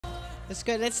That's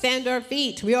good. Let's stand to our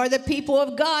feet. We are the people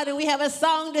of God, and we have a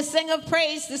song to sing of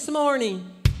praise this morning.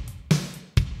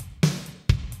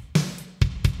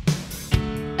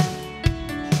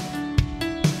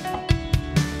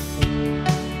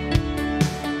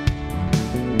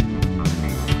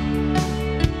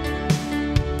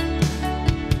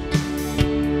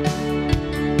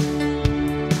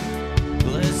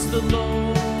 Bless the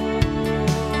Lord,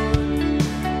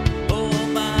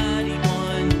 Almighty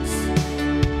ones.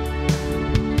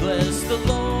 Bless the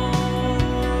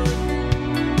Lord,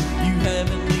 you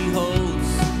heavenly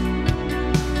hosts.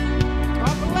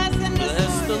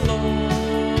 Bless the Lord,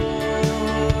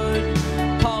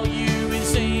 all you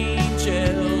his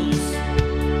angels,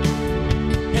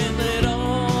 and let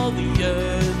all the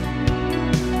earth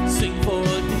sing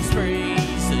forth his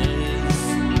praises.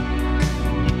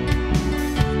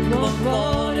 Come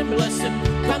on and bless him.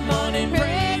 Come on and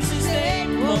praise his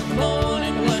name. Come on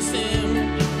and bless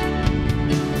him.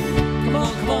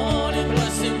 Come on and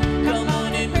bless him. Come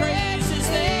on and praise his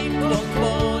name. Come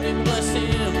on and bless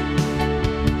him.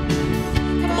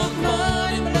 Come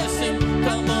on and bless him.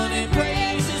 Come on and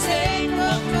praise his name.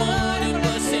 Come on and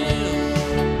bless him.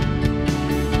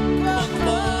 Come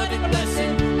on and bless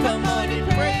him. Come on and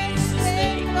praise his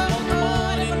name. Come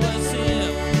on and bless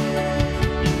him.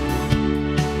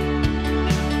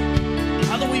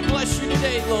 Father, we bless you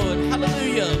today, Lord.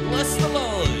 Hallelujah. Bless the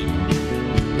Lord.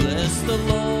 Bless the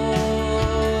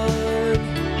Lord,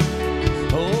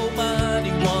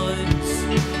 Almighty ones.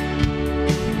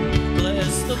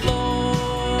 Bless the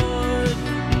Lord,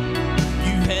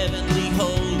 you heavenly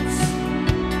hosts.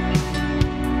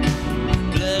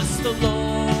 Bless the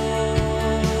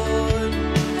Lord,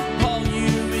 all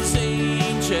you his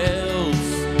angels,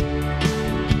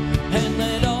 and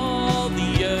let all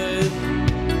the earth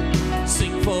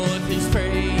sing forth his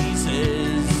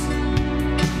praises.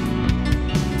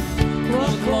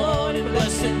 Come on and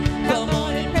bless him. Come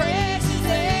on and praise his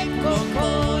name. Come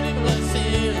on and bless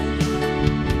him.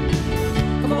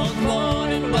 Come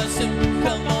on and bless him.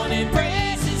 Come on and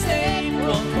praise his name.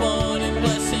 Come on and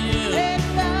bless him.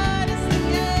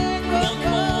 Come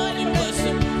on and bless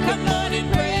him. Come on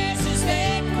and praise his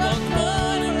name. Come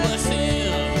on and bless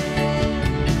him.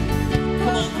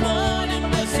 Come on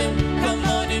and bless him. Come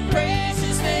on and praise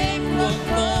his name.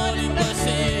 Come on and bless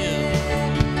him.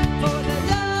 For the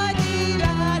Lord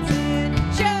delights in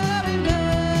showing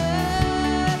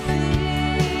mercy.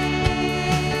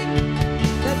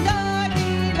 The Lord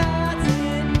delights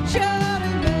in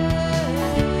showing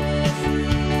mercy.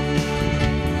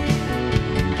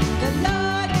 The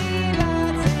Lord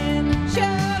delights in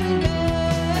showing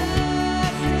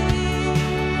mercy.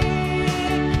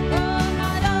 Oh,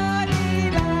 my Lord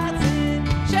delights in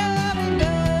showing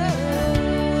mercy.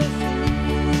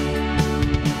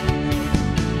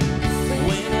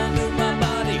 When I move my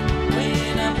body,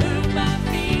 when I move my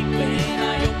feet, when I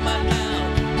open my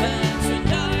mouth, that's when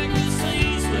darkness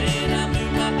leaves. When I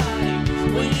move my body,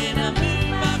 when I move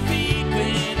my feet,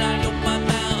 when I open my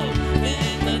mouth,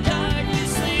 then the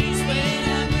darkness leaves. When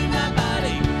I move my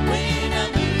body, when I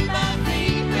move my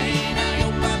feet, when I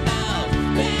open my mouth,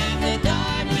 then the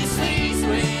darkness leaves.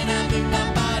 When I move my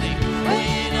body,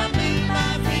 when I move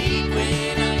my feet,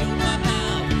 when I open my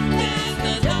mouth, then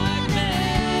the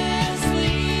darkness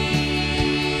leaves.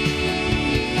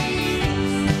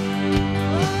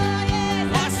 Oh, yes,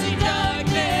 I see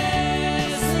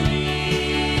darkness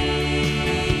leave.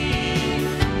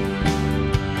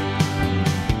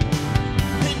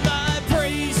 And my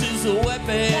praise is a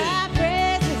weapon. my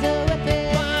praise is a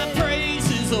weapon. My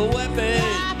praise is a weapon.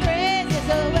 My praise is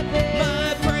a weapon.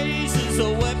 My praise is a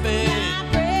weapon. My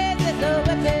praise is a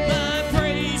weapon. My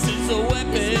praise is a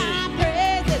weapon. My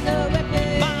praise is a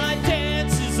weapon. My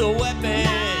dance is a weapon.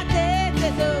 My dance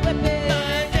is a weapon.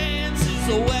 My dance is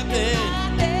a weapon.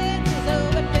 My dance is a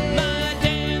weapon. My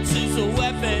dance is a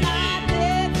weapon. My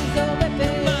dance is a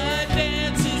weapon. My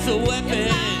dance is a weapon.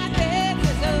 My dance is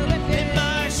a weapon. And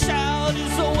my shout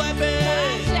is a weapon.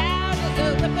 My shout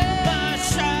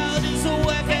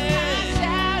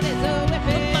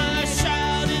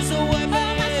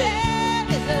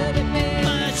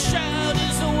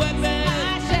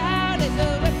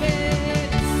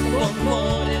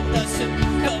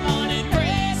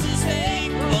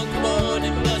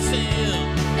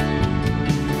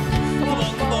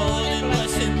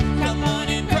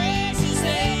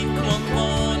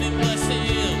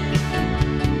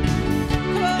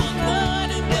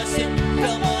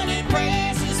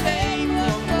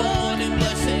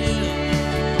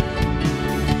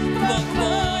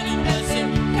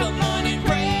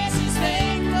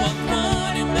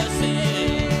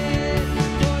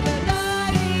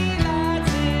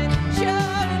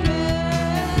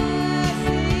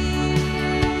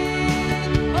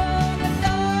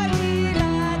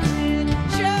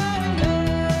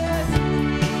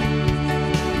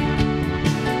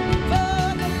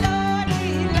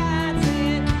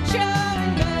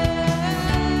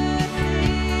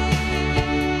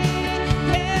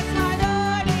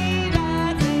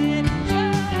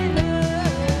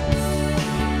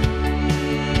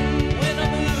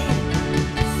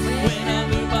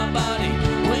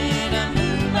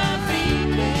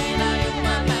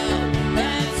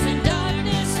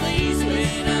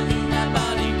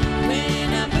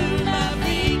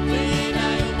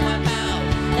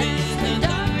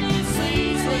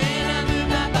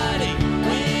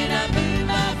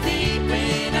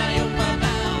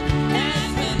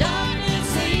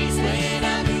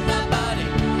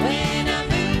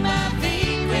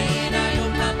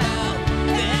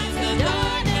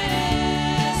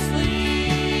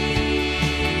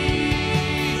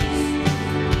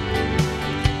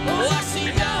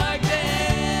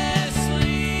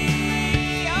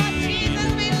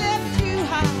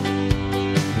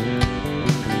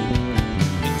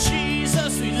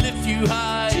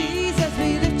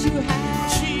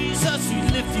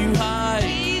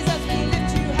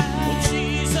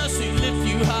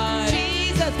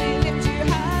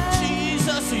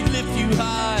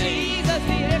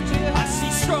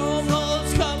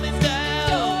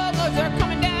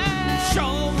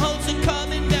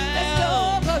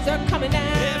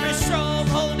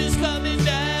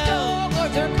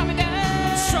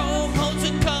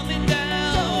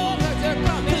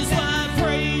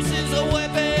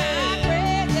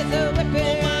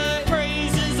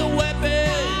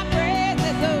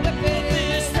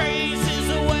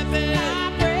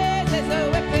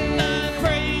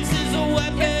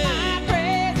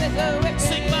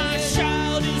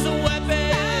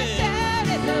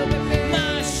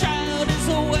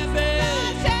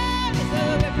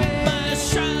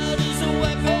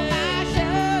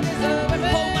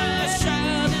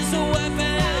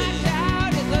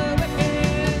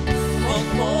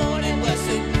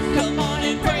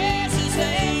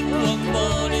come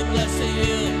on and bless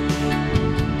him.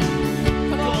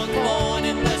 Come on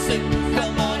and bless him.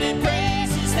 Come on and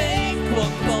praise his name.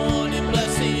 Come on and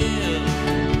bless him.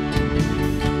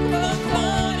 Come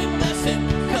on and bless him.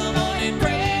 Come on and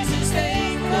praise his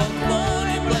name. Come on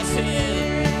and bless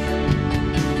him.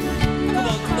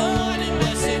 Come on and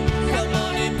bless him. Come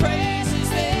on and praise his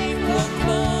name. Come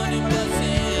on and bless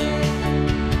him.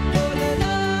 For the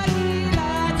Lord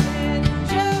delights in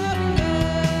showing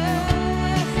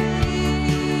mercy.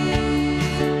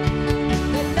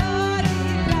 The Lord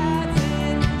delights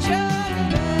in showing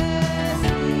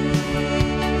mercy.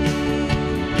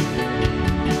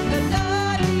 The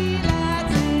Lord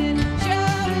delights in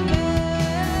showing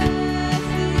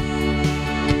mercy.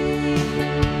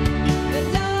 The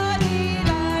Lord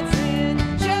delights in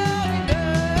showing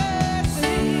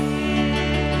mercy.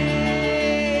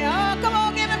 Oh, come on,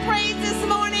 give him praise this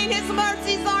morning. His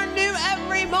mercies are new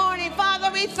every morning.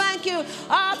 Father, we thank you.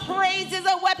 Our praise is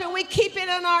a weapon. We keep it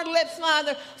on our lips,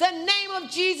 Father. The name of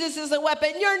Jesus is a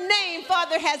weapon. Your name,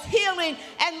 Father, has healing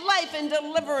and life and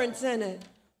deliverance in it.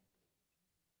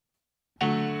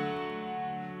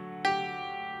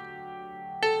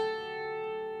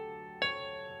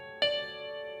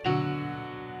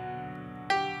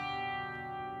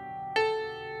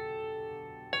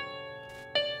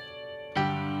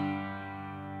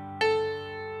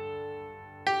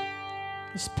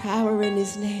 There's power in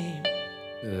his name.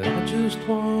 I just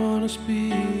want to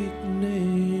speak the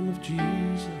name of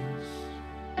Jesus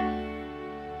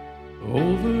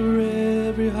over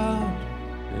every heart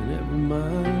and every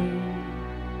mind.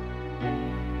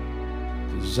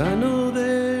 'Cause I know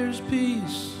there's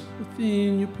peace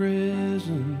within your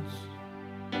presence.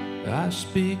 I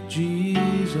speak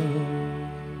Jesus.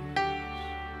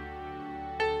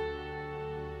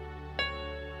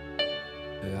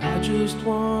 I just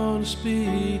want to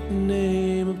speak the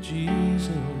name of Jesus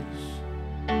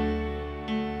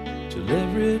till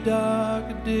every dark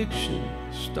addiction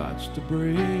starts to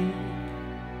break,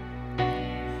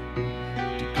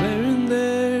 declaring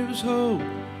there is hope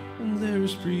and there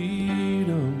is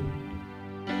freedom.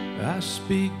 I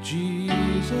speak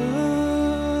Jesus.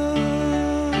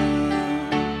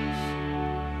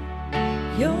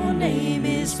 Your name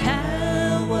is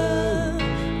power.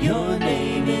 Your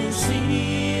name is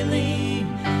healing.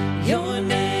 Your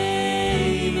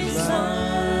name is life.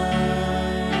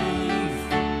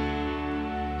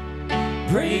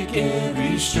 Break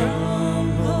every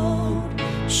stronghold.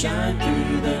 Shine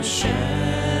through the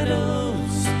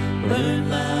shadows. Burn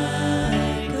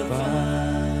like a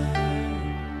fire.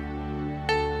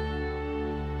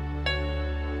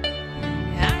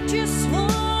 I just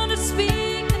want to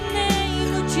speak the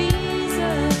name of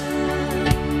Jesus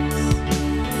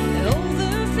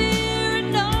over fear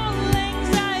and all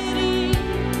anxiety,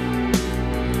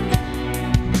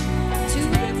 to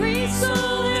every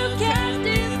soul held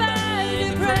captive by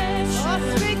depression. Oh,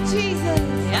 speak Jesus.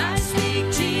 I speak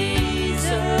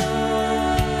Jesus.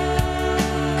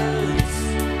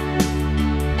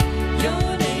 Your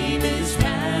name is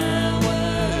power.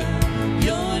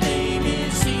 Your name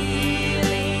is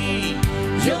healing.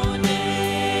 Your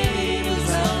name is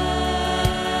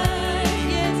life.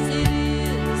 Yes, it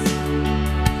is.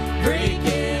 Break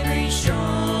every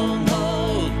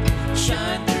stronghold.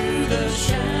 Shine through the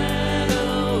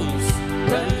shadows.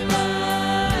 Burn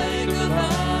like a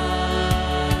fire.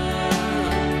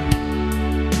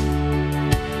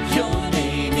 Your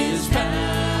name is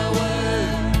power.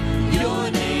 Your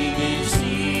name is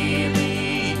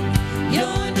healing.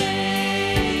 Your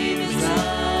name is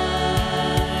life.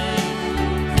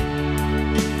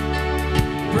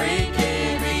 Break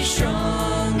every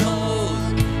stronghold.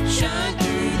 Shine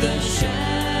through the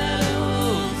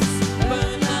shadows.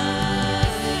 Burn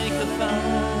like a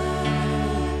fire.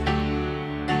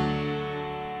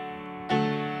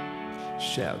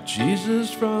 Shout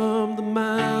Jesus from the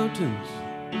mountains,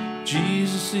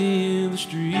 Jesus in the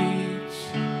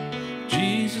streets,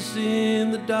 Jesus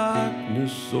in the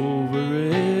darkness over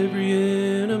every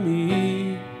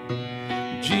enemy.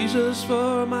 Jesus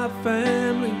for my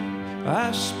family,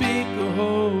 I speak the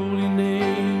holy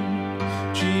name,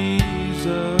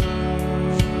 Jesus.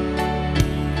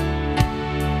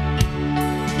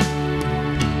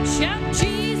 Shout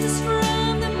Jesus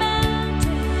from the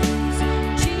mountains,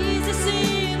 Jesus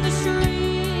in the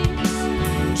streets,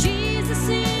 Jesus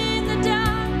in the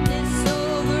darkness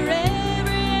over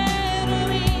every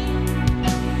enemy.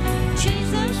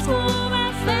 Jesus for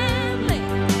my family,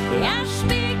 I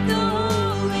speak the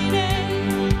holy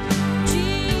name,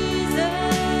 Jesus.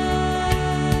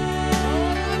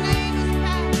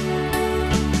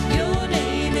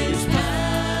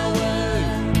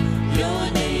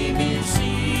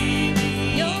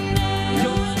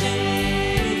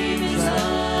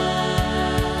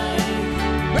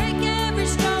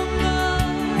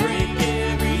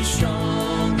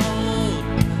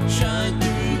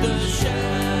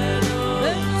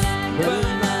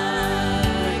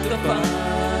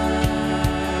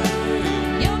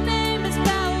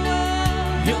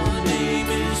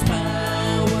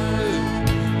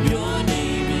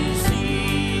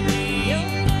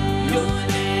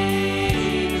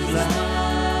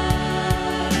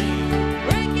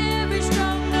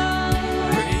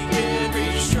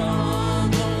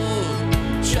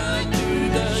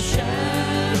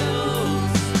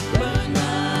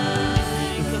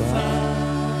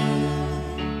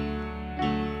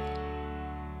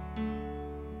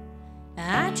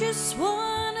 I just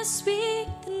want to speak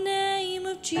the name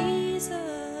of Jesus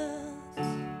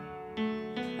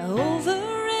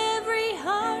over every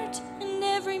heart and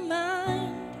every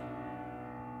mind.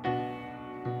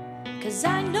 'Cause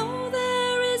I know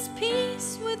there is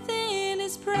peace within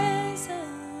His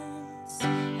presence.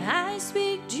 I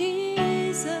speak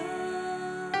Jesus.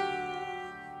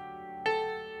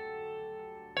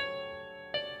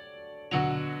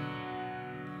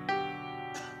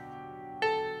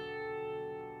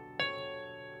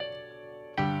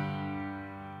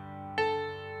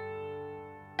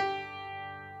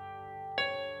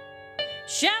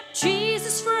 Shout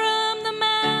Jesus from the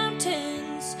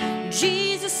mountains,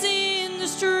 Jesus in the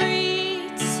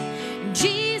streets,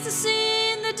 Jesus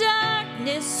in the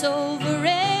darkness over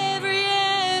every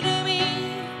enemy,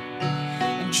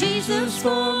 and Jesus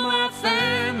for my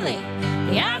family.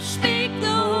 I speak the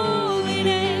holy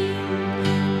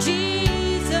name,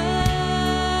 Jesus.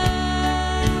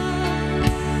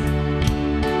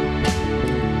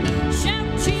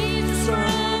 Shout Jesus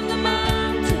from the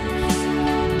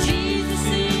mountains, Jesus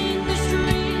in the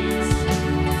streets,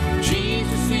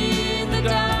 Jesus in the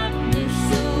darkness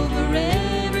over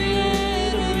every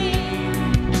enemy,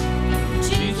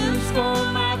 Jesus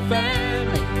for my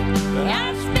family.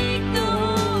 I speak the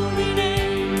holy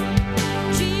name,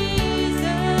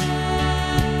 Jesus.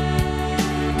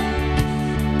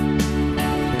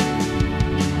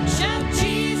 Shout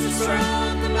Jesus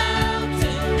from the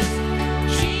mountains,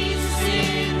 Jesus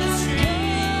in the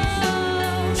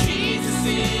streets, Jesus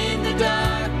in the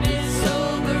darkness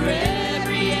over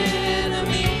every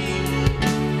enemy,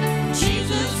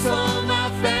 Jesus for my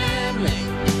family.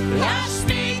 I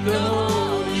speak the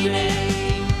holy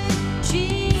name,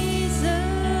 Jesus.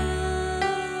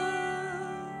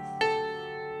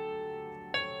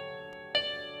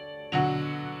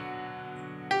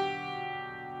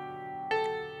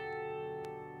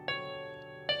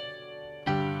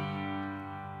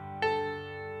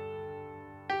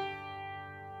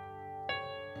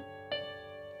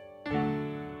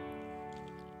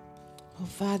 Oh,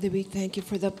 Father, we thank you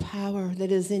for the power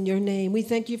that is in your name. We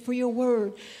thank you for your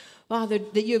word, Father,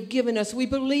 that you have given us. We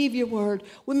believe your word.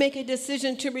 We make a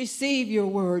decision to receive your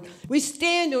word. We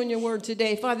stand on your word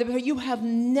today, Father, because you have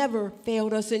never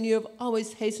failed us and you have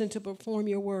always hastened to perform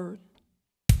your word.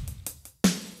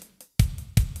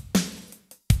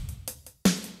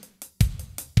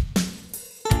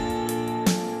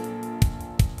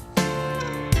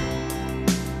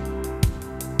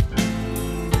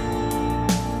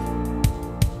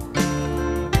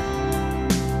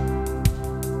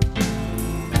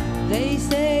 They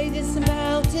say this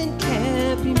mountain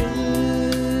can't be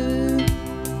moved.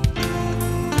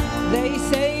 They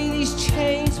say these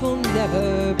chains will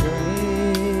never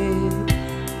break.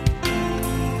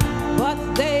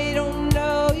 But they don't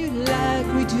know you like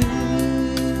we do.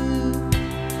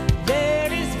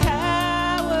 There is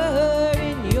power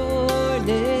in your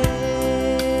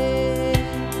name.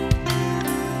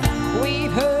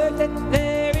 We've heard that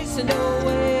there is no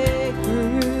way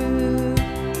through.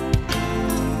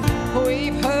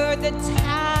 We've heard the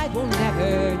tide will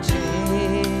never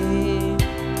change.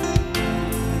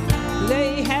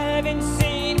 They haven't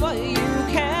seen what you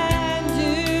can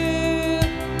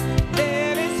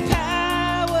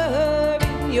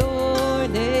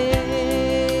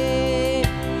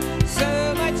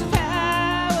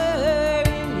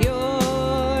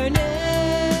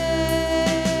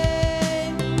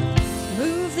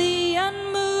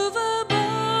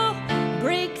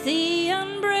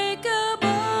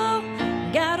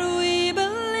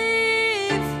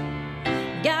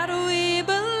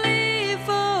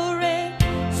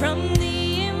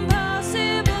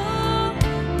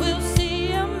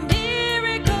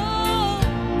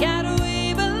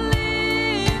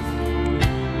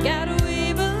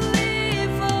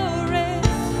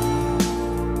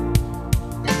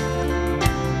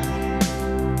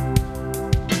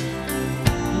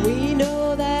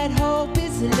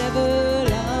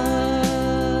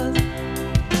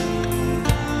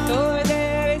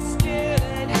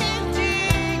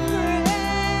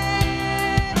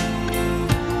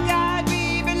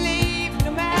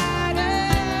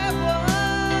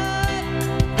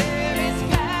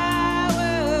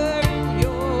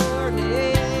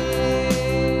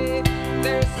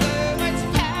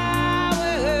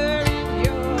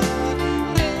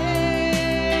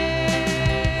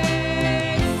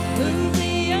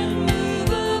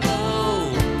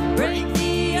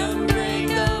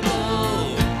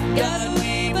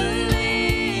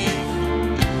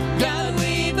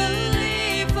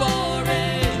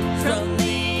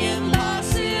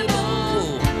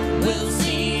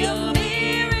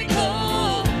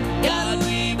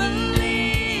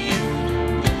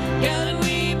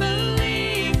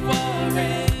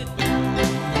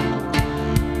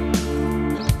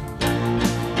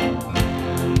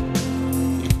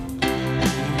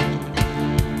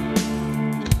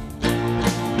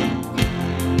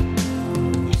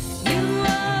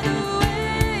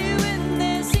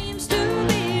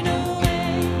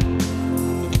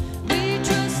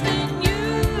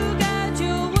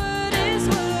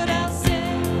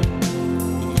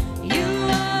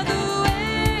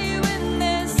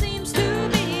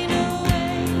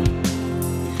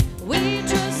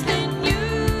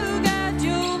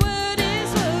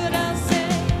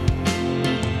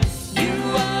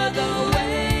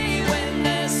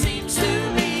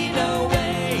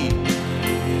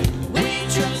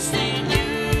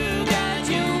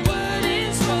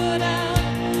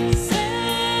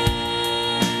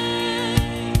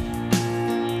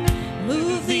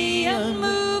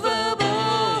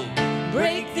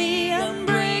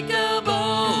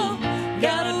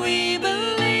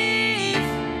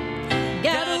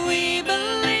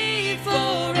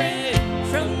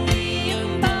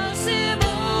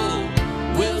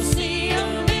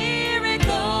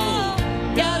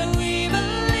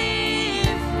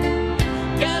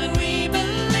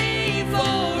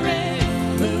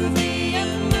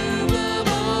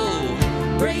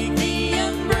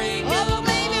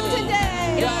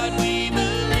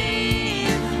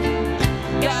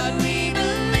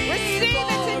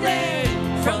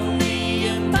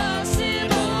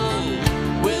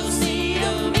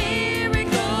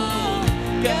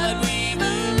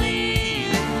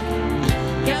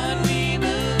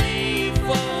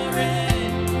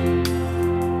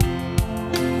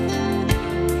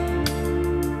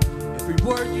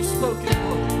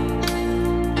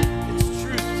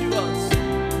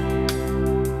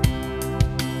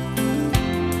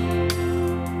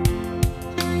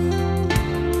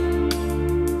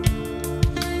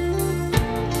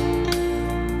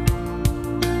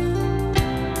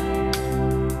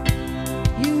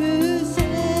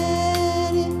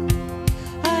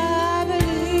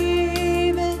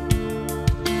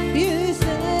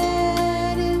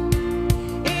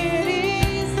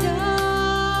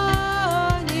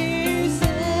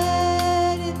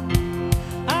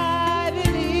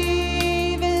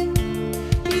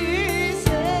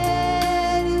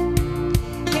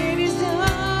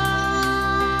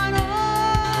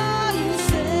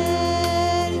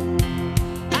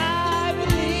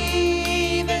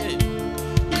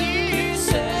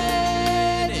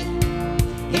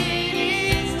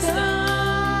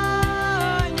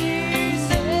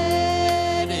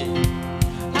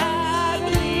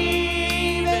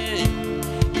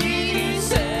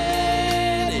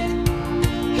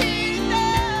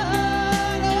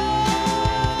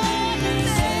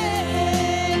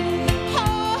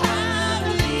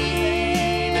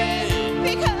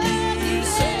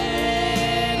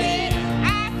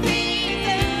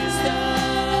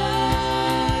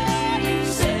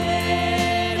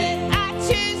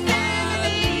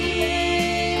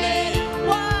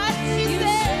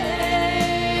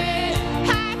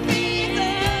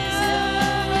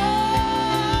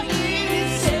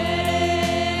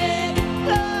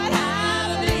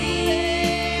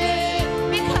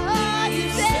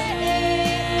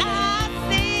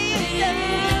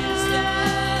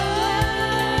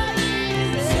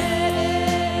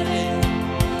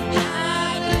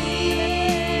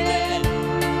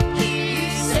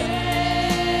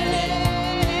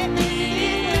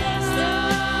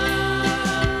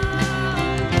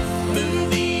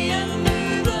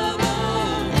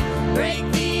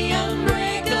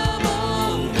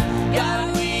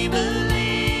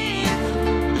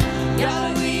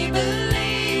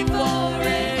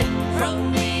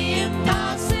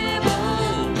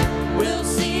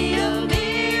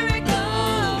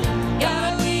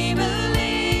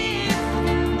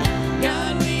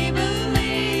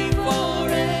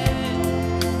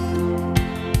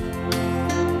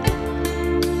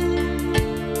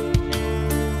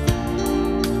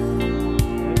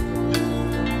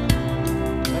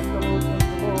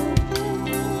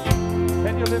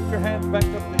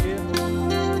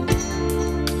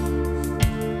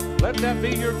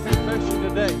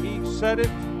said it,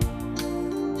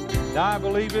 and I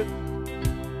believe it.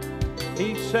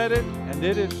 He said it, and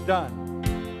it is done.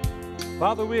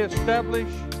 Father, we establish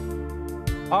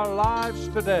our lives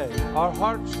today, our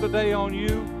hearts today on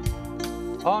you,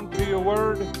 onto your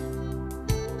word.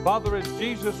 Father, as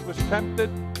Jesus was tempted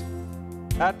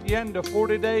at the end of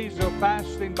 40 days of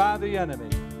fasting by the enemy,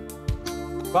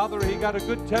 Father, he got a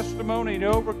good testimony and he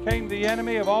overcame the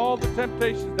enemy of all the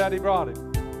temptations that he brought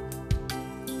him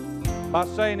by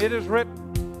saying, "It is written."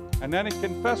 And then he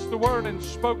confessed the word and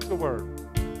spoke the word.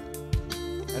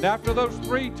 And after those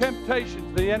 3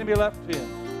 temptations, the enemy left him.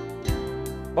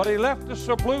 But he left us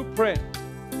a blueprint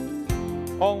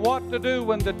on what to do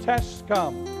when the tests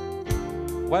come,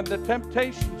 when the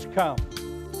temptations come.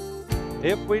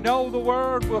 If we know the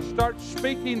word, we'll start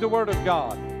speaking the word of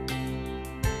God,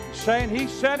 saying, He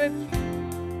said it,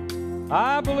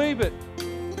 I believe it.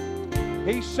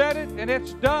 He said it, and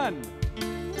it's done.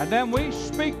 And then we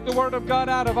speak the word of God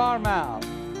out of our mouth,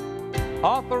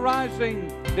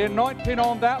 authorizing the anointing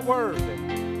on that word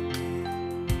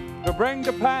to bring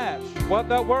to pass what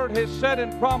that word has said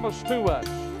and promised to us,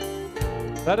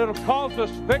 that it'll cause us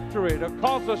victory, it'll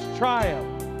cause us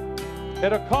triumph,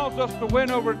 it'll cause us to win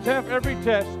over every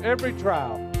test, every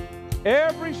trial,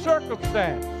 every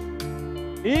circumstance.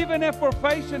 Even if we're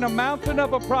facing a mountain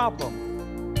of a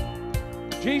problem,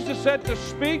 Jesus said to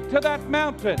speak to that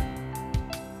mountain,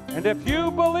 and if you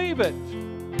believe it,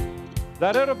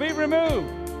 that it'll be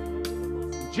removed.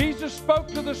 Jesus spoke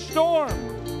to the storms.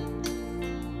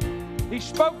 He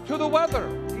spoke to the weather.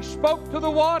 He spoke to the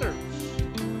waters.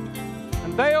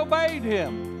 And they obeyed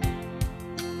him.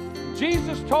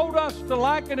 Jesus told us to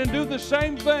liken and do the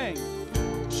same thing.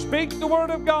 Speak the word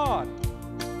of God.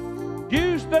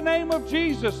 Use the name of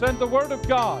Jesus and the word of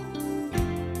God.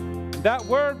 That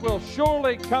word will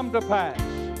surely come to pass.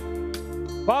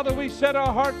 Father, we set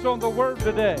our hearts on the word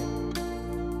today.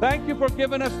 Thank you for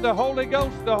giving us the Holy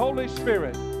Ghost, the Holy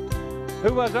Spirit,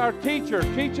 who was our teacher,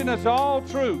 teaching us all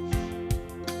truths.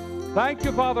 Thank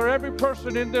you, Father, every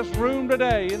person in this room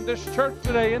today, in this church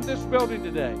today, in this building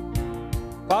today.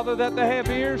 Father, that they have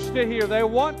ears to hear. They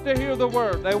want to hear the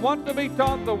word. They want to be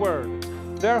taught the word.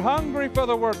 They're hungry for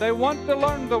the word. They want to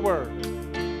learn the word.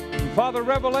 And Father,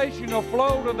 revelation will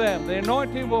flow to them. The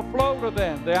anointing will flow to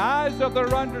them. The eyes of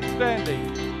their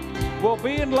understanding will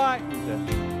be enlightened.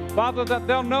 Father, that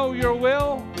they'll know your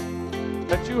will,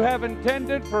 that you have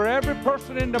intended for every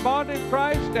person in the body of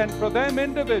Christ and for them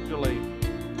individually.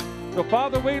 So,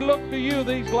 Father, we look to you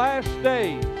these last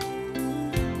days.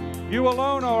 You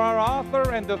alone are our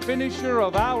author and the finisher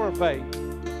of our faith.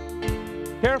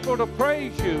 Careful to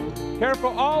praise you,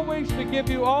 careful always to give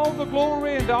you all the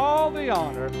glory and all the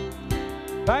honor.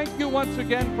 Thank you once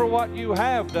again for what you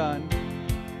have done,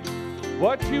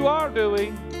 what you are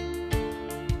doing,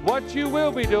 what you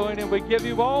will be doing, and we give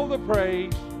you all the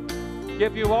praise,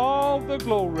 give you all the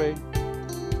glory.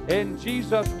 In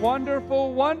Jesus'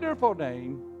 wonderful, wonderful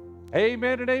name,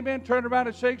 amen and amen. Turn around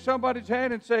and shake somebody's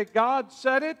hand and say, God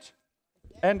said it,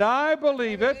 and I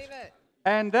believe it,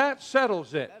 and that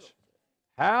settles it.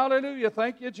 Hallelujah.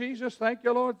 Thank you, Jesus. Thank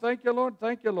you, Lord. Thank you, Lord.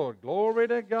 Thank you, Lord. Glory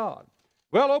to God.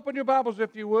 Well, open your Bibles,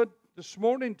 if you would, this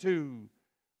morning to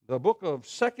the book of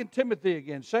 2 Timothy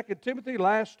again. 2 Timothy,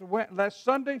 last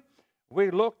Sunday, we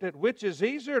looked at which is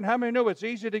easier, and how many know it's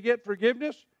easy to get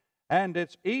forgiveness and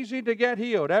it's easy to get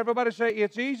healed. Everybody say,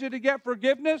 it's easy to get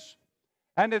forgiveness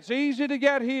and it's easy to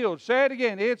get healed. Say it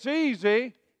again. It's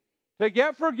easy to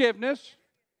get forgiveness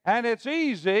and it's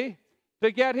easy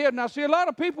to get healed. Now, see, a lot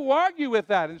of people argue with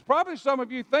that. It's probably some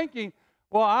of you thinking,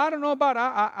 well, I don't know about,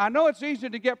 I know it's easy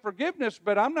to get forgiveness,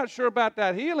 but I'm not sure about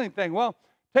that healing thing. Well,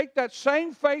 take that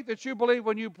same faith that you believe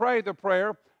when you pray the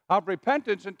prayer of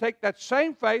repentance and take that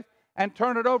same faith and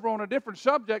turn it over on a different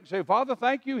subject. Say, Father,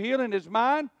 thank you. Healing is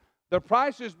mine. The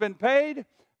price has been paid.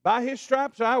 By his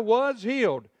stripes I was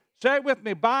healed. Say it with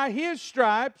me. By his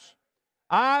stripes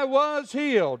I was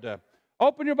healed.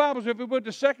 Open your Bibles, if you would,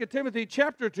 to 2 Timothy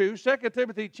chapter 2. 2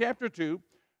 Timothy chapter 2.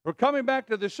 We're coming back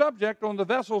to the subject on the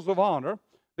vessels of honor,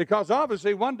 because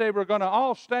obviously one day we're going to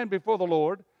all stand before the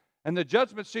Lord and the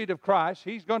judgment seat of Christ.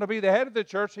 He's going to be the head of the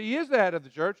church. He is the head of the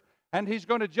church, and he's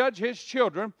going to judge his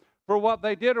children for what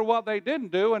they did or what they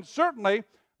didn't do. And certainly,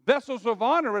 vessels of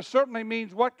honor certainly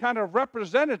means what kind of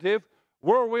representative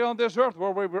were we on this earth?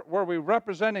 Were we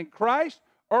representing Christ,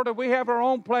 or do we have our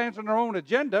own plans and our own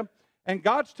agenda? And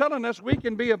God's telling us we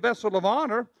can be a vessel of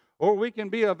honor or we can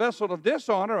be a vessel of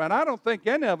dishonor. And I don't think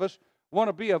any of us want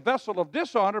to be a vessel of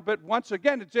dishonor, but once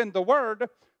again, it's in the Word,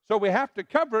 so we have to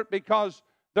cover it, because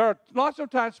there are lots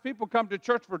of times people come to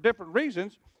church for different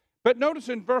reasons. But notice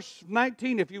in verse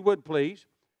 19, if you would please,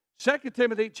 2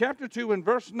 Timothy chapter 2 and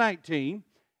verse 19,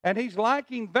 and he's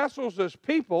liking vessels as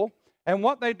people, and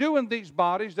what they do in these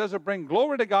bodies, does it bring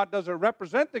glory to God? Does it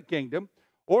represent the kingdom,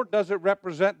 or does it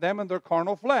represent them and their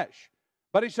carnal flesh?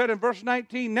 But he said in verse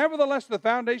 19, nevertheless, the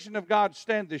foundation of God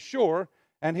standeth sure,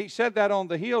 and he said that on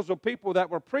the heels of people that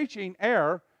were preaching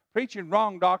error, preaching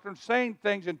wrong doctrine, saying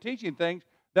things and teaching things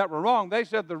that were wrong. They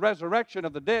said the resurrection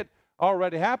of the dead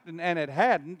already happened, and it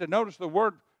hadn't. And notice the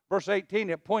word, verse 18,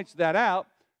 it points that out,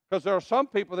 because there are some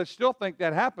people that still think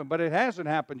that happened, but it hasn't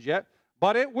happened yet.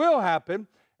 But it will happen.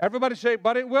 Everybody say,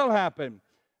 but it will happen.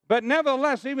 But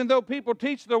nevertheless, even though people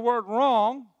teach the word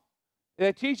wrong,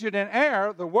 they teach it in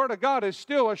error, the Word of God is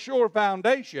still a sure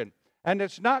foundation, and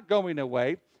it's not going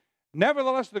away.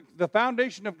 Nevertheless, the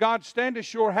foundation of God standeth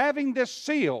sure, having this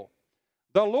seal,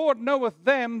 the Lord knoweth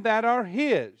them that are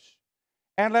His.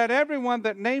 And let everyone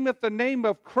that nameth the name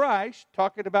of Christ,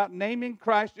 talking about naming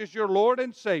Christ as your Lord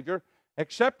and Savior,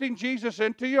 accepting Jesus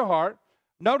into your heart.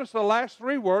 Notice the last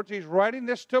three words. He's writing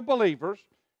this to believers.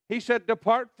 He said,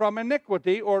 depart from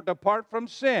iniquity, or depart from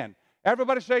sin.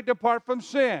 Everybody say, depart from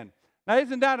sin. Now,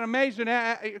 isn't that amazing?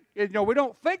 We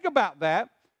don't think about that,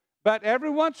 but every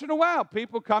once in a while,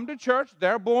 people come to church,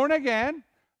 they're born again,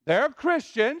 they're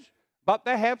Christians, but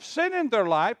they have sin in their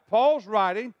life. Paul's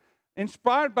writing,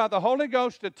 inspired by the Holy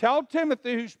Ghost, to tell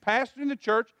Timothy, who's pastoring the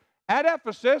church at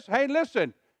Ephesus, hey,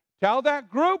 listen, tell that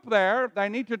group there they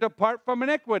need to depart from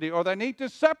iniquity, or they need to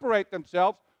separate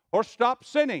themselves, or stop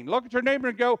sinning. Look at your neighbor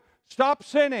and go, stop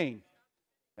sinning.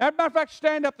 As a matter of fact,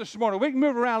 stand up this morning. We can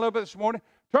move around a little bit this morning.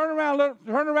 Turn around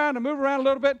and move around a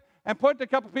little bit, and point to a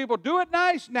couple of people. Do it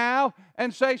nice now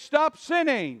and say, stop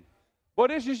sinning. Well,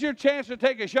 this is your chance to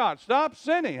take a shot. Stop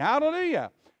sinning.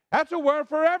 Hallelujah. That's a word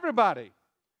for everybody,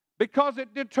 because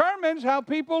it determines how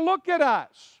people look at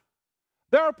us.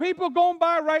 There are people going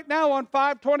by right now on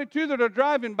 522 that are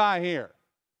driving by here.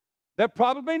 They're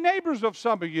probably neighbors of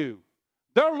some of you.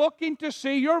 They're looking to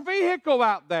see your vehicle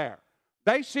out there.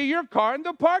 They see your car in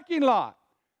the parking lot.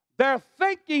 Their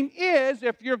thinking is,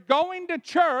 if you're going to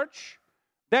church,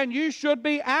 then you should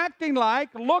be acting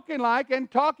like, looking like, and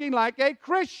talking like a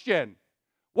Christian.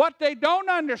 What they don't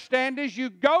understand is you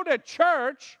go to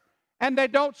church and they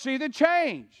don't see the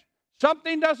change.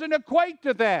 Something doesn't equate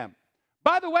to them.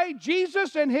 By the way,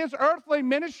 Jesus in his earthly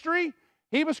ministry,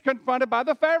 he was confronted by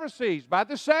the Pharisees, by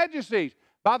the Sadducees,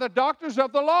 by the doctors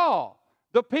of the law,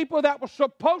 the people that were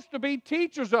supposed to be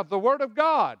teachers of the Word of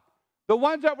God, the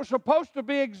ones that were supposed to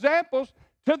be examples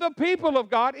to the people of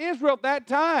God, Israel at that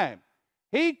time.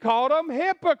 He called them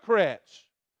hypocrites.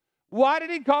 Why did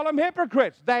he call them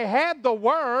hypocrites? They had the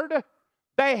Word,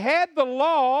 they had the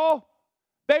law,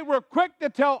 they were quick to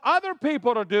tell other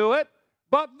people to do it,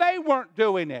 but they weren't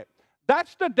doing it.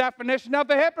 That's the definition of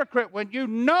a hypocrite, when you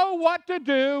know what to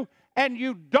do and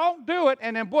you don't do it.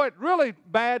 And then, boy, it's really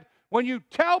bad when you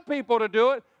tell people to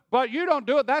do it, but you don't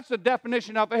do it. That's the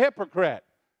definition of a hypocrite.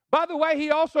 By the way, he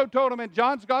also told them in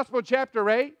John's Gospel, chapter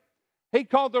 8, he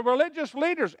called the religious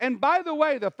leaders. And by the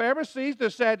way, the Pharisees, the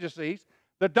Sadducees,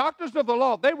 the doctors of the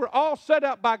law, they were all set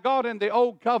up by God in the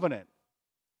old covenant.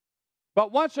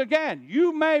 But once again,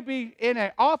 you may be in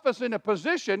an office, in a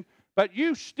position, but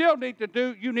you still need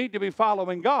to be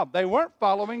following God. They weren't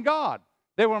following God.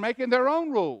 They were making their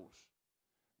own rules.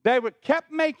 They kept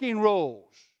making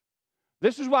rules.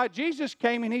 This is why Jesus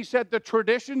came and he said, the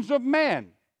traditions of men.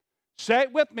 Say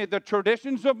it with me, the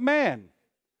traditions of men.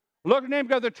 Look at them,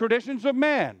 go, the traditions of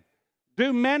men.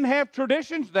 Do men have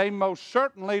traditions? They most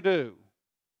certainly do.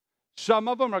 Some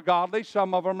of them are godly,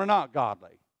 some of them are not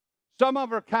godly. Some of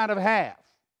them are kind of half.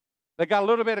 They got a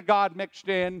little bit of God mixed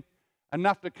in,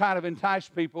 enough to kind of entice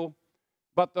people,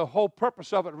 but the whole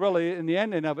purpose of it really, in the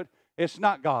ending of it, it's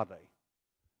not godly.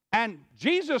 And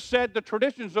Jesus said the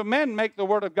traditions of men make the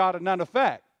Word of God of none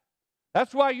effect.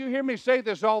 That's why you hear me say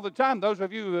this all the time. Those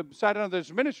of you who have sat under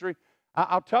this ministry,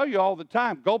 I'll tell you all the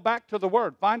time, go back to the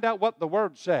Word. Find out what the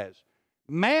Word says.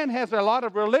 Man has a lot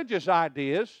of religious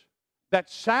ideas that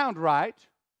sound right.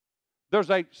 There's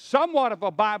somewhat of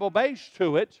a Bible base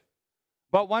to it,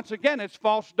 but once again, it's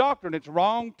false doctrine. It's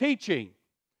wrong teaching.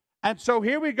 And so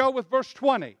here we go with verse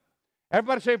 20.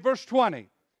 Everybody say verse 20.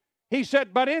 He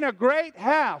said, but in a great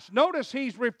house. Notice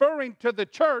he's referring to the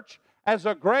church as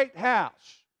a great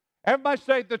house. Everybody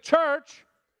say, the church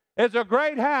is a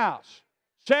great house.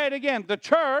 Say it again. The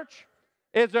church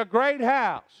is a great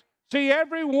house. See,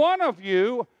 every one of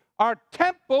you are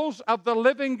temples of the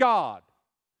living God.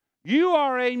 You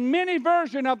are a mini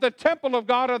version of the temple of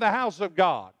God or the house of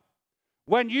God.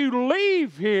 When you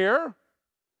leave here,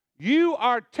 you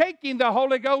are taking the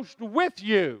Holy Ghost with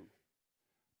you.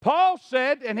 Paul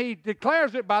said, and he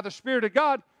declares it by the Spirit of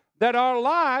God, that our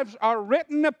lives are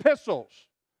written epistles.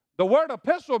 The word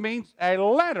epistle means a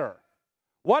letter.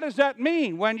 What does that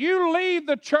mean? When you leave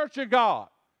the church of God,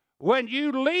 when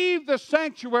you leave the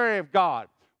sanctuary of God,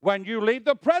 when you leave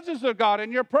the presence of God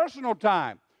in your personal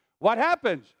time, what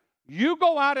happens? You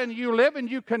go out and you live and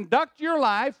you conduct your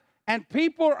life, and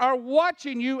people are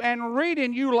watching you and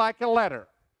reading you like a letter.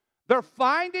 They're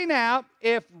finding out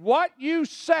if what you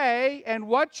say and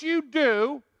what you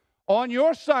do on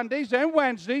your Sundays and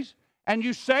Wednesdays, and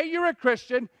you say you're a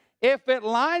Christian, if it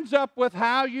lines up with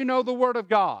how you know the Word of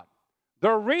God.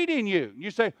 They're reading you.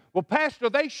 You say, well, Pastor,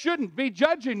 they shouldn't be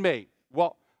judging me.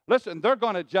 Well, listen, they're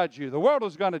going to judge you. The world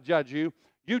is going to judge you.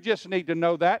 You just need to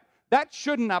know that. That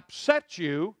shouldn't upset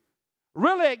you.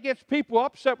 Really, it gets people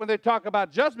upset when they talk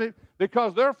about judgment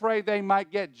because they're afraid they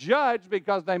might get judged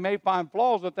because they may find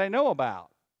flaws that they know about.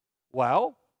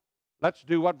 Well, let's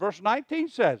do what verse 19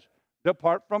 says.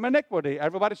 Depart from iniquity.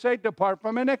 Everybody say, depart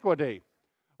from iniquity.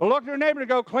 Well, look at your neighbor and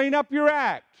go, clean up your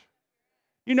act.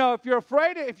 You know, if you're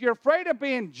afraid of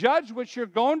being judged, which you're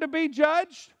going to be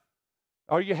judged,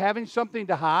 are you having something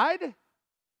to hide?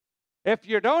 If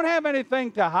you don't have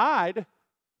anything to hide,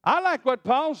 I like what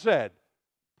Paul said.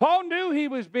 Paul knew he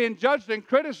was being judged and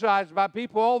criticized by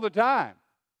people all the time.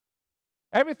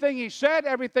 Everything he said,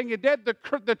 everything he did,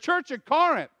 the church at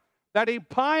Corinth that he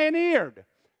pioneered,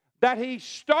 that he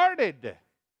started,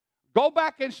 go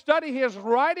back and study his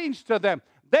writings to them.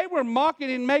 They were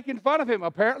mocking and making fun of him.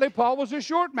 Apparently, Paul was a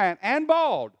short man and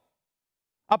bald.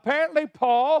 Apparently,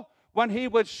 Paul, when he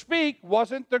would speak,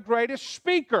 wasn't the greatest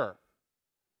speaker.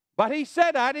 But he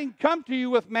said, I didn't come to you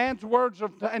with man's words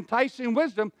of enticing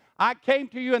wisdom. I came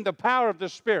to you in the power of the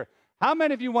Spirit. How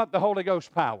many of you want the Holy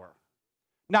Ghost power?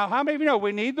 Now, how many of you know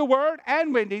we need the Word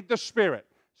and we need the Spirit?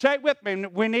 Say it with me.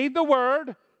 We need the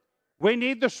Word. We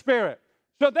need the Spirit.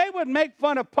 So they would make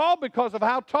fun of Paul because of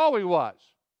how tall he was,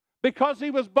 because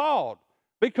he was bald,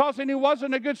 because he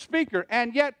wasn't a good speaker.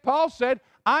 And yet Paul said,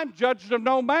 I'm judged of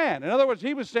no man. In other words,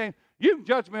 he was saying, you can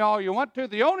judge me all you want to.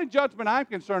 The only judgment I'm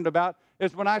concerned about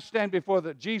is when I stand before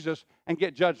Jesus and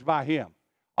get judged by him.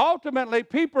 Ultimately,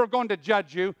 people are going to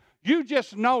judge you. You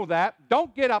just know that.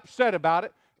 Don't get upset about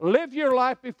it. Live your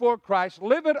life before Christ.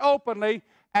 Live it openly.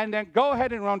 And then go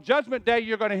ahead and on Judgment Day,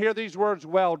 you're going to hear these words,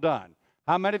 well done.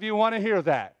 How many of you want to hear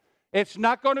that? It's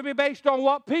not going to be based on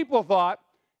what people thought.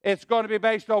 It's going to be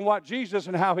based on what Jesus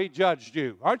and how he judged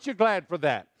you. Aren't you glad for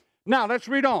that? Now, let's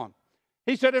read on.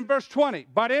 He said in verse 20,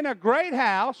 but in a great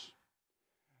house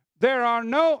there are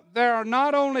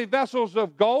not only vessels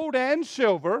of gold and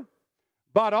silver,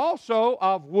 but also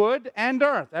of wood and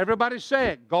earth. Everybody say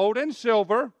it. Gold and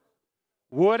silver,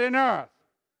 wood and earth.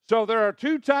 So there are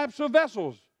two types of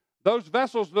vessels. Those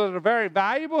vessels that are very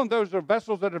valuable, and those are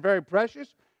vessels that are very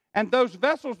precious, and those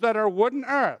vessels that are wood and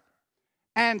earth.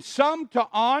 And some to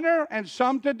honor and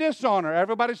some to dishonor.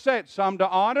 Everybody say it. Some to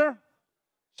honor,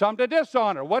 some to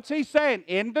dishonor. What's he saying?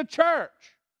 In the church.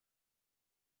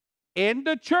 In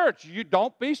the church. You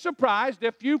don't be surprised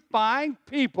if you find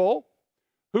people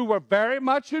who were very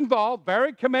much involved,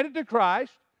 very committed to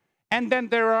Christ, and then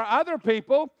there are other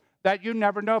people that you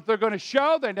never know if they're going to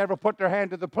show. They never put their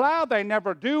hand to the plow. They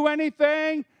never do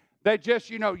anything. They just,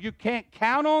 you can't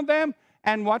count on them.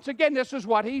 And once again, this is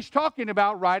what he's talking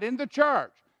about right in the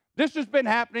church. This has been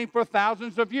happening for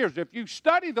thousands of years. If you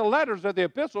study the letters of the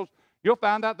epistles, you'll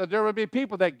find out that there would be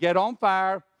people that get on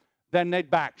fire, then they'd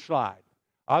backslide.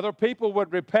 Other people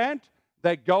would repent,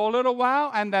 they'd go a little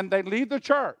while, and then they'd leave the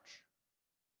church.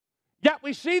 Yet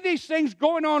we see these things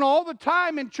going on all the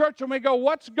time in church, and we go,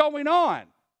 what's going on?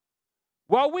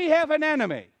 Well, we have an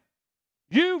enemy.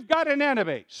 You've got an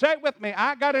enemy. Say it with me.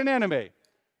 I got an enemy.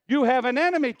 You have an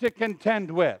enemy to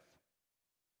contend with.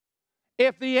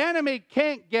 If the enemy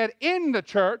can't get in the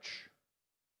church,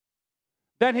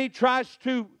 then he tries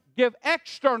to give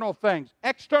external things,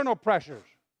 external pressures.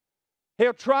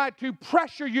 He'll try to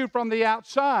pressure you from the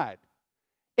outside.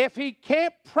 If he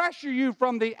can't pressure you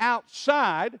from the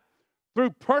outside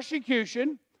through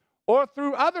persecution or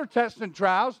through other tests and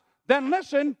trials, then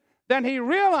listen, then he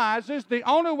realizes the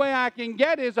only way I can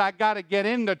get is I got to get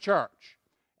in the church.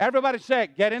 Everybody say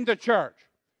it, get in the church.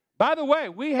 By the way,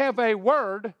 we have a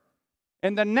word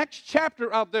in the next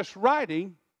chapter of this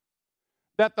writing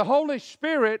that the Holy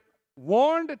Spirit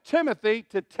warned Timothy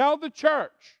to tell the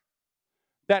church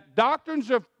that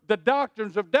the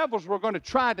doctrines of devils were going to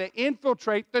try to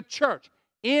infiltrate the church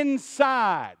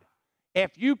inside.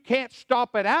 If you can't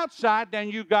stop it outside, then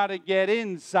you got to get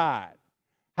inside.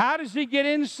 How does he get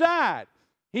inside?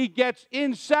 He gets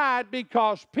inside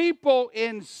because people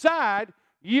inside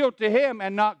yield to him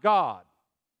and not God.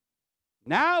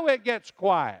 Now it gets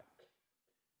quiet.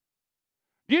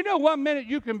 Do you know 1 minute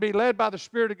you can be led by the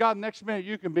Spirit of God, the next minute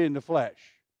you can be in the flesh?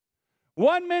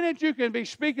 1 minute you can be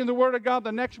speaking the Word of God,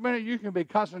 the next minute you can be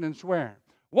cussing and swearing.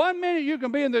 1 minute you can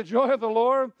be in the joy of the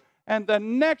Lord, and the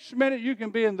next minute you can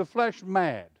be in the flesh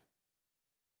mad.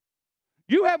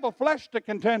 You have a flesh to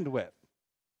contend with.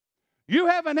 You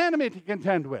have an enemy to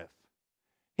contend with.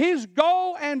 His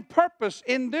goal and purpose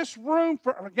in this room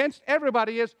against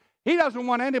everybody is he doesn't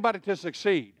want anybody to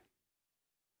succeed.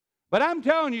 But I'm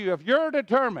telling you, if you're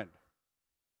determined,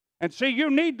 and see, you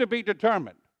need to be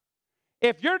determined.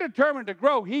 If you're determined to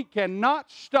grow, he cannot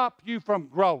stop you from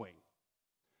growing.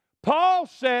 Paul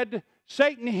said,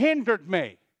 Satan hindered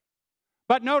me.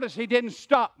 But notice he didn't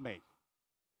stop me.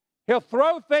 He'll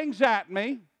throw things at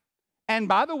me. And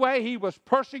by the way, he was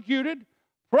persecuted,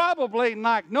 probably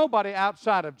like nobody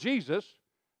outside of Jesus.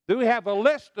 We have a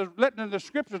list written in the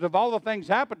scriptures of all the things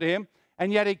happened to him,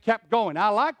 and yet he kept going. I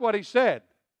like what he said.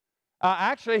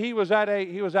 Actually, he was at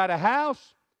a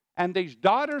house, and these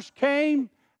daughters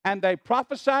came, and they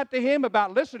prophesied to him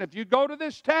about, listen, if you go to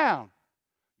this town,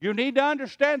 you need to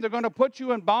understand they're going to put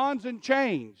you in bonds and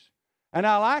chains. And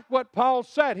I like what Paul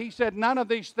said. He said, none of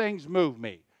these things move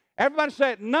me. Everybody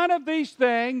said, none of these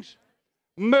things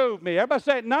move me. Everybody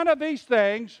say, none of these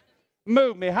things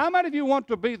move me. How many of you want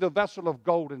to be the vessel of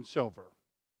gold and silver?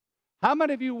 How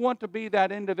many of you want to be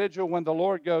that individual when the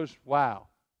Lord goes, wow,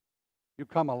 you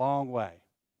come a long way?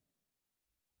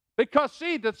 Because,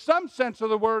 see, to some sense of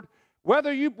the word,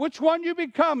 which one you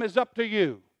become is up to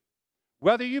you.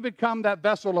 Whether you become that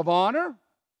vessel of honor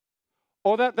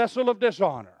or that vessel of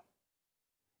dishonor.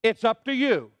 It's up to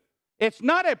you. It's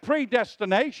not a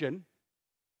predestination.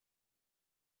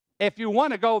 If you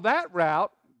want to go that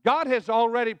route, God has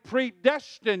already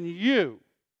predestined you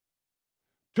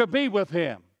to be with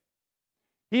Him.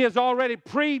 He has already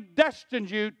predestined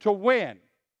you to win.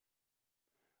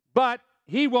 But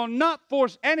He will not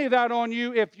force any of that on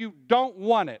you if you don't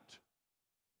want it.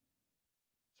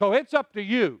 So it's up to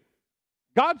you.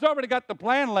 God's already got the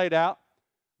plan laid out,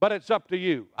 but it's up to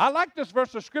you. I like this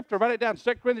verse of Scripture. Write it down,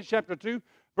 2 Corinthians chapter 2,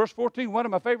 verse 14, one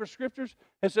of my favorite scriptures.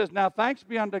 It says, now thanks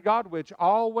be unto God, which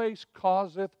always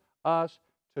causeth us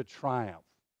to triumph.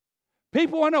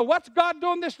 People want to know, what's God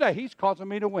doing this day? He's causing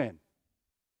me to win.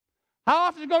 How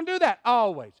often is He going to do that?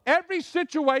 Always. Every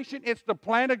situation, it's the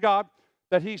plan of God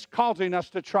that He's causing us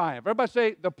to triumph. Everybody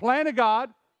say, the plan of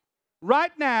God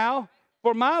right now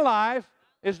for my life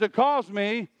is to cause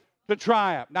me to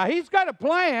triumph. Now, He's got a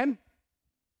plan,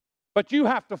 but you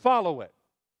have to follow it.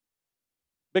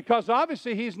 Because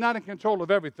obviously He's not in control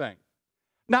of everything.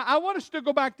 Now, I want us to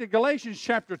go back to Galatians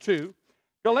chapter 2.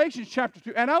 Galatians chapter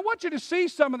 2. And I want you to see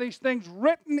some of these things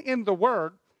written in the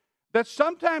Word that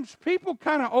sometimes people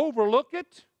kind of overlook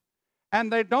it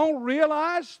and they don't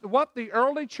realize what the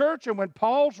early church, and when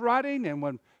Paul's writing and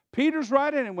when Peter's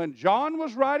writing and when John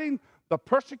was writing, the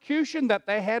persecution that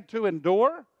they had to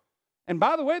endure. And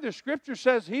by the way, the Scripture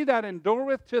says, he that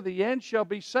endureth to the end shall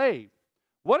be saved.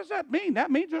 What does that mean?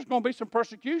 That means there's going to be some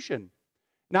persecution.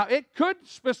 Now, it could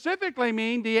specifically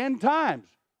mean the end times.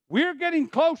 We're getting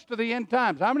close to the end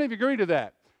times. How many of you agree to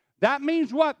that? That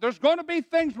means what? There's going to be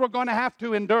things we're going to have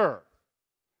to endure.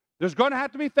 There's going to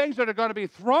have to be things that are going to be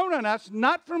thrown on us,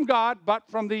 not from God, but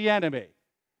from the enemy.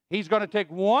 He's going to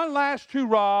take one last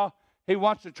hurrah. He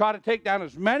wants to try to take down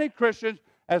as many Christians,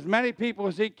 as many people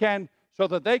as he can, so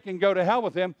that they can go to hell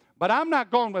with him. But I'm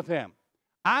not going with him.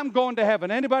 I'm going to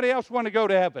heaven. Anybody else want to go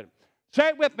to heaven? Say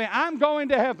it with me. I'm going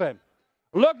to heaven.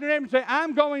 Look at him and say,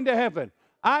 I'm going to heaven.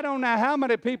 I don't know how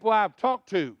many people I've talked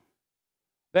to.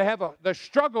 They have the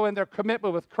struggle in their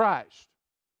commitment with Christ.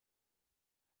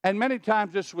 And many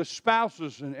times it's with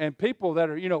spouses and people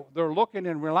that are, they're looking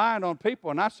and relying on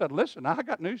people. And I said, listen, I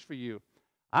got news for you.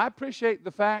 I appreciate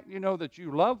the fact, that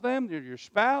you love them, they're your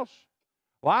spouse.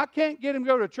 Well, I can't get him to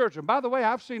go to church. And by the way,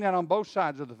 I've seen that on both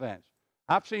sides of the fence.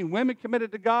 I've seen women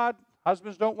committed to God.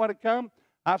 Husbands don't want to come.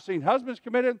 I've seen husbands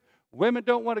committed. Women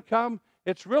don't want to come.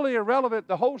 It's really irrelevant.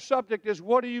 The whole subject is,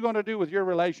 what are you going to do with your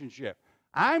relationship?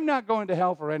 I'm not going to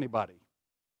hell for anybody.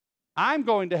 I'm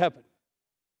going to heaven.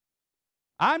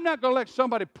 I'm not going to let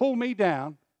somebody pull me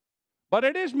down, but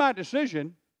it is my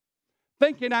decision,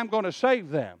 thinking I'm going to save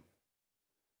them.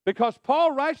 Because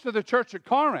Paul writes to the church at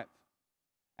Corinth,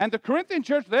 and the Corinthian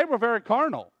church, they were very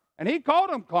carnal, and he called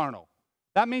them carnal.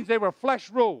 That means they were flesh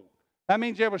ruled. That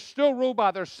means they were still ruled by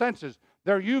their senses,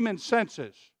 their human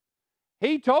senses.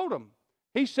 He told them,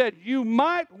 he said, you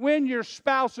might win your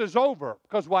spouses over.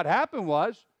 Because what happened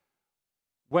was,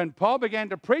 when Paul began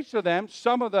to preach to them,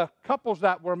 some of the couples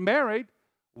that were married,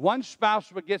 one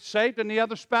spouse would get saved and the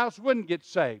other spouse wouldn't get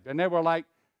saved. And they were like,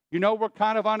 we're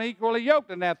kind of unequally yoked.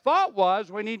 And their thought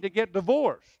was, we need to get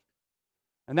divorced.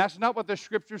 And that's not what the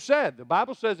Scripture said. The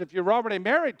Bible says if you're already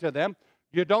married to them,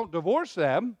 you don't divorce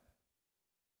them.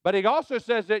 But he also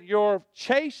says that your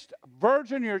chaste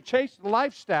virgin, your chaste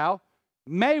lifestyle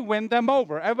may win them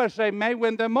over. Everybody say, may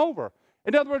win them over.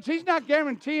 In other words, he's not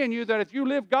guaranteeing you that if you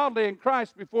live godly in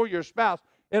Christ before your spouse,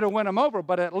 it'll win them over.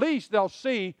 But at least they'll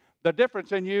see the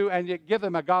difference in you and you give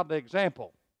them a godly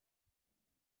example.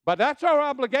 But that's our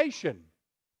obligation.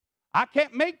 I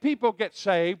can't make people get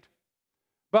saved,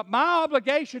 but my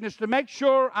obligation is to make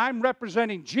sure I'm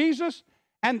representing Jesus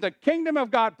and the kingdom of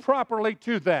God properly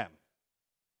to them.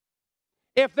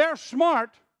 If they're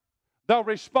smart, they'll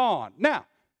respond. Now,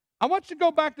 I want you to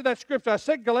go back to that scripture. I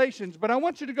said Galatians, but I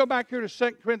want you to go back here to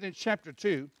 2 Corinthians chapter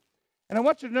 2. And I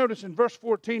want you to notice in verse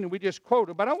 14, and we just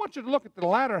quoted, but I want you to look at the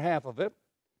latter half of it.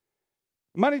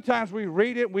 Many times we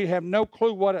read it, we have no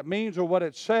clue what it means or what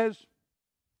it says.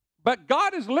 But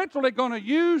God is literally going to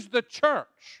use the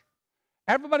church.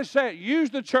 Everybody say it, use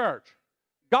the church.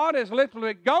 God is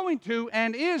literally going to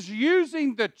and is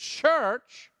using the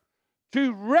church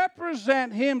to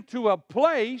represent him to a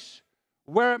place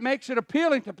where it makes it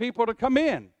appealing to people to come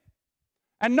in.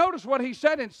 And notice what he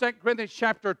said in 2 Corinthians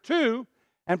chapter 2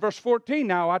 and verse 14.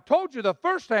 Now, I told you the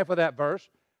first half of that verse,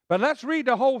 but let's read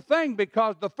the whole thing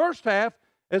because the first half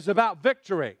is about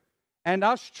victory and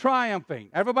us triumphing.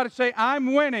 Everybody say,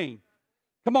 I'm winning.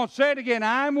 Come on, say it again,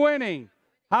 I'm winning.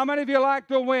 How many of you like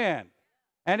to win?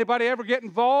 Anybody ever get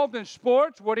involved in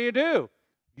sports? What do?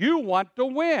 You want to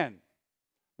win,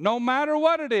 no matter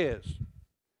what it is.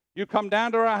 You come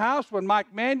down to our house when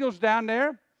Mike Manuel's down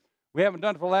there. We haven't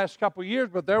done it for the last couple of years,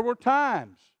 but there were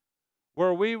times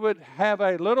where we would have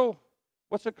a little,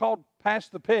 what's it called? Pass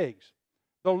the pigs.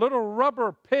 The little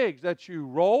rubber pigs that you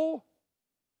roll.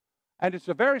 And it's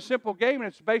a very simple game, and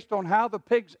it's based on how the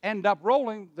pigs end up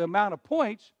rolling, the amount of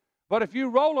points. But if you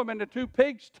roll them and the two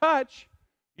pigs touch,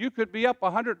 you could be up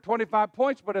 125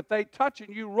 points. But if they touch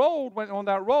and you rolled on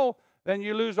that roll, then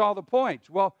you lose all the points.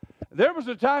 Well, there was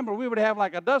a time where we would have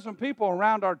like a dozen people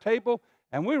around our table,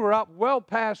 and we were up well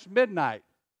past midnight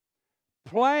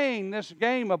playing this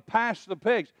game of Pass the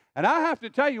Pigs. And I have to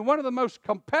tell you, one of the most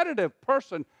competitive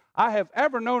person I have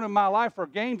ever known in my life for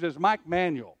games is Mike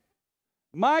Manuel.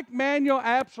 Mike Manuel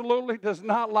absolutely does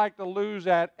not like to lose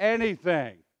at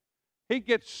anything. He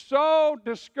gets so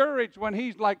discouraged when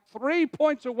he's like 3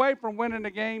 points away from winning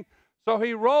the game, so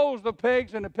he rolls the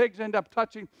pigs, and the pigs end up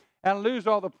touching and lose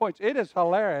all the points. It is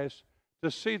hilarious to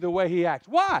see the way he acts.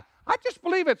 Why? I just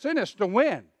believe it's in us to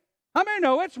win. How many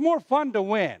know it's more fun to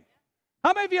win?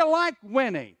 How many of you like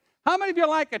winning? How many of you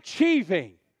like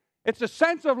achieving? It's a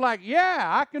sense of like, yeah,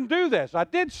 I can do this. I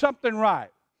did something right.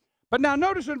 But now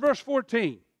notice in verse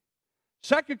 14,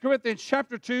 2 Corinthians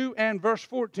chapter 2 and verse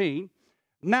 14,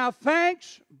 now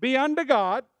thanks be unto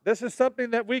God. This is something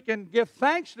that we can give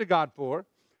thanks to God for.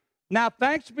 Now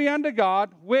thanks be unto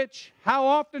God, which, how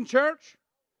often, church?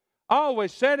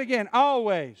 Always. Say it again,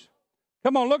 always.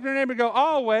 Come on, look at your neighbor and go,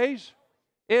 always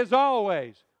is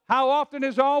always. How often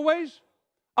is always?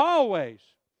 Always.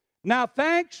 Now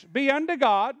thanks be unto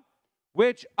God,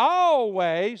 which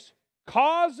always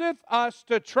causeth us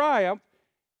to triumph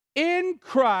in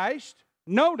Christ,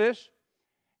 notice,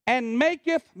 and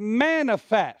maketh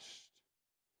manifest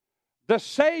the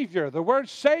Savior. The word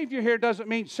Savior here doesn't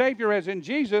mean Savior as in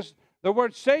Jesus. The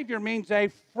word Savior means a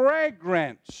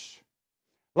fragrance,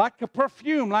 like a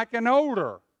perfume, like an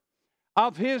odor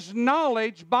of his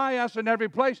knowledge by us in every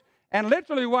place. And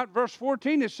literally what verse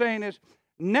 14 is saying is,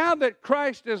 now that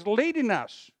Christ is leading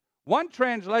us, one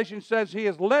translation says he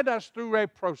has led us through a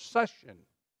procession.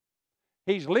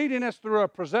 He's leading us through a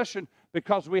procession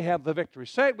because we have the victory.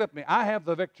 Say it with me, I have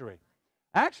the victory.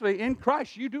 Actually, in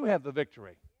Christ, you do have the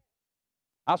victory.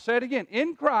 I'll say it again.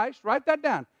 In Christ, write that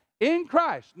down. In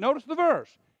Christ, notice the verse.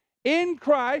 In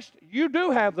Christ, you do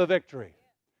have the victory.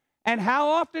 And how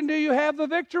often do you have the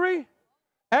victory?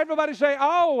 Everybody say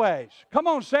always. Come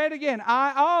on, say it again.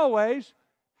 I always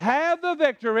have the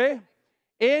victory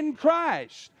in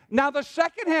Christ. Now, the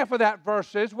second half of that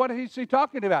verse is, what is he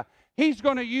talking about? He's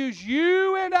going to use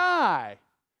you and I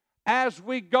as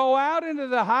we go out into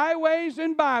the highways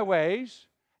and byways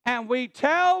and we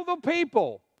tell the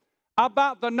people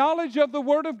about the knowledge of the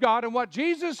Word of God and what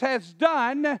Jesus has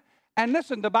done. And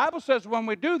listen, the Bible says when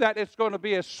we do that, it's going to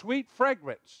be a sweet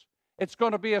fragrance. It's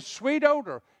going to be a sweet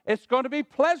odor. It's going to be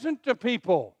pleasant to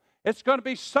people. It's going to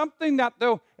be something that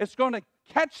it's going to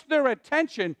catch their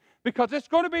attention because it's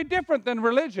going to be different than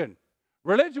religion.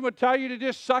 Religion would tell you to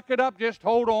just suck it up, just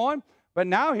hold on. But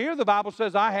now here the Bible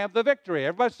says, I have the victory.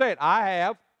 Everybody say it, I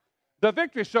have the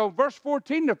victory. So verse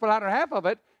 14, the latter half of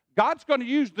it, God's going to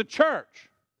use the church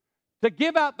to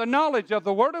give out the knowledge of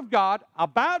the Word of God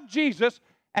about Jesus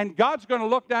And God's going to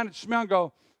look down and smell and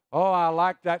go, oh, I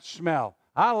like that smell.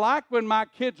 I like when my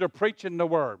kids are preaching the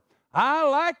Word. I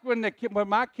like when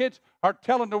my kids are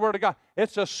telling the Word of God.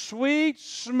 It's a sweet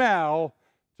smell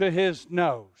to His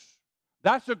nose.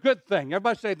 That's a good thing.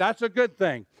 Everybody say, that's a good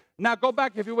thing. Now go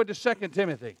back, if you would, to 2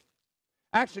 Timothy.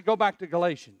 Actually, go back to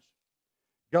Galatians.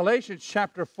 Galatians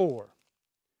chapter 4.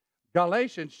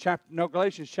 Galatians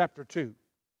chapter 2.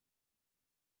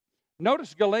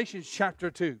 Notice Galatians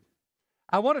chapter 2.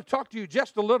 I want to talk to you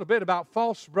just a little bit about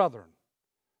false brethren.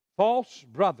 False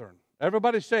brethren.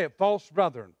 Everybody say it, false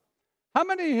brethren. How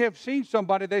many have seen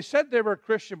somebody, they said they were a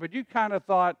Christian, but you kind of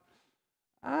thought,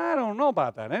 I don't know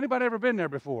about that. Anybody ever been there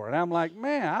before? And I'm like,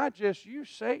 man, you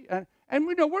say, and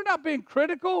we know we're not being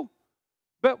critical,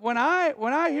 but when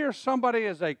I hear somebody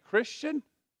is a Christian,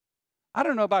 I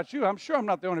don't know about you, I'm sure I'm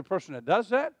not the only person that does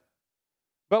that,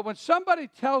 but when somebody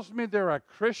tells me they're a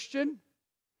Christian,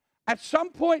 at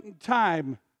some point in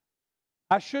time,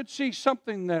 I should see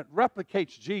something that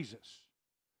replicates Jesus.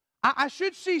 I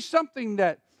should see something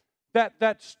that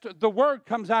the word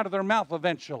comes out of their mouth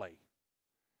eventually.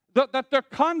 That their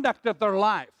conduct of their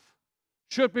life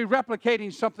should be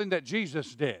replicating something that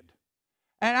Jesus did.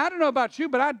 And I don't know about you,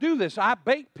 but I do this. I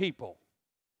bait people.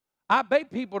 I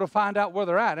bait people to find out where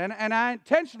they're at. And I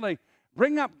intentionally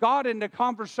bring up God into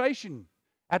conversation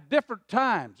at different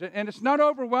times. And it's not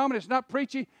overwhelming. It's not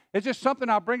preachy. It's just something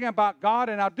I'll bring about God,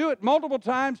 and I'll do it multiple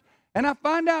times. And I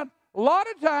find out a lot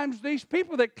of times these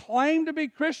people that claim to be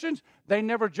Christians, they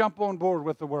never jump on board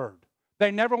with the Word.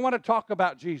 They never want to talk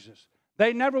about Jesus.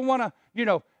 They never want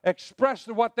to, express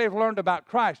what they've learned about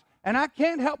Christ. And I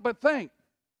can't help but think,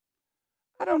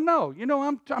 I don't know.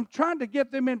 I'm trying to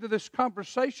get them into this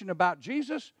conversation about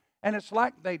Jesus, and it's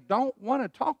like they don't want to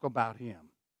talk about Him.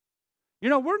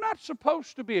 We're not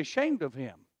supposed to be ashamed of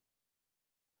Him.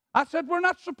 I said we're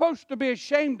not supposed to be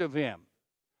ashamed of Him.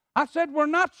 I said we're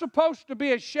not supposed to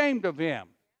be ashamed of Him.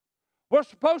 We're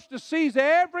supposed to seize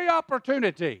every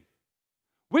opportunity.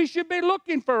 We should be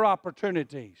looking for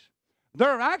opportunities. There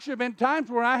have actually been times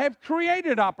where I have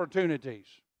created opportunities.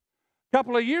 A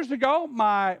couple of years ago,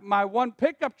 my one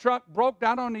pickup truck broke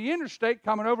down on the interstate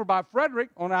coming over by Frederick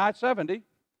on I-70,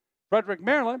 Frederick,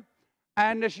 Maryland,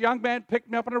 and this young man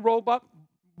picked me up in a rollback,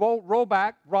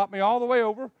 brought me all the way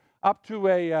over up to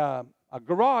a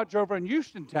garage over in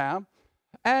Houstontown,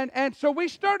 and so we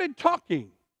started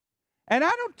talking. And I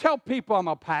don't tell people I'm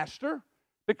a pastor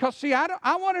because, see,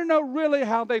 I want to know really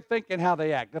how they think and how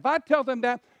they act. If I tell them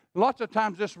that, lots of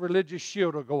times this religious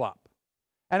shield will go up.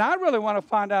 And I really want to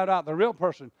find out the real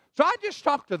person. So I just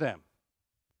talk to them,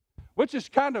 which is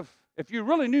kind of, if you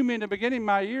really knew me in the beginning of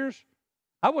my years,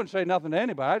 I wouldn't say nothing to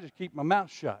anybody. I just keep my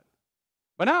mouth shut.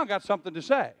 But now I got something to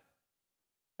say.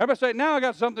 Everybody say, now I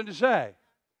got something to say.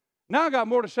 Now I got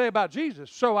more to say about Jesus.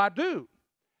 So I do.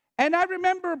 And I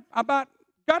remember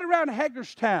got around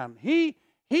Hagerstown. He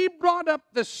brought up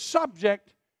the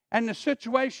subject and the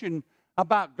situation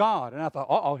about God. And I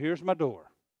thought, here's my door.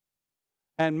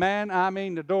 And man,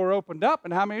 the door opened up.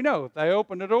 And how many know? If they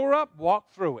open the door up,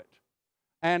 walk through it.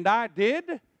 And I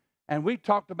did. And we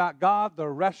talked about God the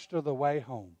rest of the way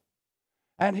home.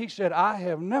 And he said, I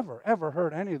have never, ever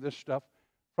heard any of this stuff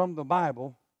from the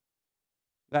Bible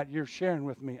that you're sharing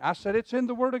with me. I said, it's in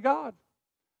the Word of God.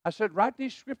 I said, write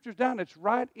these scriptures down. It's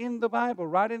right in the Bible,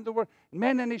 right in the Word.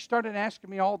 Man, then he started asking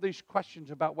me all these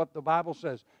questions about what the Bible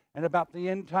says and about the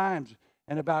end times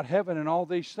and about heaven and all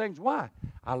these things. Why?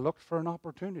 I looked for an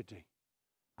opportunity.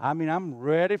 I'm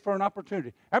ready for an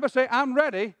opportunity. Everybody say, I'm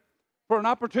ready for an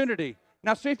opportunity.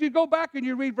 Now, see, if you go back and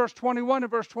you read verse 21 and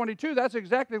verse 22, that's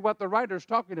exactly what the writer's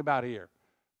talking about here.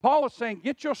 Paul is saying,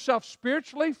 get yourself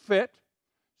spiritually fit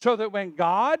so that when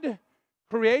God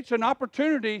creates an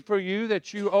opportunity for you,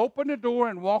 that you open the door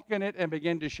and walk in it and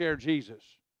begin to share Jesus.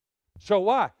 So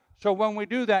why? So when we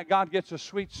do that, God gets a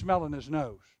sweet smell in His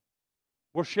nose.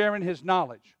 We're sharing His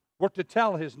knowledge. We're to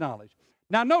tell His knowledge.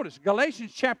 Now notice,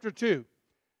 Galatians chapter 2.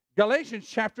 Galatians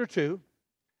chapter 2.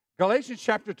 Galatians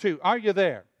chapter 2. Are you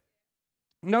there?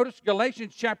 Notice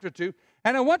Galatians chapter 2.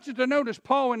 And I want you to notice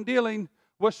Paul in dealing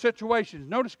with situations.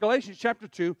 Notice Galatians chapter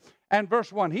 2 and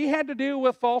verse 1. He had to deal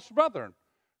with false brethren.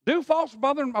 Do false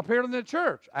brethren appear in the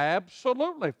church?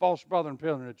 Absolutely, false brethren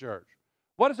appear in the church.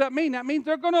 What does that mean? That means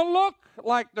they're going to look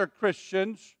like they're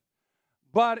Christians,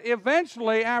 but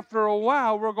eventually, after a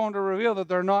while, we're going to reveal that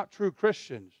they're not true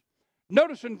Christians.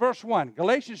 Notice in verse 1,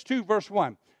 Galatians 2, verse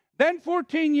 1. Then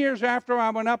 14 years after, I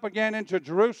went up again into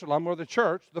Jerusalem, or the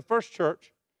church, the first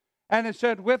church, and it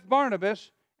said, with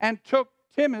Barnabas, and took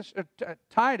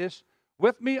Titus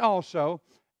with me also,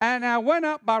 and I went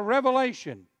up by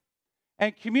revelation.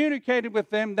 and communicated with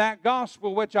them that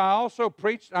gospel which I also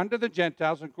preached unto the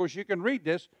Gentiles. And of course, you can read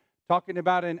this, talking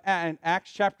about in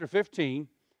Acts chapter 15.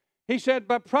 He said,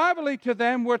 but privately to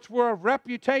them which were of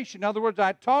reputation. In other words,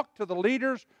 I talked to the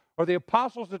leaders or the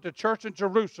apostles at the church in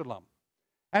Jerusalem.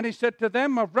 And he said, to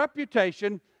them of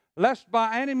reputation, lest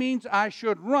by any means I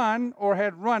should run or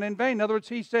had run in vain. In other words,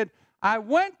 he said, I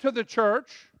went to the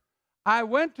church, I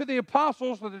went to the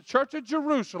apostles of the church of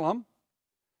Jerusalem,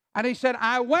 and he said,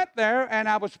 I went there and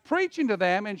I was preaching to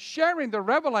them and sharing the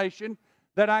revelation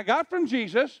that I got from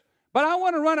Jesus, but I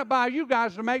want to run it by you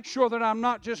guys to make sure that I'm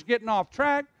not just getting off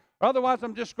track, otherwise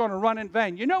I'm just going to run in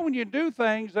vain. You know, when you do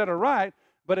things that are right,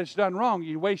 but it's done wrong,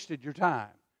 you wasted your time.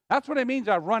 That's what it means,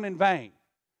 I've run in vain.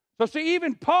 So see,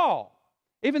 even Paul,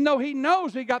 even though he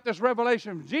knows he got this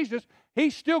revelation from Jesus,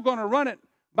 he's still going to run it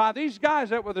by these guys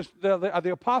that were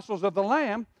the apostles of the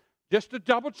Lamb, just to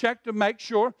double check to make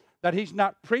sure that he's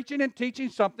not preaching and teaching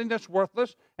something that's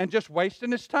worthless and just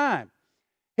wasting his time.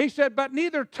 He said, but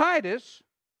neither Titus,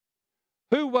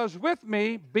 who was with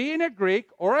me, being a Greek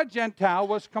or a Gentile,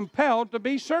 was compelled to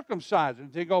be circumcised.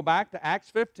 And to go back to Acts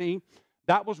 15,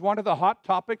 that was one of the hot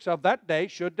topics of that day.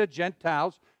 Should the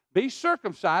Gentiles be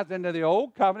circumcised? Into the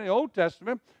Old Covenant, the Old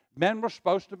Testament, men were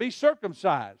supposed to be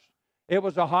circumcised. It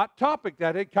was a hot topic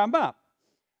that had come up.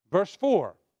 Verse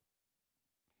 4.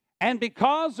 And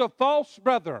because of false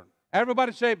brethren,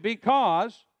 everybody say,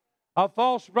 because of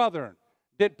false brethren.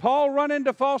 Did Paul run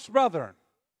into false brethren?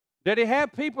 Did he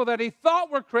have people that he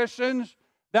thought were Christians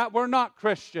that were not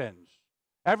Christians?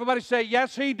 Everybody say,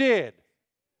 yes, he did.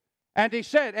 And he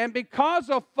said, and because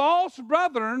of false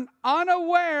brethren,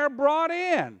 unaware brought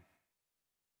in.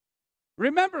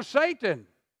 Remember Satan,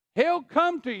 he'll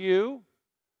come to you.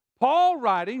 Paul,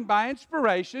 writing by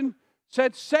inspiration,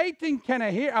 said Satan can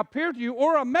appear to you,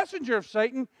 or a messenger of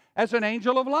Satan, as an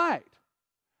angel of light.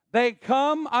 They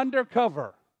come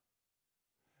undercover.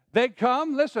 They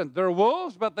come, listen, they're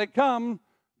wolves, but they come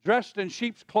dressed in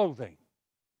sheep's clothing.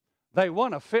 They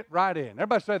want to fit right in.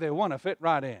 Everybody say they want to fit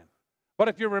right in. But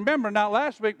if you remember, not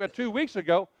last week, but 2 weeks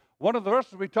ago, one of the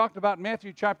verses we talked about in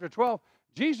Matthew chapter 12,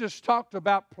 Jesus talked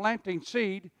about planting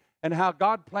seed and how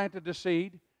God planted the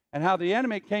seed and how the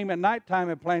enemy came at nighttime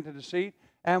and planted the seed.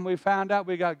 And we found out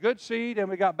we got good seed and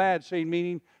we got bad seed,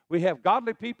 meaning we have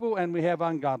godly people and we have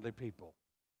ungodly people.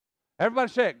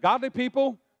 Everybody say it, godly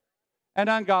people and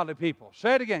ungodly people.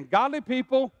 Say it again, godly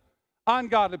people,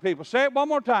 ungodly people. Say it one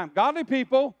more time, godly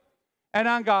people and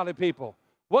ungodly people.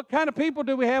 What kind of people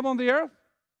do we have on the earth?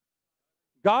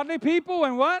 Godly people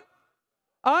and what?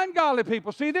 Ungodly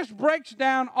people. See, this breaks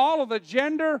down all of the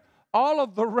gender, all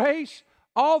of the race,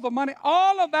 all the money,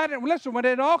 all of that. And listen, when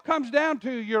it all comes down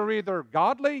to, you're either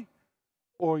godly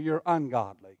or you're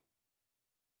ungodly.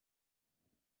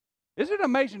 Isn't it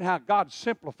amazing how God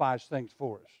simplifies things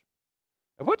for us?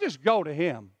 If we'll just go to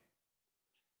Him,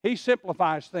 He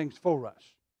simplifies things for us.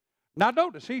 Now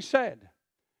notice, He said,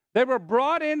 they were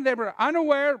brought in, they were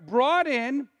unaware, brought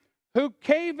in, who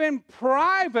came in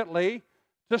privately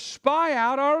to spy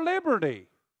out our liberty,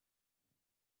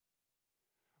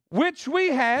 which we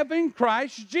have in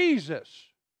Christ Jesus,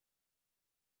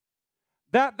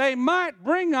 that they might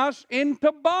bring us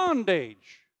into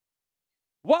bondage.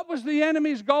 What was the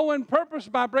enemy's goal and purpose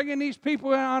by bringing these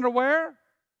people in unaware?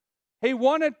 He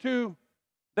wanted to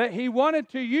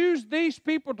use these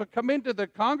people to come into the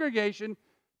congregation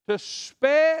to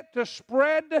spread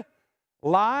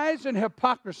lies and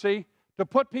hypocrisy to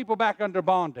put people back under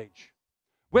bondage.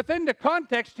 Within the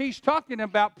context, he's talking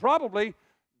about probably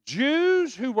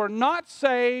Jews who were not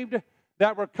saved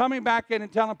that were coming back in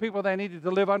and telling people they needed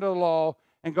to live under the law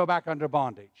and go back under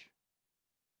bondage.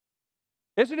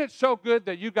 Isn't it so good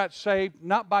that you got saved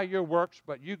not by your works,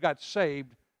 but you got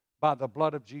saved by the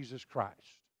blood of Jesus Christ?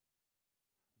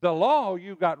 The law,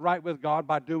 you got right with God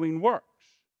by doing works.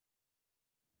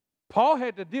 Paul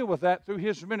had to deal with that through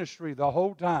his ministry the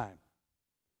whole time.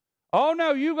 Oh,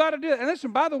 no, you got to do it. And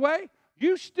listen, by the way,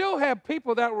 you still have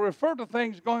people that will refer to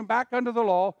things going back under the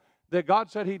law that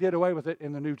God said He did away with it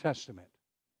in the New Testament.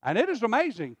 And it is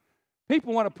amazing.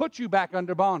 People want to put you back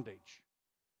under bondage.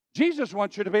 Jesus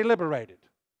wants you to be liberated.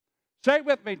 Say it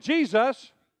with me.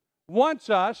 Jesus wants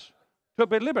us to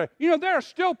be liberated. You know, there are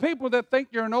still people that think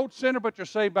you're an old sinner, but you're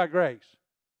saved by grace.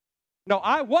 No,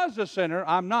 I was a sinner.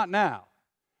 I'm not now.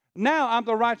 Now I'm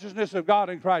the righteousness of God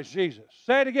in Christ Jesus.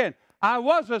 Say it again. I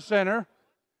was a sinner,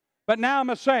 but now I'm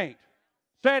a saint.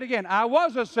 Say it again. I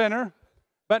was a sinner,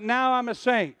 but now I'm a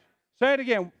saint. Say it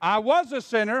again. I was a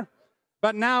sinner,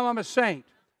 but now I'm a saint.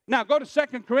 Now go to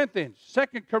 2 Corinthians.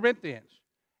 2 Corinthians.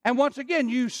 And once again,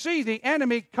 you see the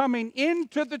enemy coming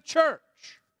into the church.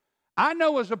 I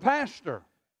know as a pastor,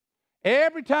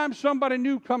 Every time somebody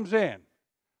new comes in,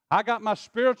 I got my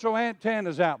spiritual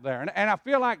antennas out there. And I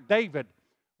feel like David,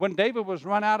 when David was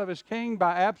run out of his king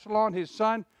by Absalom, his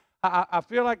son, I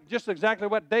feel like just exactly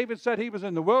what David said. He was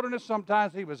in the wilderness.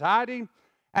 Sometimes he was hiding.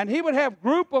 And he would have a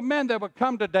group of men that would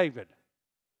come to David.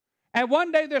 And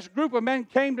one day this group of men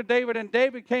came to David, and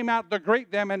David came out to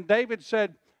greet them. And David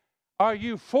said, are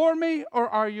you for me or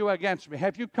are you against me?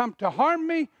 Have you come to harm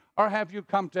me or have you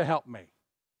come to help me?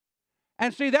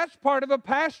 And see, that's part of a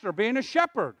pastor, being a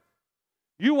shepherd.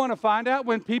 You want to find out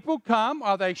when people come,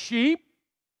 are they sheep?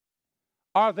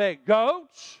 Are they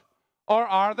goats? Or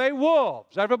are they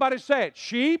wolves? Everybody say it.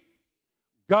 Sheep,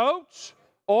 goats,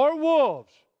 or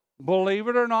wolves. Believe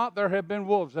it or not, there have been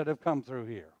wolves that have come through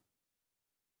here.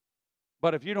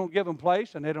 But if you don't give them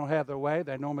place and they don't have their way,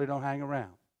 they normally don't hang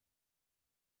around.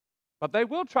 But they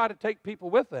will try to take people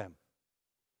with them.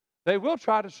 They will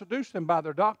try to seduce them by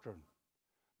their doctrine.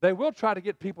 They will try to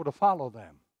get people to follow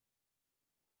them.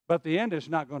 But the end is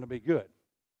not going to be good.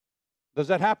 Does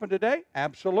that happen today?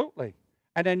 Absolutely.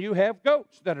 And then you have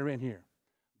goats that are in here.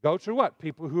 Goats are what?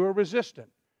 People who are resistant.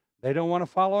 They don't want to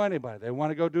follow anybody. They want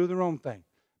to go do their own thing.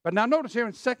 But now notice here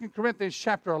in 2 Corinthians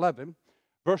chapter 11,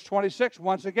 verse 26,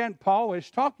 once again, Paul is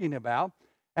talking about,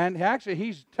 and actually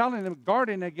he's telling them,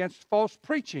 guarding against false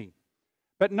preaching.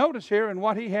 But notice here in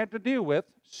what he had to deal with,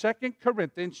 2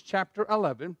 Corinthians chapter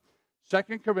 11,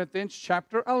 2 Corinthians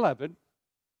chapter 11,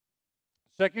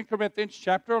 2 Corinthians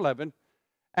chapter 11,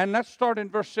 and let's start in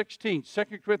verse 16. 2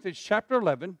 Corinthians chapter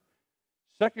 11,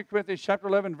 2 Corinthians chapter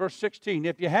 11, verse 16.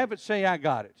 If you have it, say, I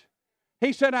got it.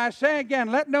 He said, I say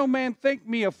again, let no man think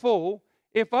me a fool.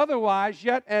 If otherwise,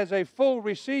 yet as a fool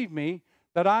receive me,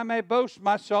 that I may boast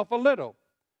myself a little.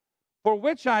 For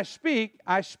which I speak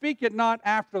it not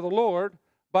after the Lord,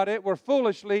 but it were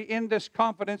foolishly in this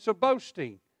confidence of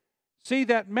boasting. See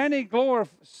that many glory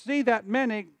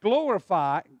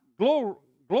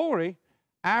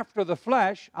after the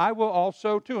flesh, I will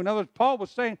also too. In other words, Paul was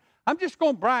saying, I'm just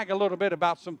going to brag a little bit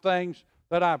about some things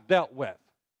that I've dealt with.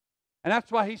 And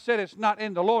that's why he said it's not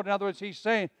in the Lord. In other words, he's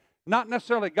saying, not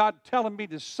necessarily God telling me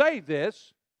to say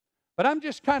this, but I'm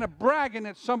just kind of bragging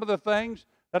at some of the things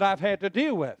that I've had to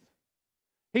deal with.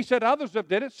 He said, others have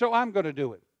did it, so I'm going to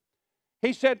do it.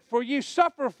 He said, for you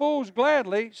suffer fools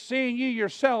gladly, seeing you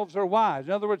yourselves are wise.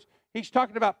 In other words, he's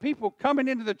talking about people coming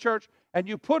into the church, and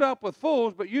you put up with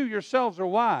fools, but you yourselves are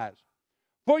wise.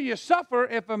 For you suffer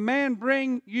if a man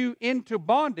bring you into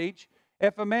bondage,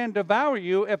 if a man devour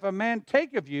you, if a man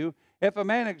take of you, if a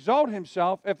man exalt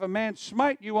himself, if a man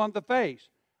smite you on the face.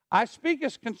 I speak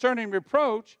as concerning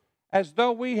reproach, as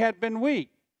though we had been weak.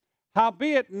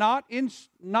 Howbeit not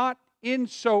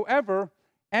insoever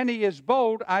any is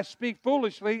bold, I speak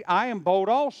foolishly, I am bold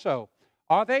also.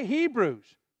 Are they Hebrews?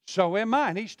 So am I.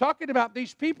 And he's talking about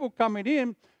these people coming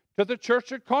in to the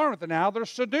church at Corinth, and now they're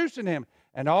seducing him.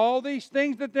 And all these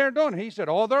things that they're doing. He said,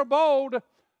 oh, they're bold.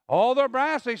 Oh, they're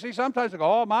brassy. See, sometimes they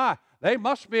go, oh, my, they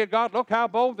must be a God. Look how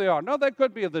bold they are. No, they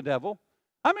could be of the devil.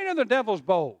 How many of the devil's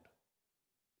bold?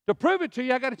 To prove it to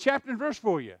you, I got a chapter and verse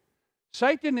for you.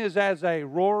 Satan is as a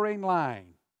roaring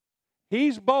lion.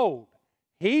 He's bold.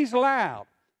 He's loud.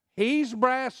 He's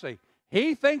brassy.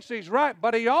 He thinks he's right,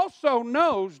 but he also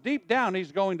knows deep down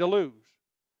he's going to lose.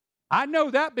 I know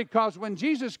that because when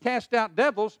Jesus cast out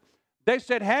devils, they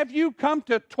said, have you come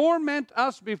to torment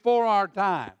us before our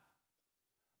time?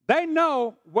 They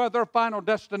know where their final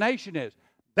destination is.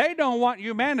 They don't want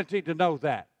humanity to know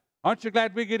that. Aren't you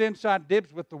glad we get inside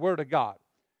dibs with the Word of God?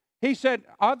 He said,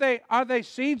 are they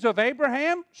seeds of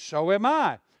Abraham? So am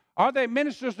I. Are they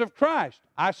ministers of Christ?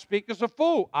 I speak as a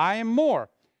fool. I am more.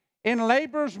 In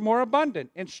labors more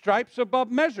abundant. In stripes above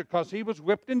measure, because he was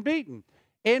whipped and beaten.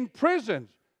 In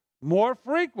prisons more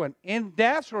frequent. In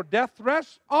deaths or death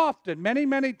threats often, many,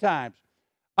 many times.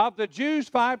 Of the Jews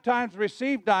 5 times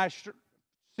received I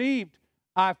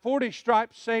 40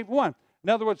 stripes, save one. In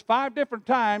other words, 5 different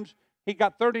times he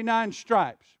got 39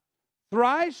 stripes.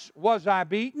 Thrice was I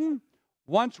beaten,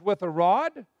 once with a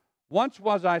rod, once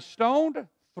was I stoned,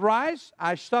 thrice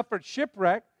I suffered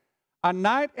shipwreck. A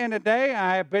night and a day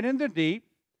I have been in the deep,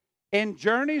 in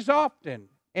journeys often,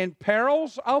 in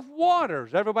perils of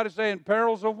waters. Everybody say in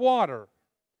perils of water.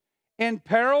 In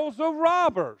perils of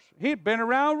robbers. He'd been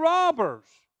around robbers.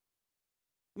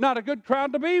 Not a good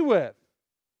crowd to be with.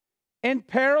 In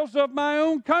perils of my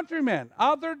own countrymen,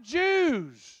 other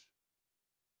Jews.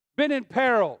 Been in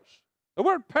perils. The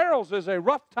word perils is a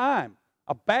rough time,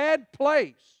 a bad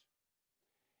place.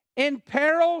 In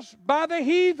perils by the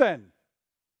heathen.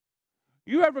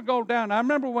 You ever go down? I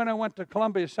remember when I went to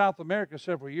Colombia, South America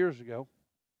several years ago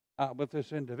with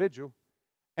this individual,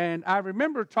 And I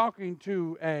remember talking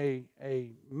to a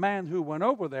man who went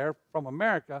over there from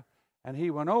America, and he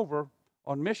went over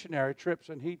on missionary trips,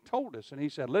 and he told us, and he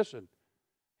said, listen,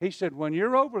 he said, when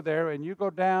you're over there and you go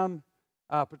down,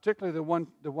 particularly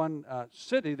the one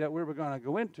city that we were going to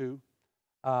go into,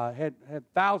 had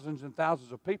thousands and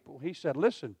thousands of people. He said,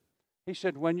 listen, he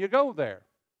said, when you go there,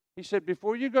 he said,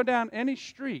 before you go down any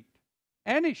street,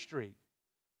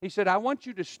 he said, I want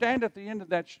you to stand at the end of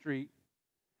that street,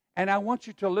 and I want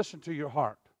you to listen to your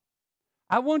heart.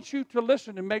 I want you to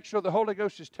listen and make sure the Holy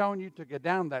Ghost is telling you to get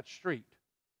down that street.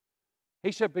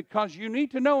 He said, because you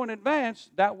need to know in advance,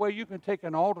 that way you can take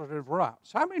an alternative route.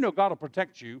 So how many know God will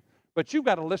protect you, but you've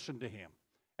got to listen to Him?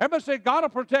 Everybody say, God will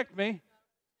protect me,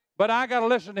 but I got to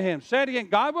listen to Him. Say it again,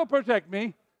 God will protect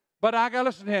me, but I got to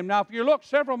listen to Him. Now, if you look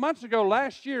several months ago,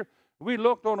 last year, we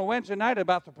looked on a Wednesday night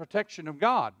about the protection of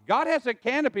God. God has a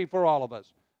canopy for all of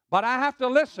us, but I have to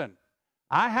listen.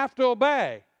 I have to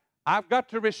obey. I've got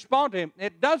to respond to Him.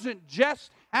 It doesn't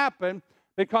just happen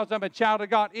because I'm a child of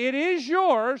God. It is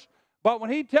yours, but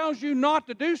when He tells you not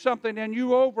to do something and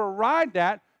you override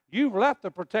that, you've left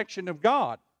the protection of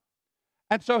God.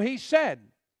 And so He said,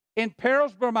 in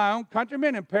perils by my own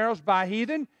countrymen, in perils by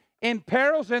heathen, in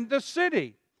perils in the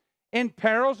city, in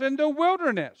perils in the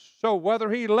wilderness. So whether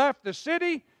He left the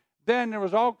city, then there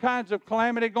was all kinds of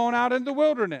calamity going out in the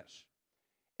wilderness.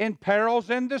 In perils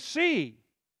in the sea.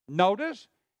 Notice,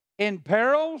 in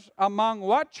perils among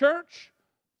what church?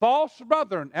 False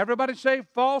brethren. Everybody say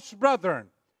false brethren.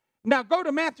 Now go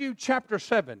to Matthew chapter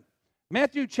 7.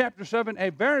 Matthew chapter 7, a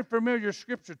very familiar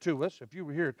scripture to us. If you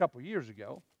were here a couple years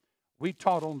ago, we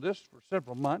taught on this for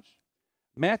several months.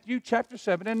 Matthew chapter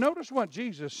 7, and notice what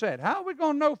Jesus said. How are we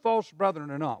going to know false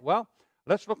brethren or not? Well,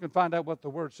 let's look and find out what the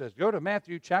Word says. Go to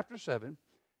Matthew chapter 7.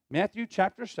 Matthew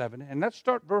chapter 7, and let's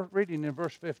start reading in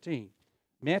verse 15.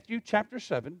 Matthew chapter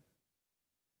 7,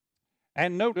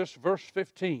 and notice verse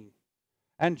 15.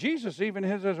 And Jesus, even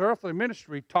in His earthly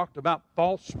ministry, talked about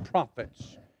false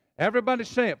prophets. Everybody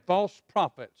say it, false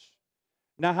prophets.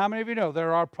 Now, how many of you know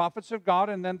there are prophets of God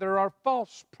and then there are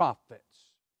false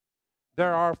prophets?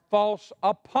 There are false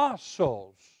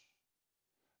apostles.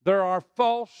 There are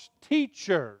false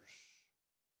teachers.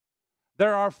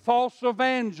 There are false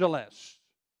evangelists.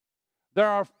 There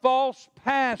are false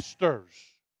pastors.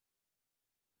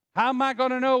 How am I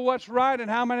going to know what's right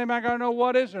and how many am I going to know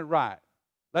what isn't right?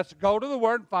 Let's go to the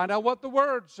Word and find out what the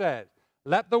Word says.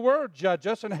 Let the Word judge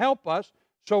us and help us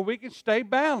so we can stay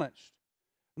balanced.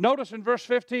 Notice in verse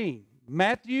 15,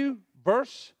 Matthew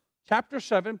chapter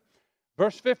 7,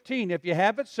 verse 15. If you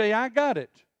have it, say, I got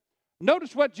it.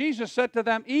 Notice what Jesus said to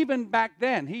them even back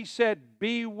then. He said,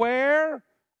 beware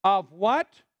of what?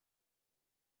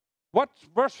 What's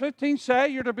verse 15 say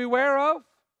you're to beware of?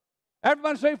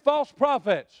 Everybody say false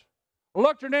prophets.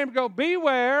 Look at your neighbor and go,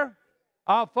 beware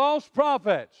of false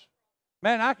prophets.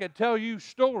 Man, I could tell you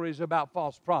stories about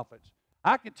false prophets.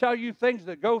 I could tell you things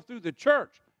that go through the church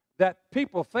that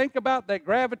people think about, they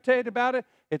gravitate about it.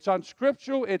 It's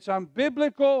unscriptural, it's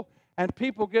unbiblical, and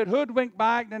people get hoodwinked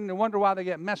by it, and then they wonder why they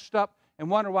get messed up and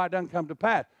wonder why it doesn't come to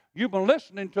pass. You've been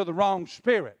listening to the wrong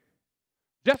spirit.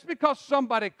 Just because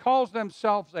somebody calls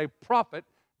themselves a prophet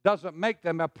doesn't make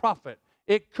them a prophet.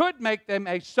 It could make them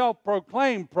a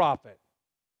self-proclaimed prophet.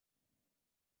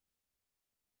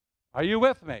 Are you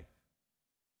with me?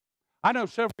 I know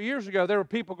several years ago there were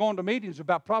people going to meetings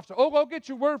about prophecy. Oh, go get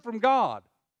your word from God.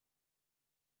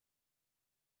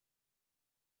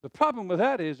 The problem with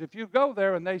that is if you go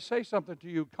there and they say something to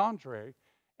you contrary,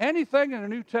 anything in the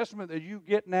New Testament that you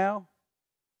get now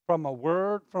from a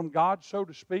word from God, so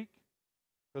to speak,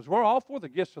 because we're all for the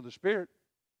gifts of the Spirit,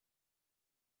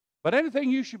 but anything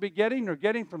you should be getting or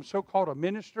getting from so-called a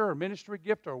minister or ministry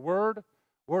gift or word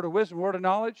of wisdom, word of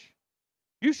knowledge,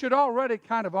 you should already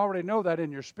know that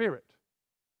in your spirit.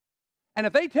 And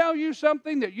if they tell you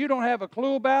something that you don't have a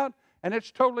clue about and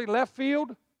it's totally left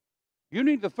field, you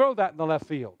need to throw that in the left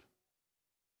field.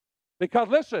 Because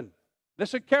listen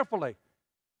carefully,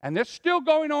 and it's still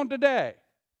going on today.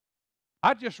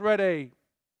 I just read a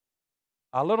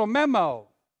little memo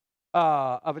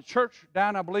of a church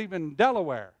down, I believe, in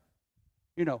Delaware.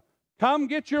 You know, come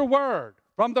get your word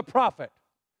from the prophet.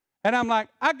 And I'm like,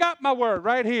 I got my word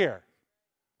right here.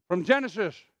 From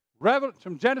Genesis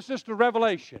to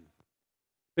Revelation.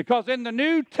 Because in the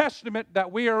New Testament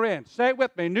that we are in, say it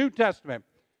with me, New Testament.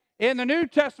 In the New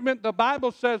Testament, the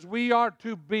Bible says we are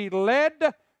to be led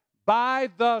by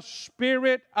the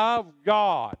Spirit of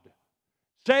God.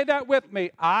 Say that with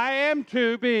me. I am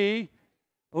to be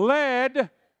led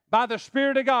by the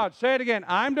Spirit of God. Say it again.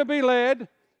 I'm to be led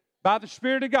by the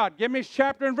Spirit of God. Give me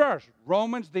chapter and verse.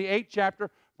 Romans, the 8th chapter,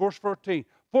 verse 14.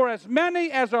 For as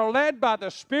many as are led by the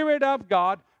Spirit of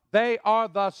God, they are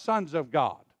the sons of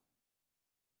God.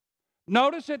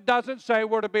 Notice it doesn't say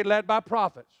we're to be led by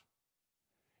prophets.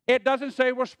 It doesn't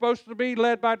say we're supposed to be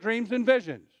led by dreams and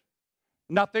visions.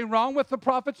 Nothing wrong with the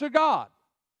prophets of God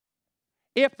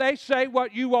if they say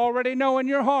what you already know in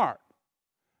your heart.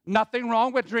 Nothing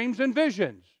wrong with dreams and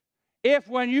visions if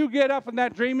when you get up in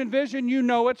that dream and vision, you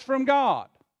know it's from God.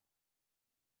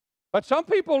 But some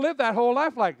people live that whole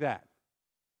life like that.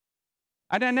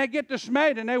 And then they get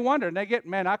dismayed and they wonder, and they get,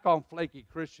 man, I call them flaky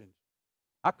Christians.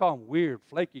 I call them weird,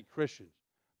 flaky Christians.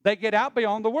 They get out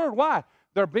beyond the Word. Why?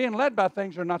 They're being led by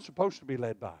things they're not supposed to be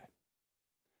led by.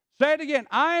 Say it again.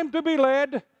 I am to be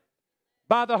led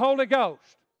by the Holy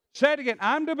Ghost. Say it again.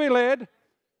 I'm to be led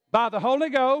by the Holy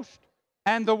Ghost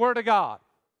and the Word of God.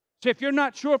 See, if you're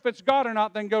not sure if it's God or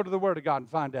not, then go to the Word of God and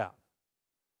find out.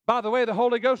 By the way, the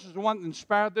Holy Ghost is the one that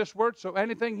inspired this word, so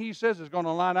anything He says is going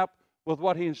to line up with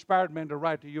what He inspired men to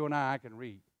write to you and I can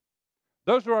read.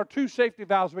 Those are our two safety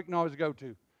valves we can always go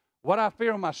to. What I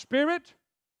feel in my spirit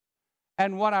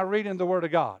and what I read in the Word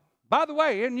of God. By the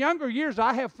way, in younger years,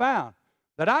 I have found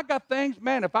that I got things,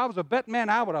 man, if I was a bet man,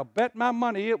 I would have bet my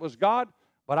money it was God,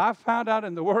 but I found out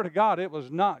in the Word of God it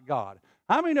was not God.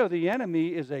 How many know the enemy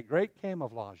is a great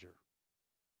camouflager?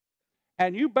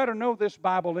 And you better know this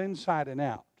Bible inside and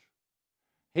out.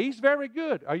 He's very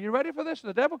good. Are you ready for this?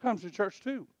 The devil comes to church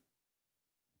too.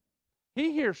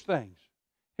 He hears things.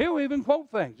 He'll even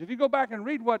quote things. If you go back and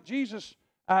read what Jesus,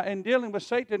 in dealing with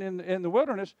Satan in the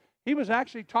wilderness, he was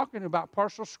actually talking about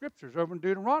partial scriptures over in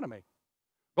Deuteronomy.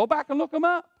 Go back and look them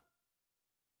up.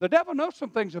 The devil knows some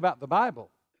things about the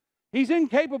Bible. He's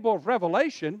incapable of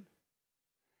revelation.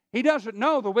 He doesn't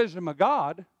know the wisdom of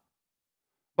God,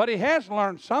 but he has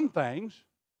learned some things.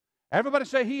 Everybody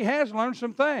say he has learned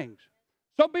some things.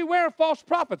 So beware of false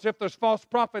prophets. If there's false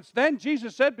prophets, then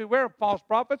Jesus said beware of false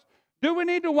prophets. Do we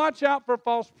need to watch out for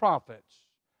false prophets?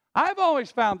 I've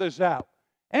always found this out.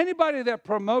 Anybody that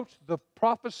promotes the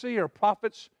prophecy or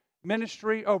prophets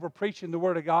ministry over preaching the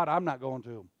Word of God, I'm not going to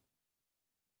them.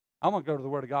 I'm going to go to the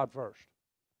Word of God first.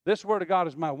 This Word of God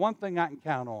is my one thing I can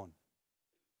count on.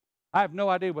 I have no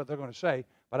idea what they're going to say,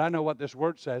 but I know what this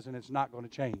Word says, and it's not going to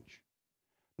change.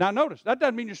 Now notice, that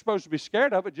doesn't mean you're supposed to be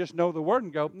scared of it. Just know the Word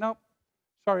and go, nope,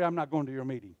 sorry, I'm not going to your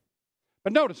meeting.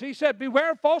 But notice, he said,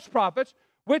 beware of false prophets,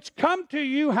 which come to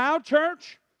you, how,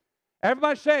 church?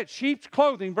 Everybody say it, sheep's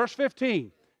clothing, verse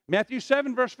 15. Matthew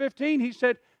 7, verse 15, he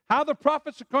said, how the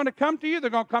prophets are going to come to you. They're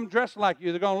going to come dressed like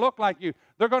you. They're going to look like you.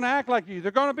 They're going to act like you.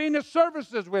 They're going to be in the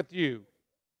services with you.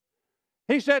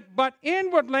 He said, but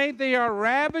inwardly they are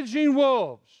ravaging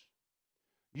wolves.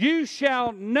 You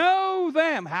shall know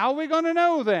them. How are we going to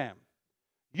know them?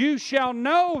 You shall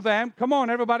know them. Come on,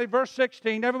 everybody, verse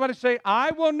 16. Everybody say,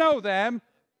 I will know them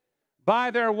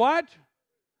by their what?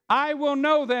 I will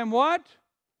know them what?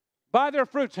 By their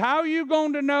fruits. How are you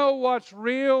going to know what's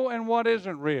real and what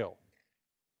isn't real?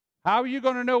 How are you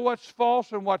going to know what's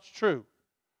false and what's true?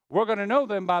 We're going to know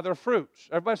them by their fruits.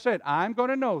 Everybody say it. I'm going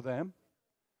to know them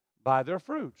by their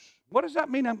fruits. What does that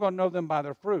mean, I'm going to know them by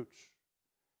their fruits?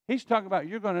 He's talking about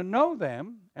you're going to know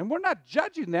them, and we're not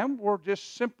judging them. We're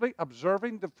just simply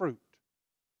observing the fruit.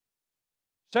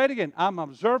 Say it again. I'm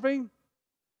observing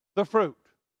the fruit.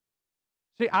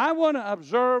 See, I want to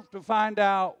observe to find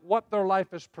out what their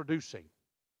life is producing.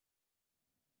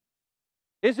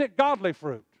 Is it godly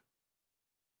fruit?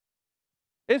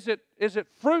 Is it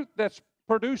fruit that's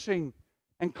producing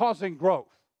and causing growth?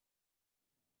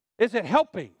 Is it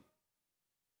helping?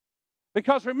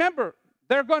 Because remember,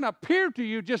 they're going to appear to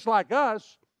you just like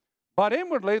us, but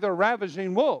inwardly they're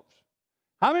ravaging wolves.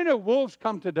 How many know wolves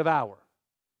come to devour?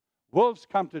 Wolves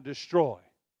come to destroy.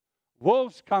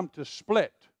 Wolves come to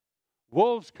split.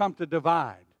 Wolves come to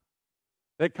divide.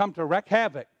 They come to wreak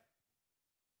havoc.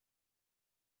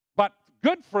 But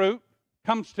good fruit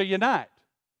comes to unite.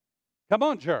 Come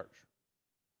on, church.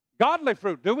 Godly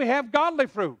fruit. Do we have godly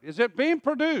fruit? Is it being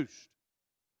produced?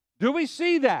 Do we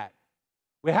see that?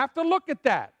 We have to look at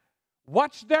that.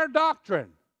 Watch their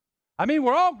doctrine. I mean,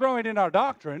 we're all growing in our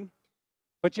doctrine,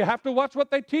 but you have to watch what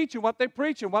they teach and what they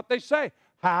preach and what they say,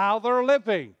 how they're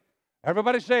living.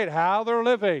 Everybody say it, how they're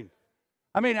living.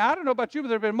 I mean, I don't know about you, but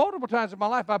there have been multiple times in my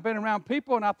life I've been around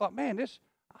people and I thought, man,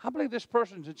 I believe this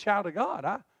person's a child of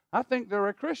God. I think they're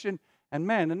a Christian. And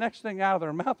man, the next thing out of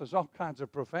their mouth is all kinds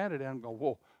of profanity. And I'm going,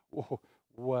 whoa,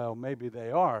 well, maybe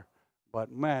they are.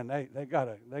 But man, they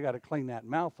gotta clean that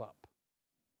mouth up.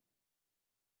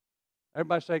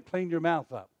 Everybody say, clean your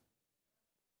mouth up.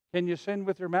 Can you sin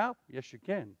with your mouth? Yes, you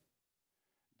can.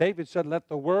 David said, let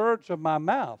the words of my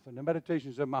mouth and the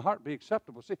meditations of my heart be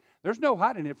acceptable. See, there's no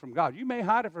hiding it from God. You may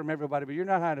hide it from everybody, but you're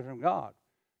not hiding it from God.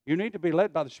 You need to be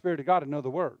led by the Spirit of God and know the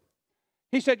Word.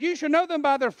 He said, you shall know them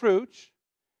by their fruits.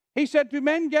 He said, do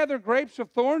men gather grapes of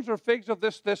thorns or figs of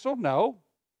this thistle? No.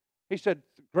 He said,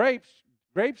 grapes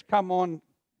come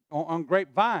on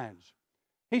grapevines.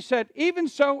 He said, even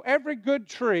so, every good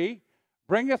tree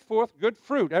bringeth forth good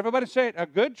fruit. Everybody say it. A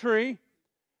good tree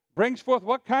brings forth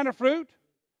what kind of fruit?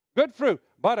 Good fruit.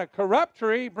 But a corrupt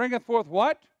tree bringeth forth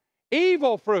what?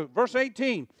 Evil fruit. Verse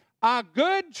 18. A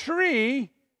good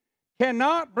tree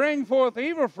cannot bring forth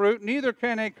evil fruit, neither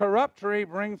can a corrupt tree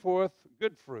bring forth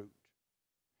good fruit.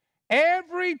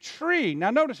 Every tree, now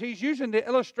notice he's using the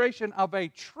illustration of a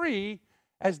tree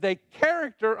as the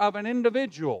character of an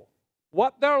individual,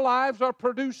 what their lives are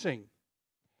producing.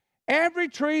 Every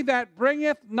tree that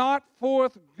bringeth not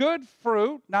forth good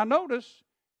fruit, now notice,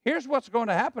 here's what's going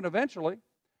to happen eventually.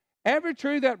 Every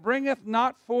tree that bringeth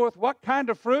not forth what kind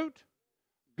of fruit?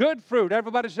 Good fruit.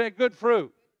 Everybody say good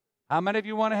fruit. How many of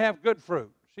you want to have good fruit?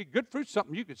 See, good fruit's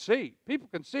something you can see. People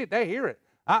can see it. They hear it.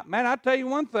 Man, I'll tell you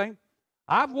one thing.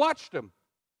 I've watched them.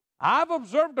 I've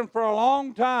observed them for a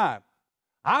long time.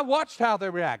 I watched how they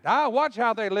react. I watch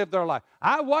how they live their life.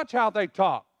 I watch how they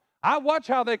talk. I watch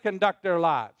how they conduct their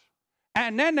lives.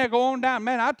 And then they go on down.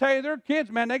 Man, I tell you, their kids,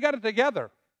 man, they got it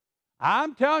together.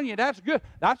 I'm telling you, that's good.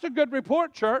 That's a good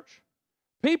report, church.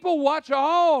 People watch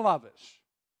all of us.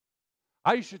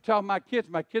 I used to tell my kids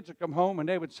would come home and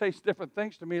they would say different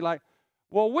things to me like,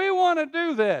 well, we want to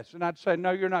do this. And I'd say, no,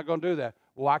 you're not going to do that.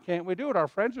 Well, why can't we do it? Our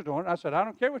friends are doing it. I said, I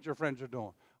don't care what your friends are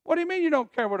doing. What do you mean you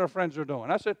don't care what our friends are doing?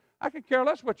 I said, I could care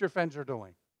less what your friends are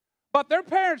doing. But their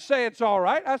parents say it's all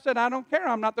right. I said, I don't care.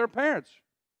 I'm not their parents.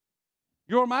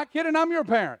 You're my kid and I'm your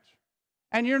parents.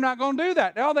 And you're not going to do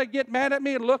that. Now they get mad at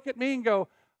me and look at me and go,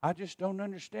 I just don't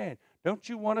understand. Don't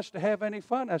you want us to have any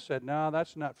fun? I said, no,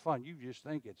 that's not fun. You just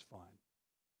think it's fun.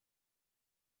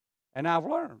 And I've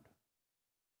learned.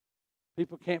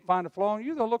 People can't find a flaw in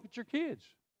you, they'll look at your kids.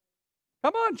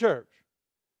 Come on, church.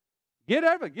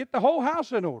 Get the whole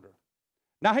house in order.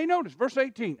 Now he noticed, verse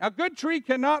 18, a good tree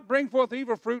cannot bring forth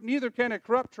evil fruit, neither can a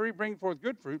corrupt tree bring forth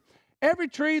good fruit. Every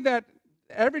tree that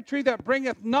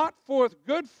bringeth not forth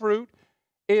good fruit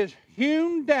is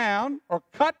hewn down or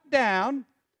cut down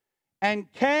and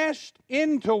cast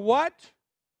into what?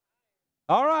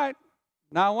 All right.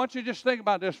 Now I want you to just think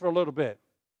about this for a little bit.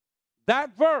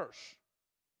 That verse.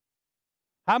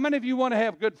 How many of you want to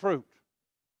have good fruit?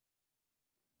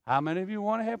 How many of you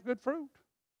want to have good fruit?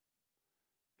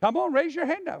 Come on, raise your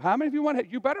hand up. How many of you want to?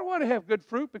 You better want to have good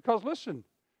fruit because listen,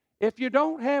 if you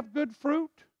don't have good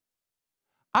fruit,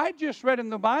 I just read in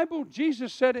the Bible,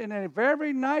 Jesus said in a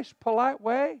very nice, polite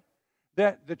way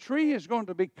that the tree is going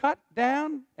to be cut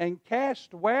down and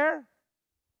cast where?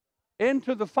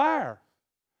 Into the fire.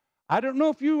 I don't know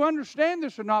if you understand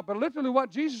this or not, but literally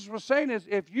what Jesus was saying is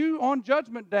if you on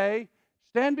Judgment Day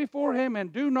stand before Him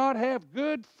and do not have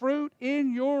good fruit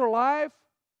in your life,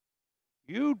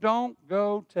 you don't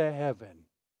go to heaven.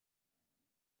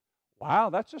 Wow,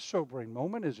 that's a sobering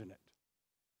moment, isn't it?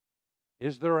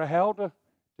 Is there a hell to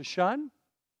shun?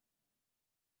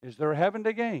 Is there a heaven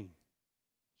to gain?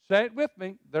 Say it with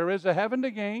me. There is a heaven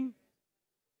to gain.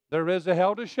 There is a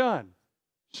hell to shun.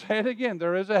 Say it again.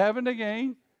 There is a heaven to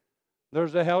gain.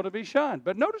 There's a hell to be shunned.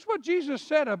 But notice what Jesus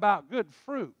said about good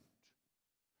fruit.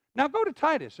 Now go to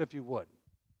Titus, if you would.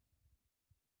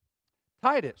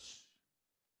 Titus.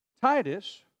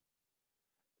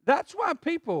 That's why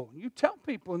you tell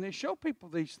people and they show people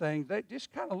these things, they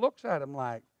just kind of looks at them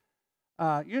like,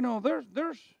 there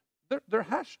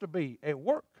has to be a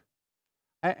work.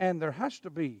 And there has to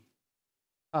be,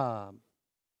 the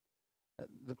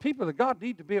people of God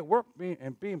need to be at work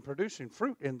and producing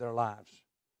fruit in their lives.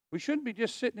 We shouldn't be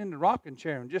just sitting in the rocking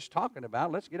chair and just talking about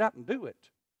it. Let's get out and do it.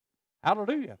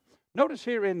 Hallelujah. Notice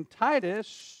here in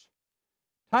Titus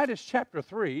chapter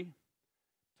 3,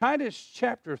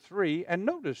 and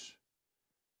notice,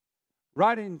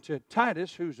 writing to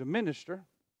Titus, who's a minister,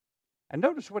 and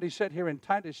notice what he said here in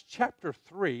Titus chapter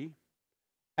 3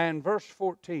 and verse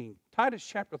 14. Titus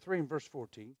chapter 3 and verse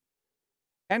 14.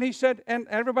 And he said, and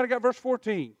everybody got verse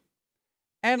 14.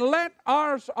 And let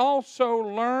ours also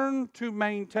learn to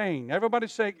maintain. Everybody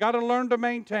say, got to learn to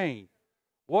maintain.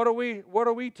 What are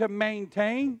we to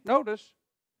maintain? Notice.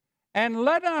 And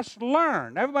let us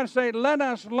learn. Everybody say, let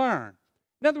us learn.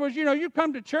 In other words, you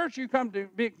come to church, you come to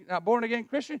be a born-again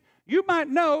Christian. You might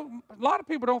know, a lot of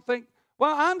people don't think,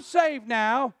 well, I'm saved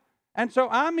now, and so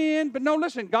I'm in. But no,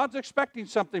 listen, God's expecting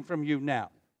something from you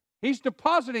now. He's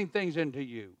depositing things into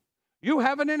you. You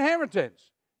have an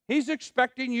inheritance. He's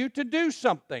expecting you to do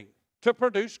something to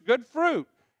produce good fruit.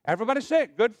 Everybody say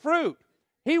it, good fruit.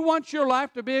 He wants your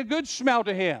life to be a good smell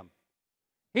to Him.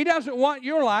 He doesn't want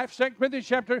your life, 2 Corinthians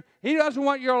chapter, he doesn't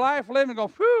want your life living and go,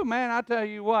 whew, man, I tell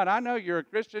you what, I know you're a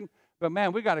Christian, but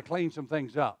man, we got to clean some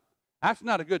things up. That's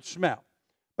not a good smell.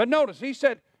 But notice, he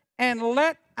said, and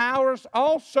let ours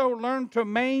also learn to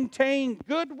maintain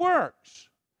good works.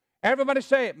 Everybody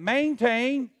say it,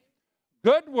 maintain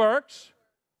good works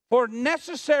for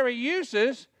necessary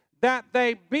uses, that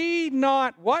they be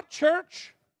not, what,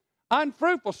 church?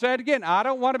 Unfruitful. Say it again. I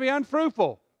don't want to be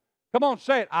unfruitful. Come on,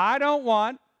 say it. I don't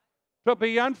want to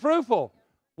be unfruitful.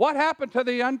 What happened to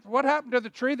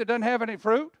the tree that doesn't have any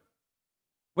fruit?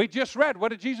 We just read. What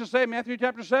did Jesus say in Matthew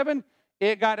chapter 7?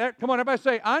 It got, come on, everybody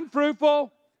say,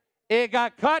 unfruitful. It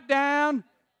got cut down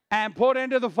and put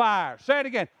into the fire. Say it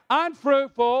again.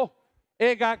 Unfruitful.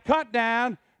 It got cut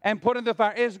down and put into the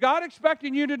fire. Is God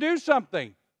expecting you to do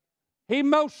something? He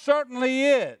most certainly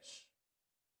is.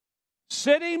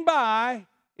 Sitting by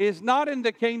is not in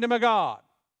the kingdom of God.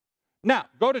 Now,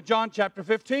 go to John chapter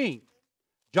 15.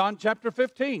 John chapter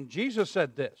 15, Jesus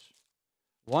said this.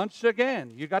 Once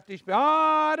again, you got these people,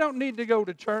 I don't need to go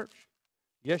to church.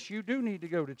 Yes, you do need to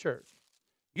go to church.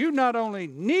 You not only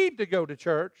need to go to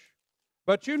church,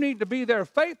 but you need to be there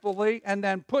faithfully and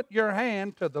then put your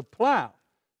hand to the plow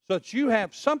so that you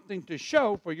have something to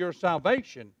show for your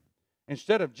salvation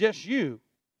instead of just you.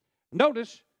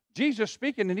 Notice, Jesus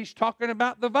speaking, and he's talking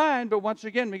about the vine, but once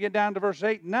again, we get down to verse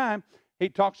 8 and 9, he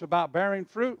talks about bearing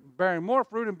fruit, bearing more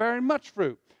fruit, and bearing much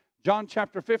fruit. John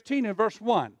chapter 15 and verse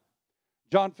 1.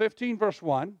 John 15, verse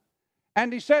 1.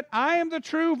 And he said, I am the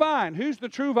true vine. Who's the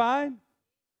true vine?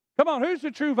 Come on, who's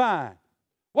the true vine?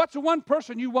 What's the one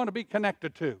person you want to be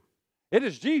connected to? It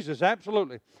is Jesus,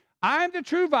 absolutely. I am the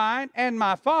true vine, and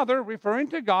my Father, referring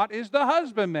to God, is the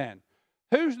husbandman.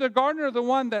 Who's the gardener? The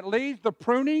one that leads the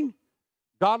pruning?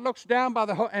 God looks down by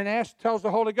and tells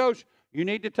the Holy Ghost, you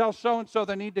need to tell so-and-so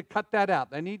they need to cut that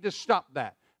out. They need to stop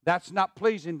that. That's not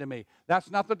pleasing to me.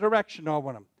 That's not the direction I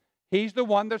want them. He's the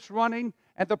one that's running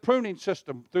at the pruning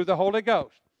system through the Holy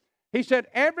Ghost. He said,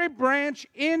 every branch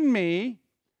in me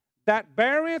that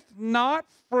beareth not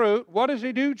fruit, what does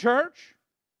he do, church?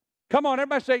 Come on,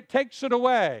 everybody say, takes it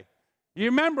away. You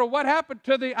remember what happened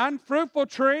to the unfruitful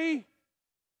tree?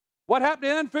 What happened to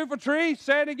the unfruitful tree?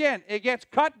 Say it again. It gets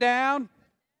cut down,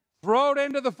 thrown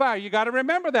into the fire. You got to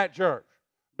remember that, church.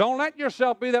 Don't let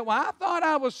yourself be that, well, I thought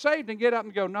I was saved, and get up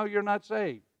and go, no, you're not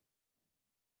saved.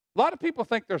 A lot of people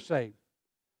think they're saved.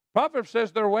 Proverbs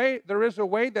says there is a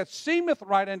way that seemeth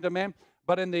right unto man,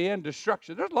 but in the end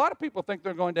destruction. There's a lot of people think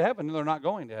they're going to heaven, and they're not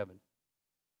going to heaven.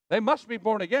 They must be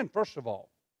born again, first of all.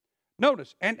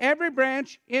 Notice, and every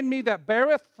branch in me that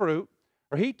beareth fruit,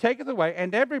 or he taketh away,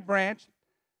 and every branch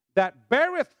that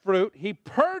beareth fruit, he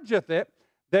purgeth it,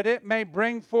 that it may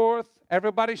bring forth,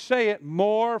 everybody say it,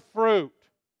 more fruit.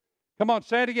 Come on,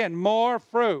 say it again, more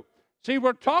fruit. See,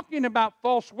 we're talking about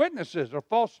false witnesses or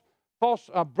false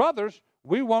brothers.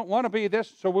 We won't want to be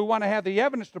this, so we want to have the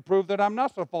evidence to prove that I'm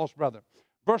not a false brother.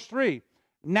 Verse 3,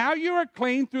 now you are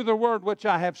clean through the word which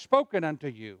I have spoken unto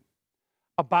you.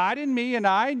 Abide in me and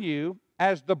I in you,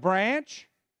 as the branch,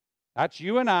 that's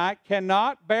you and I,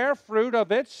 cannot bear fruit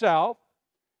of itself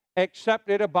except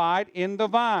it abide in the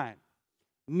vine.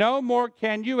 No more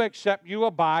can you except you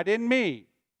abide in me.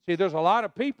 See, there's a lot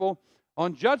of people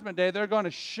on Judgment Day, they're going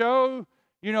to show,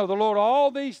 the Lord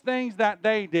all these things that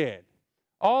they did,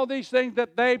 all these things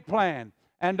that they planned,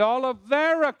 and all of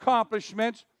their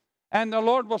accomplishments, and the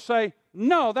Lord will say,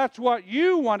 no, that's what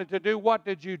you wanted to do. What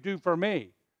did you do for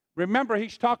me? Remember,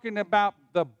 he's talking about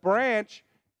the branch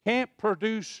can't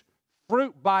produce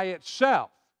fruit by itself.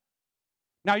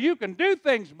 Now, you can do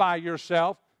things by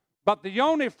yourself, but the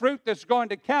only fruit that's going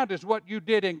to count is what you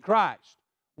did in Christ,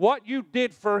 what you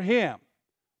did for him,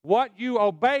 what you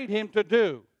obeyed him to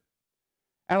do.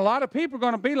 And a lot of people are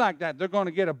going to be like that. They're going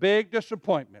to get a big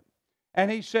disappointment.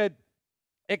 And he said,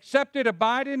 except it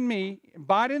abide in me,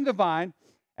 abide in the vine,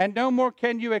 and no more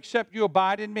can you except you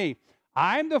abide in me.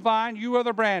 I am the vine, you are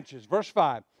the branches. Verse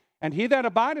 5, and he that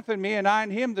abideth in me, and I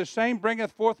in him, the same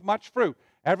bringeth forth much fruit.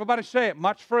 Everybody say it,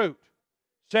 much fruit.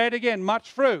 Say it again,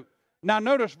 much fruit. Now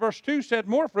notice verse 2 said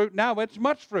more fruit. Now it's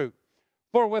much fruit.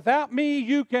 For without me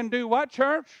you can do what,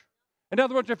 church? In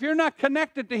other words, if you're not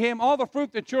connected to him, all the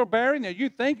fruit that you're bearing that you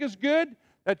think is good,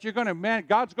 that you're going to,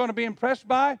 God's going to be impressed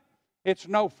by, it's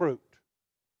no fruit.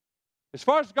 As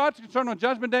far as God's concerned on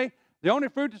Judgment Day, the only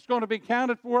fruit that's going to be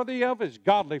counted worthy of is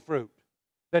godly fruit,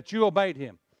 that you obeyed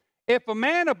him. If a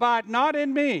man abide not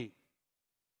in me,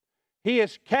 he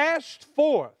is cast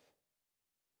forth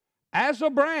as a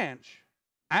branch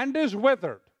and is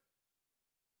withered.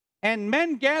 And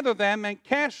men gather them and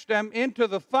cast them into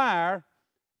the fire,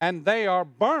 and they are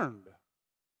burned.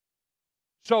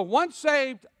 So once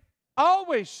saved,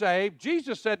 always saved,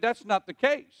 Jesus said that's not the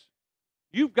case.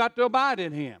 You've got to abide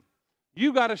in him.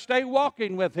 You've got to stay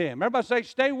walking with him. Everybody say,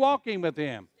 stay walking with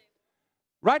him.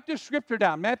 Write this scripture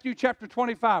down. Matthew chapter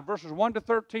 25, verses 1 to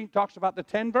 13 talks about the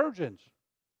 10 virgins.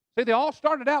 See, they all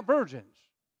started out virgins.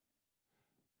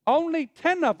 Only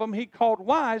 10 of them he called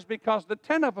wise because the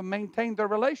 10 of them maintained their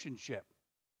relationship.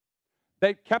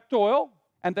 They kept oil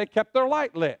and they kept their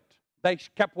light lit. They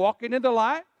kept walking in the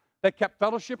light. They kept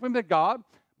fellowshipping with God.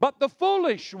 But the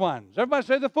foolish ones, everybody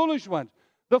say the foolish ones.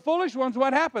 The foolish ones,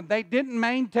 what happened? They didn't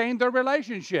maintain their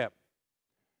relationship.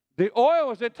 The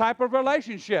oil is a type of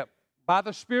relationship by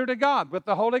the Spirit of God with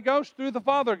the Holy Ghost through the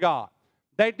Father God.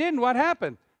 They didn't. What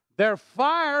happened? Their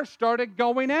fire started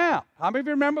going out. How many of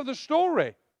you remember the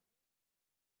story?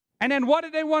 And then what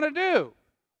did they want to do?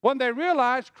 When they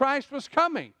realized Christ was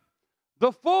coming.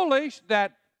 The foolish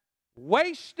that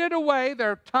wasted away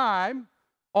their time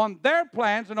on their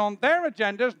plans and on their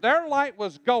agendas, their light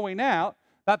was going out,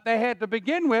 that they had to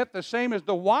begin with, the same as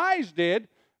the wise did.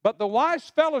 But the wise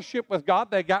fellowship with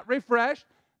God, they got refreshed,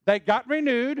 they got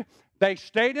renewed, they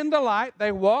stayed in the light,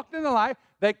 they walked in the light,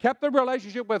 they kept their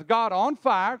relationship with God on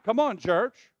fire. Come on,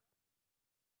 church.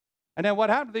 And then what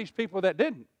happened to these people that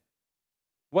didn't?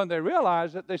 When they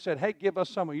realized it, they said, hey, give us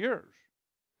some of yours.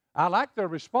 I like their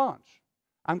response.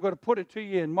 I'm going to put it to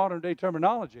you in modern day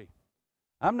terminology.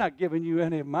 I'm not giving you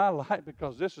any of my light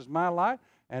because this is my light,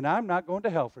 and I'm not going to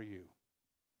hell for you.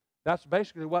 That's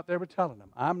basically what they were telling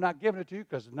them. I'm not giving it to you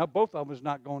because both of them is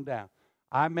not going down.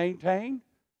 I maintain,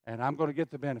 and I'm going to get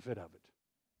the benefit of it.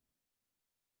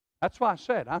 That's why I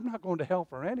said I'm not going to hell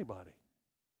for anybody.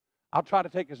 I'll try to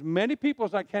take as many people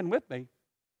as I can with me,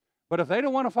 but if they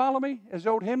don't want to follow me, as the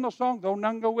old hymnal song, though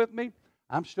none go with me,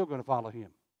 I'm still going to follow him.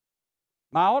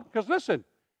 Because listen,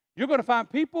 you're going to find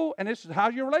people, and this is how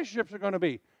your relationships are going to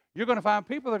be. You're going to find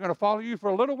people that are going to follow you for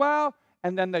a little while,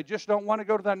 and then they just don't want to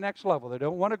go to that next level. They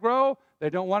don't want to grow. They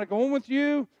don't want to go on with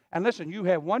you. And listen, you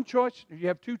have one choice, you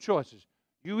have two choices.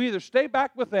 You either stay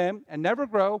back with them and never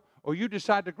grow, or you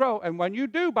decide to grow. And when you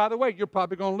do, by the way, you're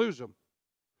probably going to lose them.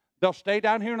 They'll stay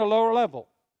down here in a lower level.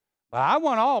 But I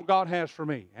want all God has for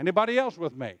me. Anybody else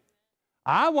with me?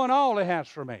 I want all He has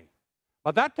for me.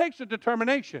 But that takes a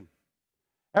determination.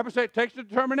 Everybody say it takes a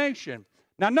determination.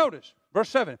 Now notice, verse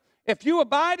 7. If you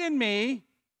abide in me,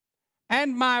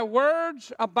 and my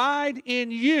words abide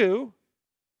in you,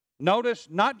 notice,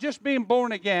 not just being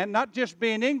born again, not just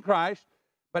being in Christ,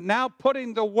 but now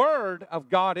putting the word of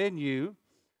God in you,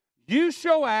 you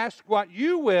shall ask what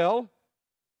you will.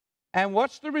 And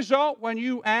what's the result when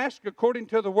you ask according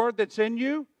to the word that's in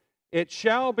you? It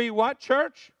shall be what,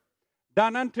 church?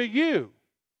 Done unto you.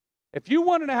 If you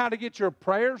want to know how to get your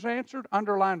prayers answered,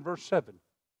 underline verse 7.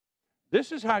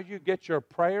 This is how you get your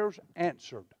prayers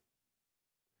answered.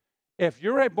 If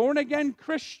you're a born-again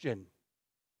Christian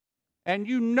and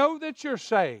you know that you're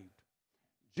saved,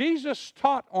 Jesus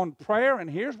taught on prayer, and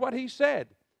here's what He said.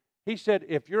 He said,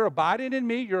 if you're abiding in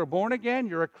me, you're born again,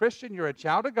 you're a Christian, you're a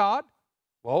child of God.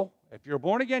 Well, if you're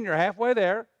born again, you're halfway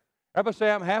there. Everybody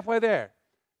say, I'm halfway there.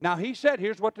 Now, He said,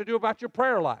 here's what to do about your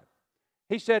prayer life.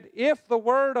 He said, if the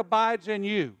Word abides in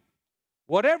you,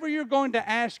 whatever you're going to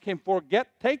ask Him for,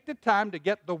 take the time to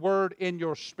get the Word in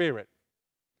your spirit.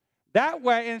 That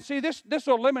way, and see, this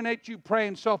will eliminate you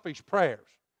praying selfish prayers.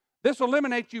 This will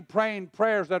eliminate you praying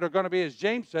prayers that are going to be, as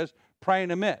James says,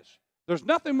 praying amiss. There's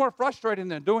nothing more frustrating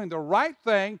than doing the right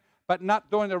thing, but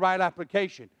not doing the right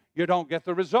application. You don't get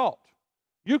the result.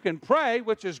 You can pray,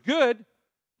 which is good.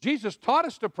 Jesus taught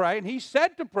us to pray, and He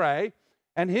said to pray,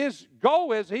 and His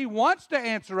goal is He wants to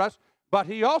answer us, but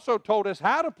He also told us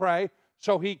how to pray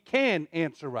so He can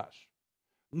answer us.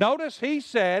 Notice He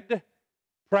said,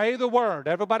 pray the Word.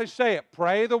 Everybody say it.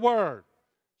 Pray the Word.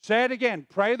 Say it again.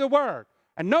 Pray the Word.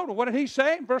 And notice, what did He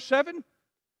say in verse 7?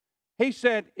 He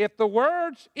said,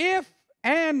 if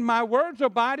and my words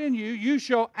abide in you, you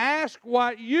shall ask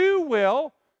what you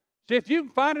will. See, if you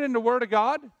can find it in the Word of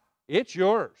God, it's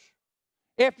yours.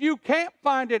 If you can't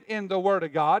find it in the Word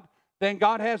of God, then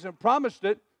God hasn't promised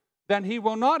it, then He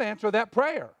will not answer that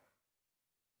prayer.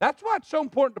 That's why it's so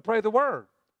important to pray the Word.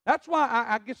 That's why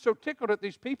I get so tickled at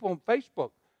these people on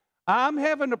Facebook. I'm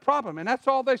having a problem, and that's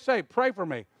all they say, pray for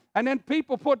me. And then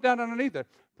people put down underneath it,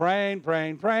 praying.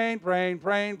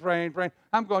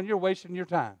 I'm going, you're wasting your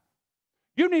time.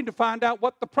 You need to find out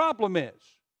what the problem is.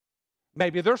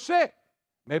 Maybe they're sick.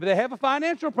 Maybe they have a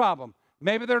financial problem.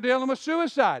 Maybe they're dealing with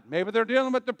suicide. Maybe they're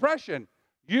dealing with depression.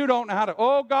 You don't know how to,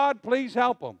 oh, God, please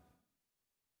help them.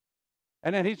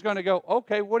 And then He's going to go,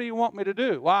 okay, what do you want me to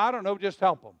do? Well, I don't know, just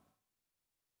help them.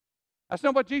 That's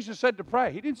not what Jesus said to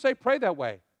pray. He didn't say pray that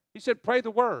way. He said pray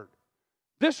the Word.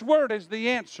 This word is the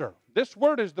answer. This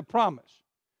word is the promise.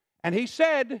 And he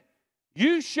said,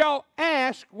 you shall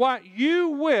ask what you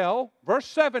will. Verse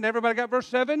 7, everybody got verse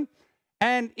 7?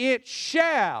 And it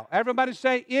shall, everybody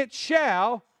say, it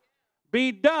shall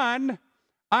be done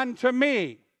unto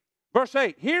me. Verse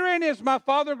 8, herein is my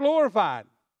Father glorified.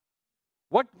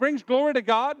 What brings glory to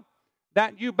God?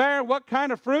 That you bear what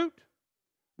kind of fruit?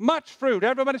 Much fruit.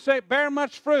 Everybody say, bear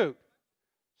much fruit.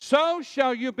 So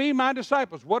shall you be my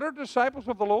disciples. What are disciples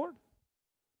of the Lord?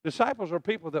 Disciples are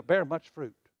people that bear much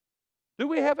fruit. Do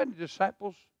we have any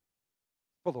disciples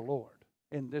for the Lord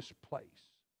in this place?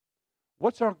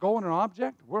 What's our goal and our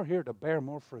object? We're here to bear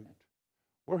more fruit.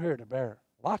 We're here to bear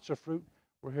lots of fruit.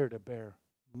 We're here to bear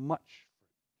much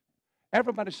fruit.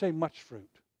 Everybody say much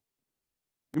fruit.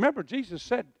 Remember, Jesus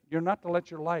said, you're not to let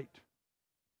your light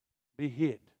be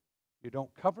hid. You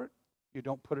don't cover it. You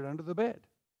don't put it under the bed.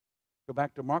 Go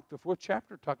back to Mark, the 4th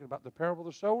chapter, talking about the parable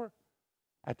of the sower.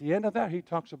 At the end of that, he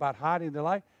talks about hiding the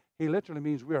light. He literally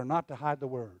means we are not to hide the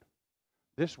word.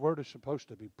 This word is supposed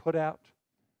to be put out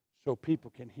so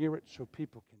people can hear it, so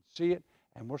people can see it,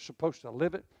 and we're supposed to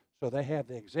live it so they have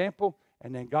the example.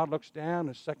 And then God looks down,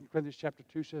 and 2 Corinthians chapter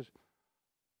 2 says,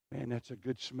 man, that's a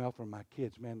good smell from my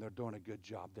kids. Man, they're doing a good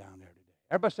job down there today.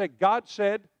 Everybody say, God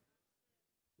said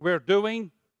we're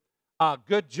doing a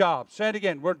good job. Say it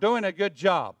again, we're doing a good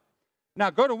job. Now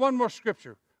go to one more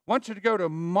scripture. I want you to go to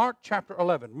Mark chapter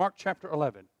 11. Mark chapter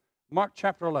 11. Mark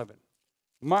chapter 11.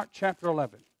 Mark chapter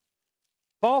 11.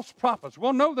 False prophets,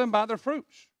 we'll know them by their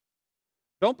fruits.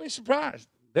 Don't be surprised.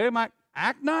 They might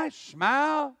act nice,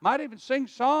 smile, might even sing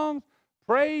songs,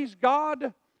 praise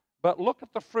God, but look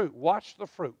at the fruit. Watch the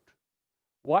fruit.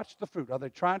 Watch the fruit. Are they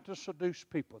trying to seduce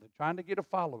people? They're trying to get a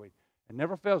following. It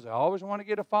never fails. They always want to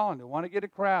get a following. They want to get a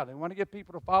crowd. They want to get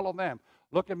people to follow them.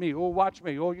 Look at me. Oh, watch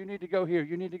me. Oh, you need to go here.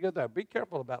 You need to go there. Be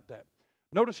careful about that.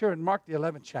 Notice here in Mark the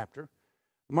 11th chapter,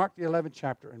 Mark the 11th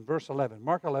chapter in verse 11.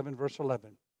 Mark 11, verse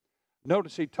 11.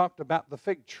 Notice he talked about the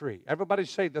fig tree. Everybody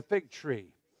say the fig tree.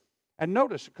 And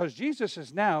notice, because Jesus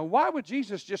is now, why would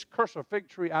Jesus just curse a fig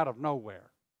tree out of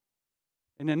nowhere?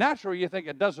 In the natural, you think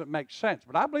it doesn't make sense.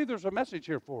 But I believe there's a message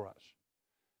here for us.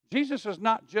 Jesus is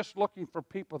not just looking for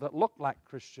people that look like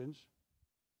Christians.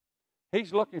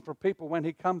 He's looking for people when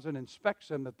he comes and inspects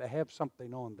them that they have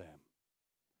something on them.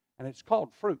 And it's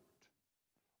called fruit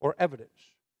or evidence.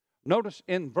 Notice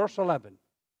in verse 11,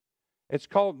 it's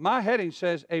called, my heading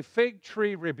says, a fig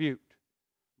tree rebuked.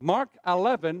 Mark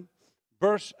 11,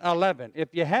 verse 11.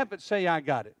 If you have it, say, I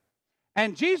got it.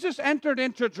 And Jesus entered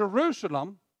into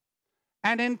Jerusalem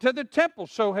and into the temple.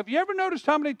 So have you ever noticed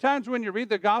how many times when you read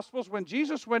the Gospels, when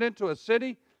Jesus went into a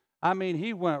city, I mean,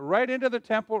 he went right into the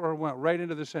temple or went right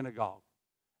into the synagogue.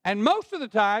 And most of the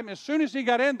time, as soon as he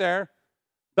got in there,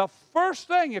 the first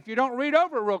thing, if you don't read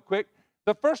over it real quick,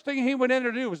 the first thing he went in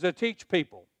to do was to teach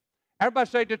people. Everybody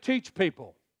say, to teach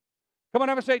people. Come on,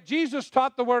 everybody say, Jesus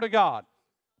taught the Word of God.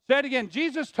 Say it again,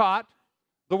 Jesus taught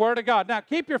the Word of God. Now,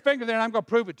 keep your finger there, and I'm going to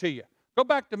prove it to you. Go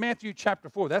back to Matthew chapter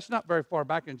 4. That's not very far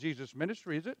back in Jesus'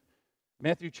 ministry, is it?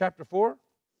 Matthew chapter 4.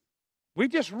 We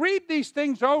just read these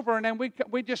things over, and then we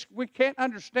can't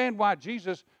understand why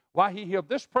he healed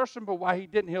this person, but why he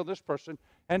didn't heal this person.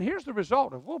 And here's the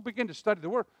result. If we'll begin to study the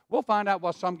Word, we'll find out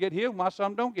why some get healed and why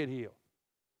some don't get healed.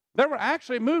 There were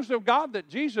actually moves of God that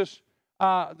Jesus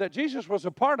was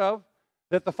a part of,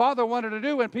 that the Father wanted to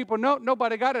do, and people,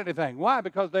 nobody got anything. Why?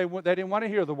 Because they didn't want to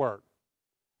hear the Word.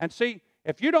 And see,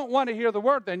 if you don't want to hear the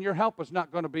Word, then your help is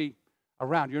not going to be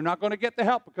around. You're not going to get the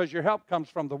help because your help comes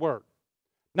from the Word.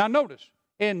 Now notice,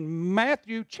 in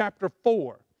Matthew chapter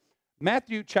 4,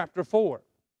 Matthew chapter 4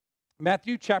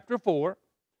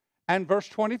 and verse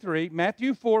 23,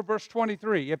 Matthew 4, verse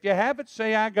 23. If you have it,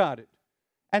 say, I got it.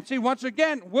 And see, once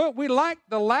again, we like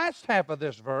the last half of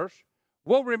this verse.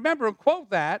 We'll remember and quote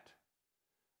that.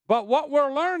 But what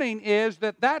we're learning is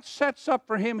that sets up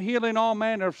for him healing all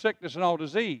manner of sickness and all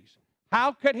disease.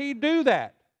 How could he do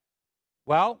that?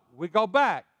 Well, we go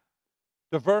back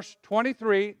to verse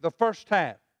 23, the first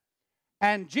half.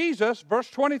 And Jesus, verse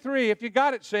 23, if you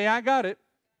got it, say, I got it.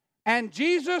 And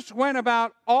Jesus went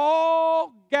about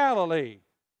all Galilee.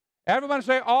 Everybody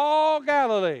say, all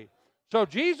Galilee. So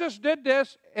Jesus did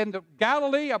this in the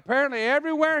Galilee. Apparently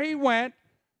everywhere he went,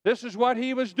 this is what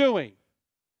he was doing.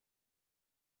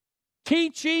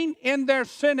 Teaching in their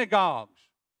synagogues.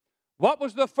 What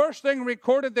was the first thing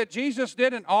recorded that Jesus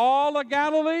did in all of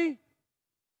Galilee?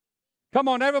 Come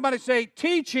on, everybody say,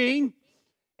 teaching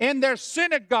in their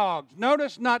synagogues.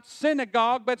 Notice not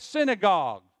synagogue, but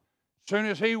synagogue. As soon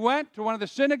as he went to one of the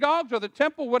synagogues or the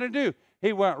temple, what did he do?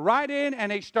 He went right in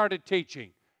and he started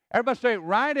teaching. Everybody say,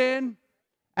 right in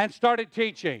and started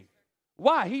teaching.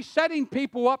 Why? He's setting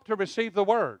people up to receive the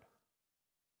word.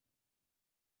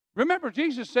 Remember,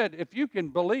 Jesus said, if you can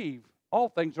believe, all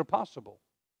things are possible.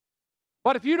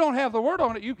 But if you don't have the word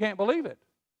on it, you can't believe it.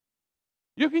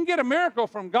 You can get a miracle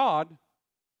from God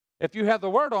if you have the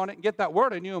word on it and get that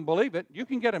word in you and believe it. You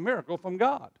can get a miracle from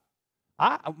God.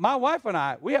 My wife and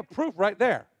I, we have proof right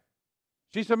there.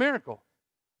 She's a miracle.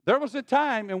 There was a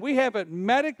time, and we have it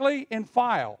medically in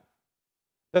file,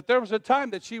 that there was a time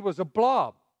that she was a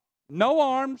blob. No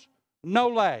arms, no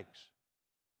legs.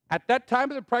 At that time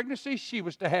of the pregnancy, she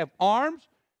was to have arms,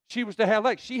 she was to have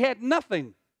legs. She had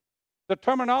nothing. The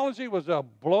terminology was a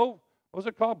what was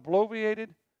it called? Bloviated?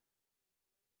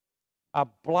 A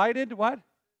blighted what?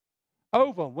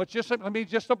 Ovum, which just simply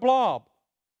means just a blob.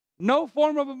 No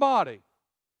form of a body.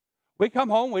 We come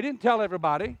home, we didn't tell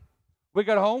everybody. We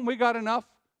got home, we got enough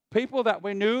people that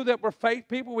we knew that were faith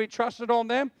people, we trusted on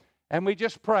them, and we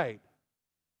just prayed.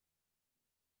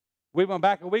 We went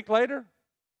back a week later,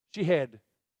 she had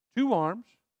 2 arms,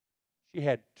 she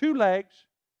had 2 legs,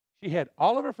 she had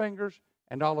all of her fingers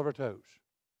and all of her toes.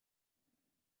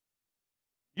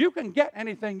 You can get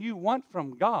anything you want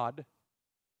from God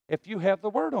if you have the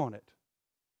word on it.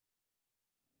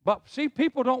 But see,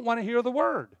 people don't want to hear the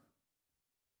word.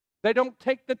 They don't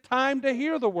take the time to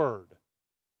hear the word.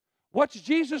 What's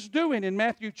Jesus doing in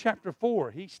Matthew chapter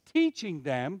 4? He's teaching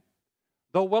them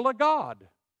the will of God.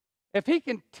 If he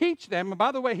can teach them, and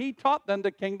by the way, he taught them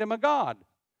the kingdom of God.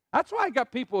 That's why he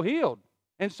got people healed.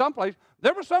 In some places,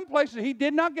 there were some places he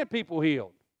did not get people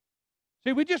healed.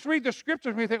 See, we just read the scriptures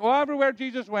and we think, well, everywhere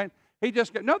Jesus went, he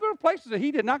just got. No, there were places that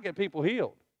he did not get people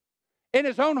healed. In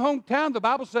his own hometown, the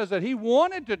Bible says that he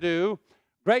wanted to do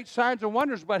great signs and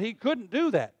wonders, but he couldn't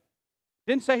do that.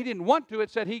 Didn't say he didn't want to,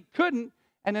 it said he couldn't.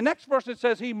 And the next verse it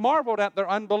says he marveled at their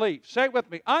unbelief. Say it with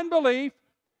me. Unbelief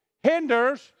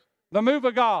hinders the move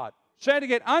of God. Say it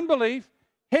again. Unbelief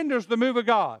hinders the move of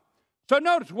God. So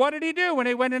notice, what did he do when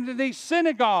he went into these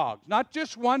synagogues? Not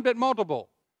just one, but multiple.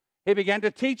 He began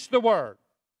to teach the word.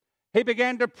 He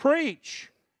began to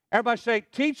preach. Everybody say,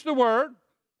 teach the word,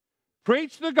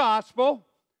 preach the gospel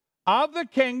of the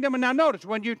kingdom. And now notice,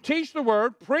 when you teach the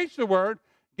word, preach the word,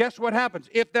 guess what happens?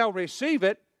 If they'll receive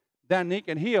it, then he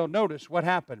can heal. Notice what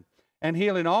happened. And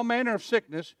healing all manner of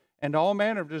sickness and all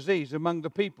manner of disease among the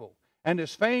people. And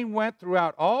his fame went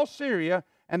throughout all Syria,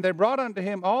 and they brought unto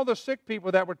him all the sick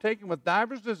people that were taken with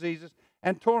divers diseases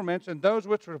and torments, and those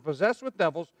which were possessed with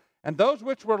devils, and those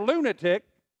which were lunatic,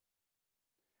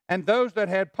 and those that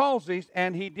had palsies.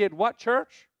 And he did what,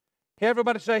 church?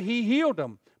 Everybody say he healed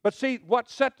them. But see, what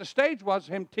set the stage was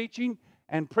him teaching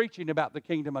and preaching about the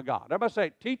kingdom of God. Everybody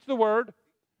say, teach the word,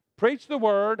 preach the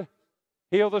word,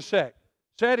 heal the sick.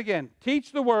 Say it again.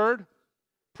 Teach the word,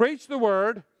 preach the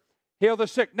word, heal the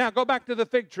sick. Now go back to the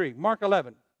fig tree, Mark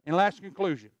 11, in last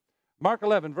conclusion. Mark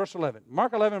 11, verse 11.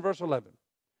 Mark 11, verse 11.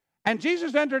 And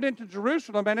Jesus entered into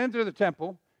Jerusalem and entered the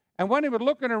temple, and when he was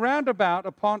looking around about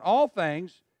upon all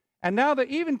things, and now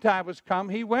the eventide was come,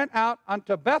 he went out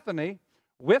unto Bethany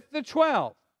with the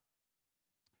 12.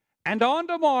 And on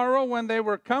the morrow, when they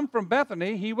were come from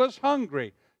Bethany, he was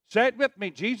hungry. Say it with me.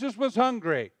 Jesus was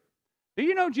hungry. Do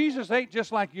you know Jesus ate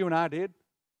just like you and I did?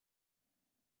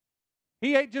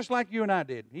 He ate just like you and I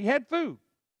did. He had food.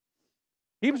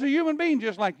 He was a human being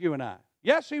just like you and I.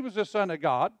 Yes, he was the Son of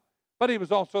God, but he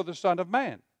was also the Son of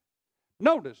Man.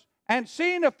 Notice, and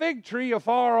seeing a fig tree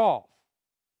afar off,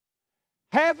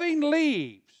 having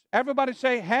leaves. Everybody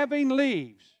say, having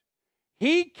leaves.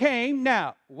 He came.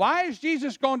 Now, why is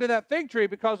Jesus going to that fig tree?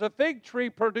 Because a fig tree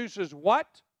produces what?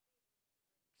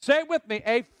 Say it with me.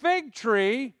 A fig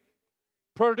tree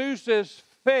produces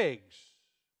figs.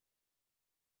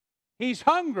 He's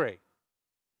hungry.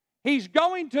 He's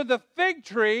going to the fig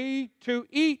tree to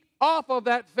eat off of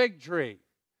that fig tree.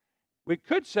 We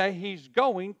could say he's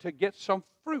going to get some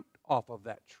fruit off of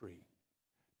that tree,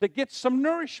 to get some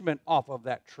nourishment off of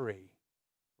that tree,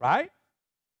 right?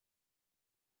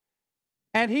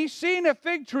 And he seen a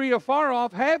fig tree afar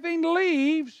off, having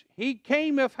leaves. He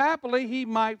came if happily he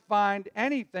might find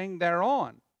anything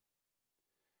thereon.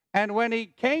 And when he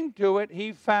came to it,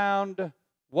 he found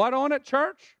what on it,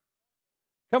 church?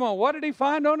 Come on, what did he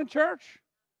find on it, church?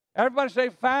 Everybody say,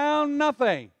 found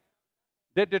nothing.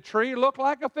 Did the tree look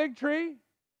like a fig tree?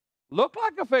 Look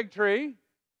like a fig tree.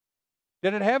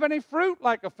 Did it have any fruit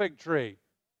like a fig tree?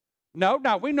 No.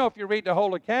 Now, we know if you read the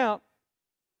whole account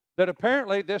that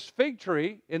apparently this fig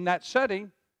tree in that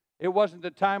setting, it wasn't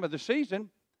the time of the season.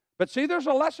 But see, there's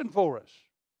a lesson for us.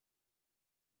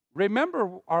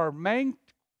 Remember our main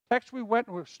text we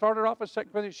started off with 2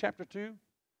 Corinthians chapter 2?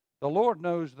 The Lord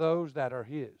knows those that are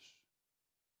his,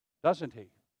 doesn't he?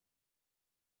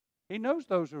 He knows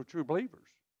those who are true believers.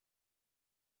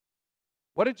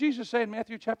 What did Jesus say in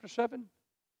Matthew chapter 7?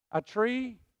 A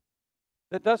tree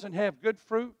that doesn't have good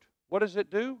fruit, what does it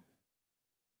do?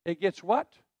 It gets what?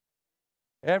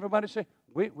 Everybody say,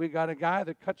 we got a guy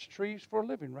that cuts trees for a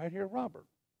living right here, Robert.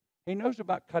 He knows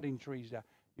about cutting trees down.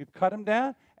 You cut them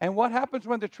down, and what happens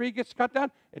when the tree gets cut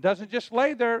down? It doesn't just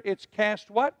lay there. It's cast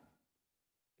what?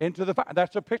 Into the fire.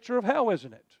 That's a picture of hell,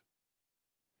 isn't it?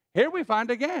 Here we find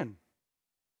again.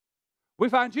 We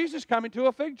find Jesus coming to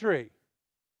a fig tree.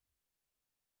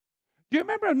 Do you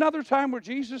remember another time where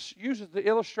Jesus uses the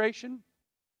illustration?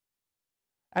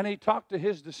 And he talked to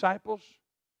his disciples.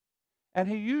 And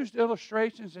he used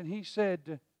illustrations, and he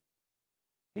said,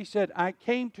 I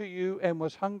came to you and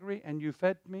was hungry, and you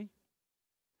fed me.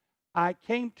 I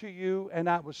came to you and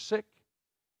I was sick,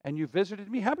 and you visited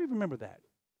me. How do you remember that?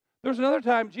 There was another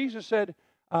time Jesus said,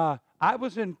 I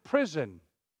was in prison,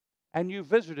 and you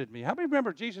visited me. How many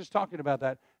remember Jesus talking about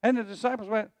that? And the disciples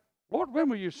went, Lord, when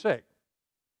were you sick?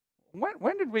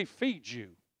 When did we feed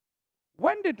you?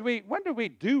 When did we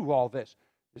do all this?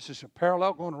 This is a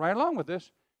parallel going right along with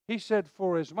this. He said,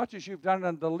 for as much as you've done it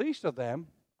unto the least of them,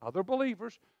 other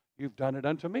believers, you've done it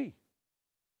unto me.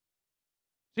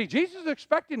 See, Jesus is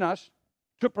expecting us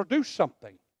to produce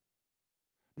something.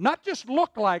 Not just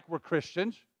look like we're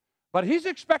Christians, but he's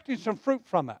expecting some fruit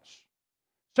from us.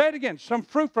 Say it again, some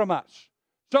fruit from us.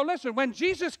 So listen, when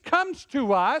Jesus comes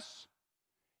to us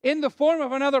in the form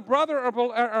of another brother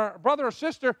or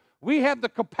sister, we have the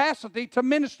capacity to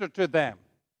minister to them.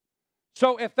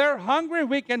 So if they're hungry,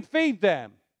 we can feed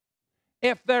them.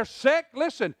 If they're sick,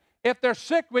 listen, if they're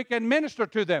sick, we can minister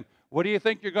to them. What do you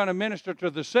think you're going to minister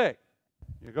to the sick?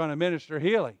 You're going to minister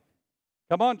healing.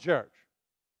 Come on, church.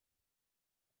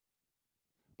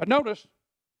 But notice,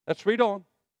 let's read on.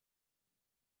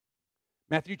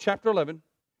 Matthew chapter 11.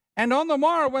 And on the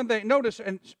morrow when they, notice,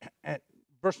 and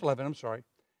verse 11, I'm sorry.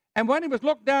 And when he was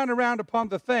looked down around upon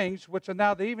the things, which are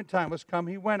now the eventime was come,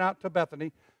 he went out to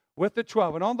Bethany with the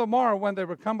 12. And on the morrow when they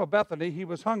were come to Bethany, he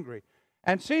was hungry.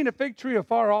 And seeing a fig tree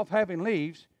afar off having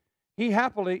leaves, he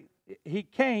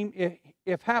came,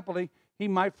 if happily he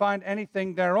might find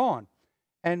anything thereon.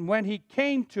 And when he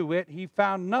came to it, he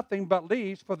found nothing but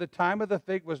leaves, for the time of the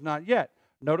fig was not yet.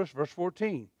 Notice verse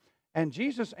 14. And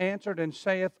Jesus answered and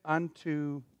saith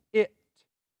unto it.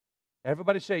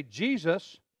 Everybody say,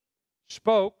 Jesus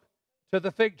spoke to the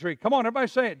fig tree. Come on, everybody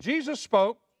say it. Jesus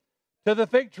spoke to the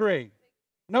fig tree.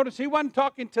 Notice he wasn't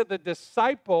talking to the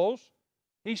disciples.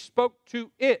 He spoke to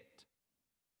it.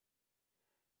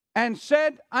 And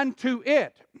said unto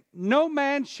it, no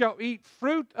man shall eat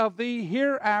fruit of thee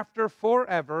hereafter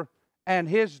forever. And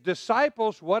his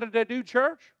disciples, what did they do,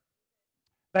 church?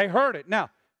 They heard it. Now,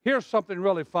 here's something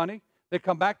really funny. They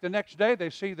come back the next day. They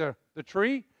see the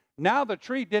tree. Now the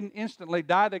tree didn't instantly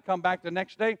die. They come back the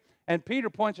next day. And Peter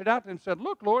points it out to him and said,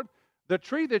 look, Lord, the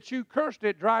tree that you cursed,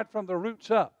 it dried from the roots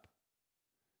up.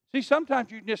 See,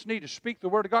 sometimes you just need to speak the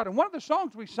word of God. And one of the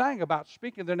songs we sang about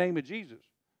speaking the name of Jesus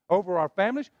over our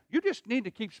families, you just need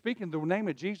to keep speaking the name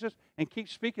of Jesus and keep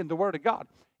speaking the word of God.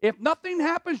 If nothing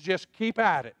happens, just keep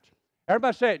at it.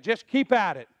 Everybody say it, just keep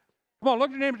at it. Come on, look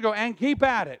at your neighbor and go, and keep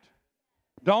at it.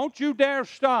 Don't you dare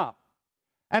stop.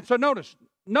 And so notice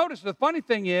the funny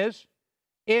thing is,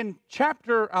 in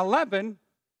chapter 11,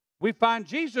 we find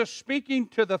Jesus speaking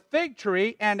to the fig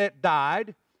tree, and it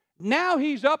died. Now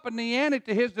he's up in the ante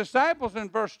to his disciples in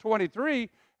verse 23,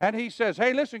 and he says,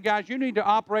 hey, listen, guys, you need to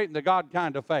operate in the God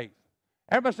kind of faith.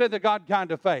 Everybody say the God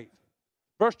kind of faith.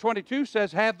 Verse 22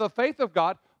 says, have the faith of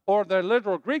God, or the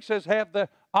literal Greek says,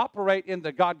 operate in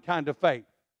the God kind of faith.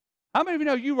 How many of you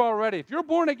know you already, if you're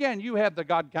born again, you have the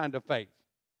God kind of faith?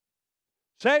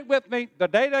 Say it with me. The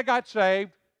day I got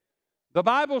saved, the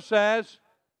Bible says,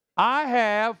 I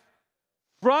have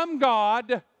from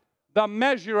God the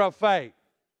measure of faith.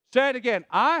 Say it again.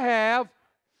 I have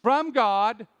from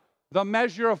God the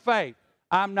measure of faith.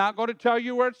 I'm not going to tell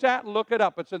you where it's at. Look it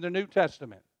up. It's in the New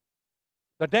Testament.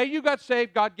 The day you got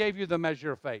saved, God gave you the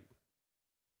measure of faith.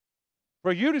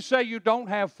 For you to say you don't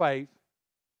have faith,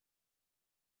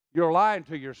 you're lying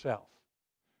to yourself.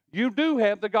 You do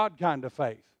have the God kind of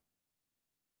faith.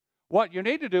 What you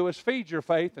need to do is feed your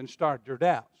faith and start your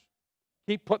doubts.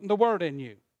 Keep putting the word in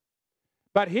you.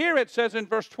 But here it says in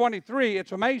verse 23,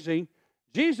 it's amazing,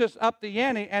 Jesus upped the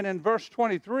ante, and in verse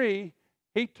 23,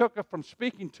 he took it from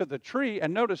speaking to the tree,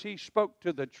 and notice he spoke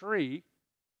to the tree.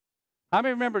 How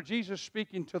many remember Jesus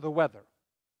speaking to the weather?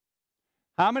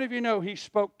 How many of you know he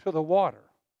spoke to the water?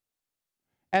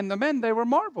 And the men, they were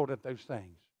marveled at those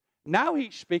things. Now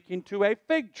he's speaking to a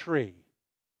fig tree.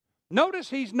 Notice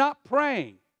he's not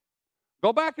praying.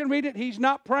 Go back and read it. He's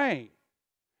not praying.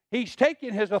 He's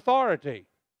taking his authority.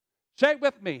 Say it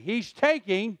with me. He's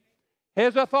taking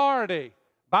his authority.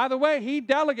 By the way, he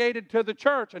delegated to the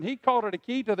church, and he called it a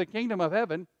key to the kingdom of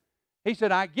heaven. He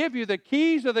said, I give you the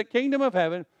keys of the kingdom of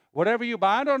heaven. Whatever you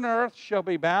bind on earth shall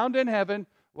be bound in heaven.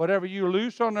 Whatever you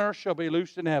loose on earth shall be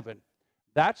loosed in heaven.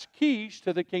 That's keys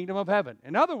to the kingdom of heaven.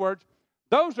 In other words,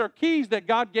 those are keys that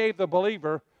God gave the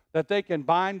believer that they can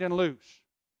bind and loose.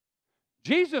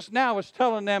 Jesus now is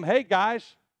telling them, hey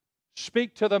guys,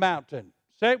 speak to the mountain.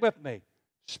 Say it with me.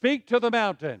 Speak to the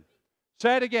mountain.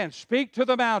 Say it again. Speak to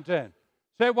the mountain.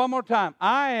 Say it one more time.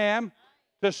 I am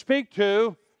to speak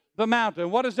to the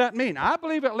mountain. What does that mean? I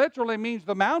believe it literally means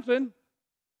the mountain.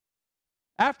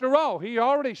 After all, he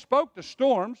already spoke to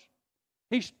storms.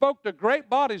 He spoke to great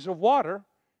bodies of water.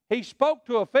 He spoke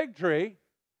to a fig tree.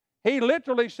 He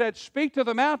literally said, speak to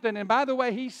the mountain. And by the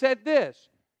way, he said this,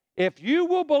 if you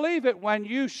will believe it when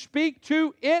you speak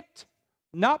to it,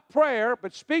 not prayer,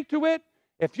 but speak to it,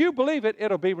 if you believe it,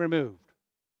 it'll be removed.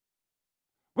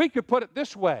 We could put it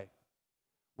this way.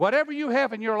 Whatever you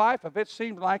have in your life, if it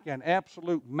seems like an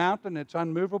absolute mountain that's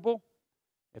unmovable,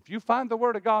 if you find the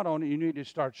Word of God on it, you need to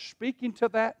start speaking to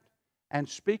that and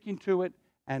speaking to it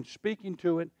and speaking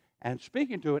to it and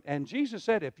speaking to it. And Jesus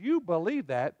said, if you believe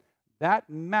that, that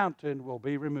mountain will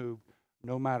be removed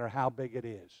no matter how big it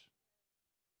is.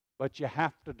 But you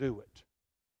have to do it.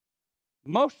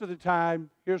 Most of the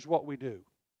time, here's what we do.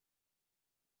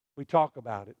 We talk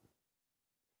about it.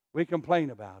 We complain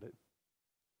about it.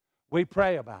 We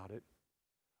pray about it.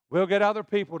 We'll get other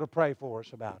people to pray for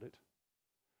us about it.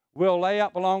 We'll lay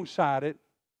up alongside it.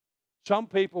 Some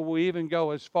people will even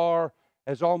go as far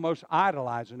as almost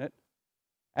idolizing it.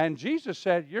 And Jesus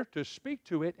said, you're to speak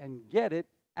to it and get it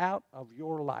out of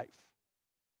your life.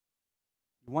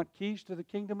 You want keys to the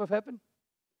kingdom of heaven?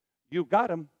 You got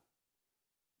them.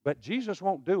 But Jesus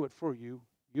won't do it for you.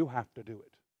 You have to do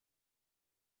it.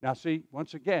 Now see,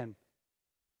 once again,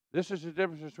 this is the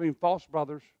difference between false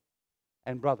brothers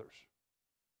and brothers.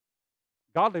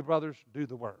 Godly brothers do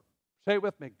the work. Say it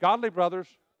with me. Godly brothers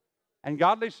and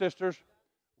godly sisters,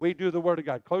 we do the Word of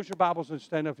God. Close your Bibles and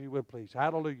stand up if you would, please.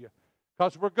 Hallelujah.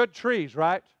 Because we're good trees,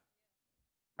 right?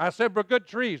 I said we're good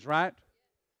trees, right?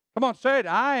 Come on, say it.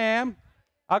 I am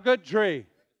a good tree.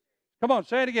 Come on,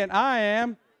 say it again. I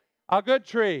am a good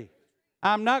tree.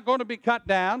 I'm not going to be cut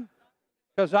down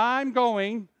because I'm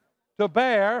going to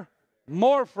bear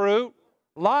more fruit,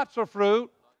 lots of fruit,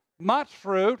 much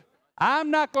fruit. I'm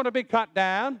not going to be cut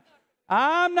down.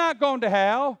 I'm not going to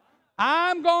hell.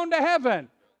 I'm going to heaven.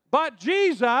 But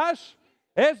Jesus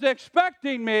is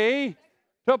expecting me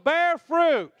to bear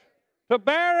fruit, to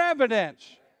bear evidence.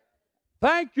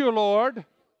 Thank you, Lord,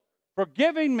 for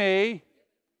giving me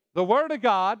the Word of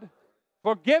God,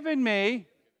 for giving me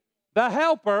the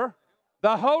Helper,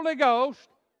 the Holy Ghost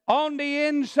on the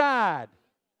inside.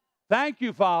 Thank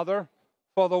you, Father,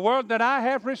 for the word that I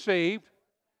have received.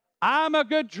 I'm a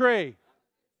good tree.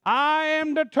 I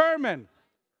am determined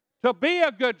to be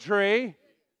a good tree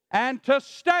and to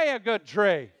stay a good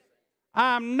tree.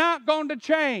 I'm not going to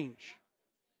change.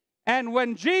 And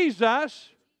when Jesus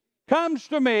comes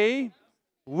to me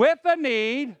with a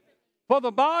need for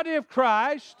the body of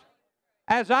Christ,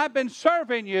 as I've been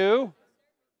serving you,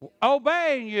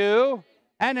 obeying you,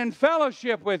 and in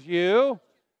fellowship with you,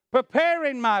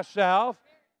 preparing myself,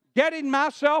 getting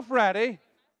myself ready,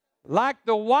 like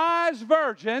the wise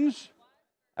virgins,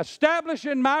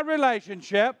 establishing my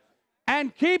relationship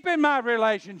and keeping my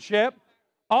relationship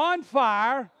on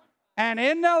fire and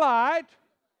in the light.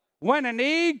 When a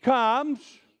need comes,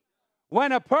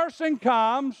 when a person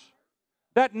comes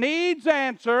that needs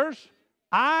answers,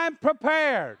 I'm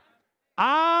prepared.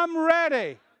 I'm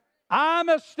ready. I'm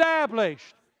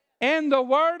established in the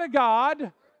Word of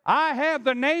God. I have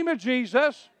the name of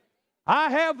Jesus.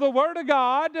 I have the Word of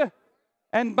God.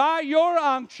 And by your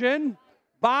unction,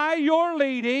 by your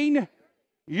leading,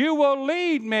 you will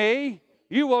lead me.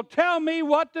 You will tell me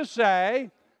what to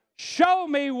say, show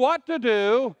me what to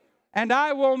do, and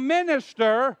I will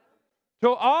minister to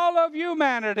all of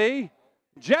humanity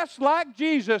just like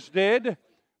Jesus did,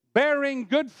 bearing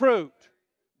good fruit,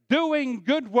 doing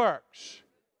good works.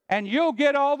 And you'll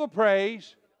get all the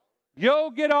praise.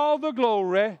 You'll get all the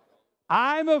glory.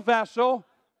 I'm a vessel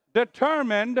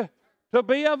determined to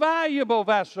be a valuable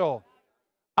vessel.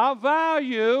 A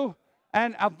value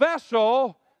and a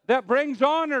vessel that brings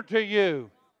honor to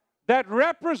you, that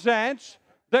represents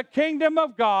the kingdom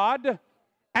of God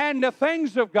and the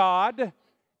things of God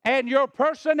and your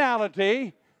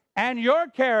personality and your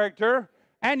character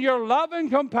and your love and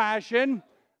compassion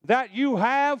that you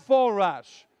have for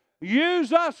us.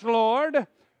 Use us, Lord.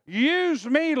 Use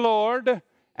me, Lord,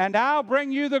 and I'll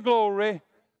bring you the glory.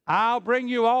 I'll bring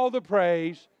you all the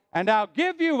praise, and I'll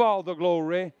give you all the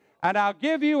glory, and I'll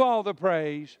give you all the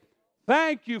praise.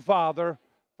 Thank you, Father,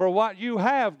 for what you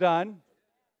have done,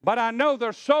 but I know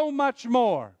there's so much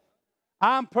more.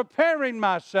 I'm preparing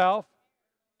myself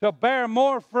to bear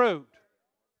more fruit,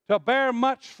 to bear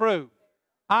much fruit.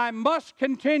 I must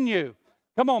continue.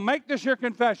 Come on, make this your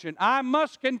confession. I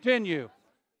must continue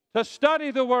to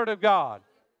study the Word of God.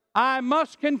 I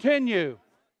must continue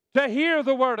to hear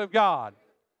the Word of God.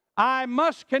 I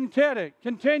must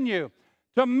continue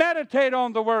to meditate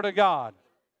on the Word of God.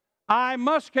 I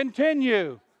must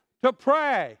continue to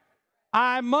pray.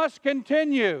 I must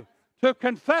continue to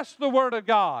confess the Word of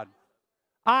God.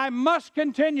 I must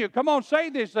continue. Come on, say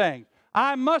these things.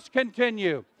 I must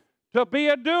continue to be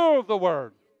a doer of the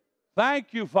Word.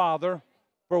 Thank you, Father,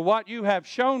 for what you have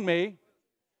shown me.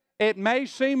 It may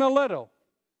seem a little.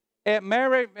 It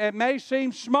may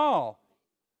seem small.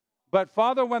 But,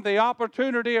 Father, when the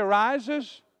opportunity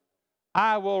arises,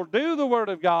 I will do the Word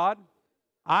of God.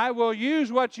 I will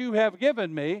use what you have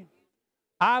given me.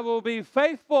 I will be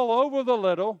faithful over the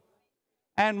little,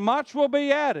 and much will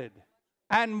be added,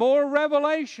 and more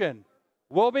revelation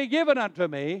will be given unto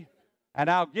me, and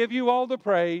I'll give you all the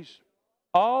praise,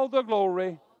 all the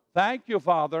glory. Thank you,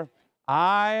 Father.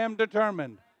 I am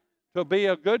determined to be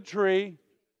a good tree,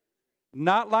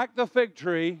 not like the fig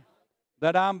tree,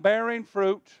 that I'm bearing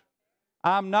fruit.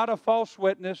 I'm not a false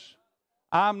witness.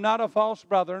 I'm not a false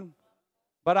brethren,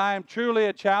 but I am truly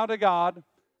a child of God.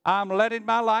 I'm letting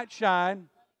my light shine,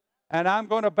 and I'm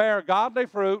going to bear godly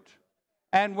fruit.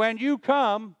 And when you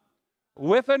come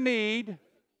with a need,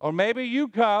 or maybe you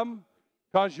come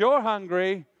because you're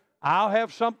hungry, I'll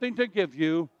have something to give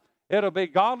you. It'll be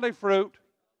godly fruit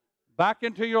back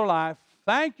into your life.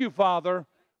 Thank you, Father.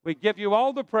 We give you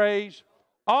all the praise,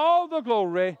 all the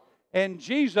glory, in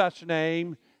Jesus'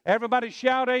 name. Everybody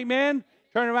shout amen.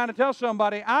 Turn around and tell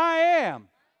somebody, I am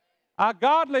a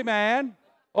godly man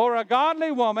or a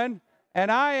godly woman,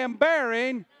 and I am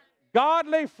bearing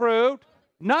godly fruit,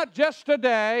 not just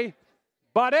today,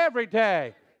 but every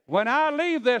day. When I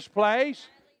leave this place,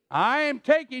 I am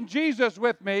taking Jesus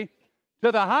with me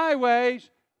to the highways,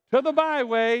 to the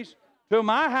byways, to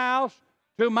my house,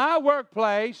 to my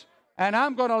workplace, and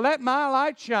I'm going to let my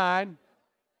light shine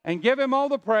and give him all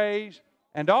the praise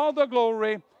and all the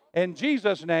glory in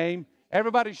Jesus' name.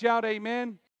 Everybody shout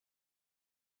amen.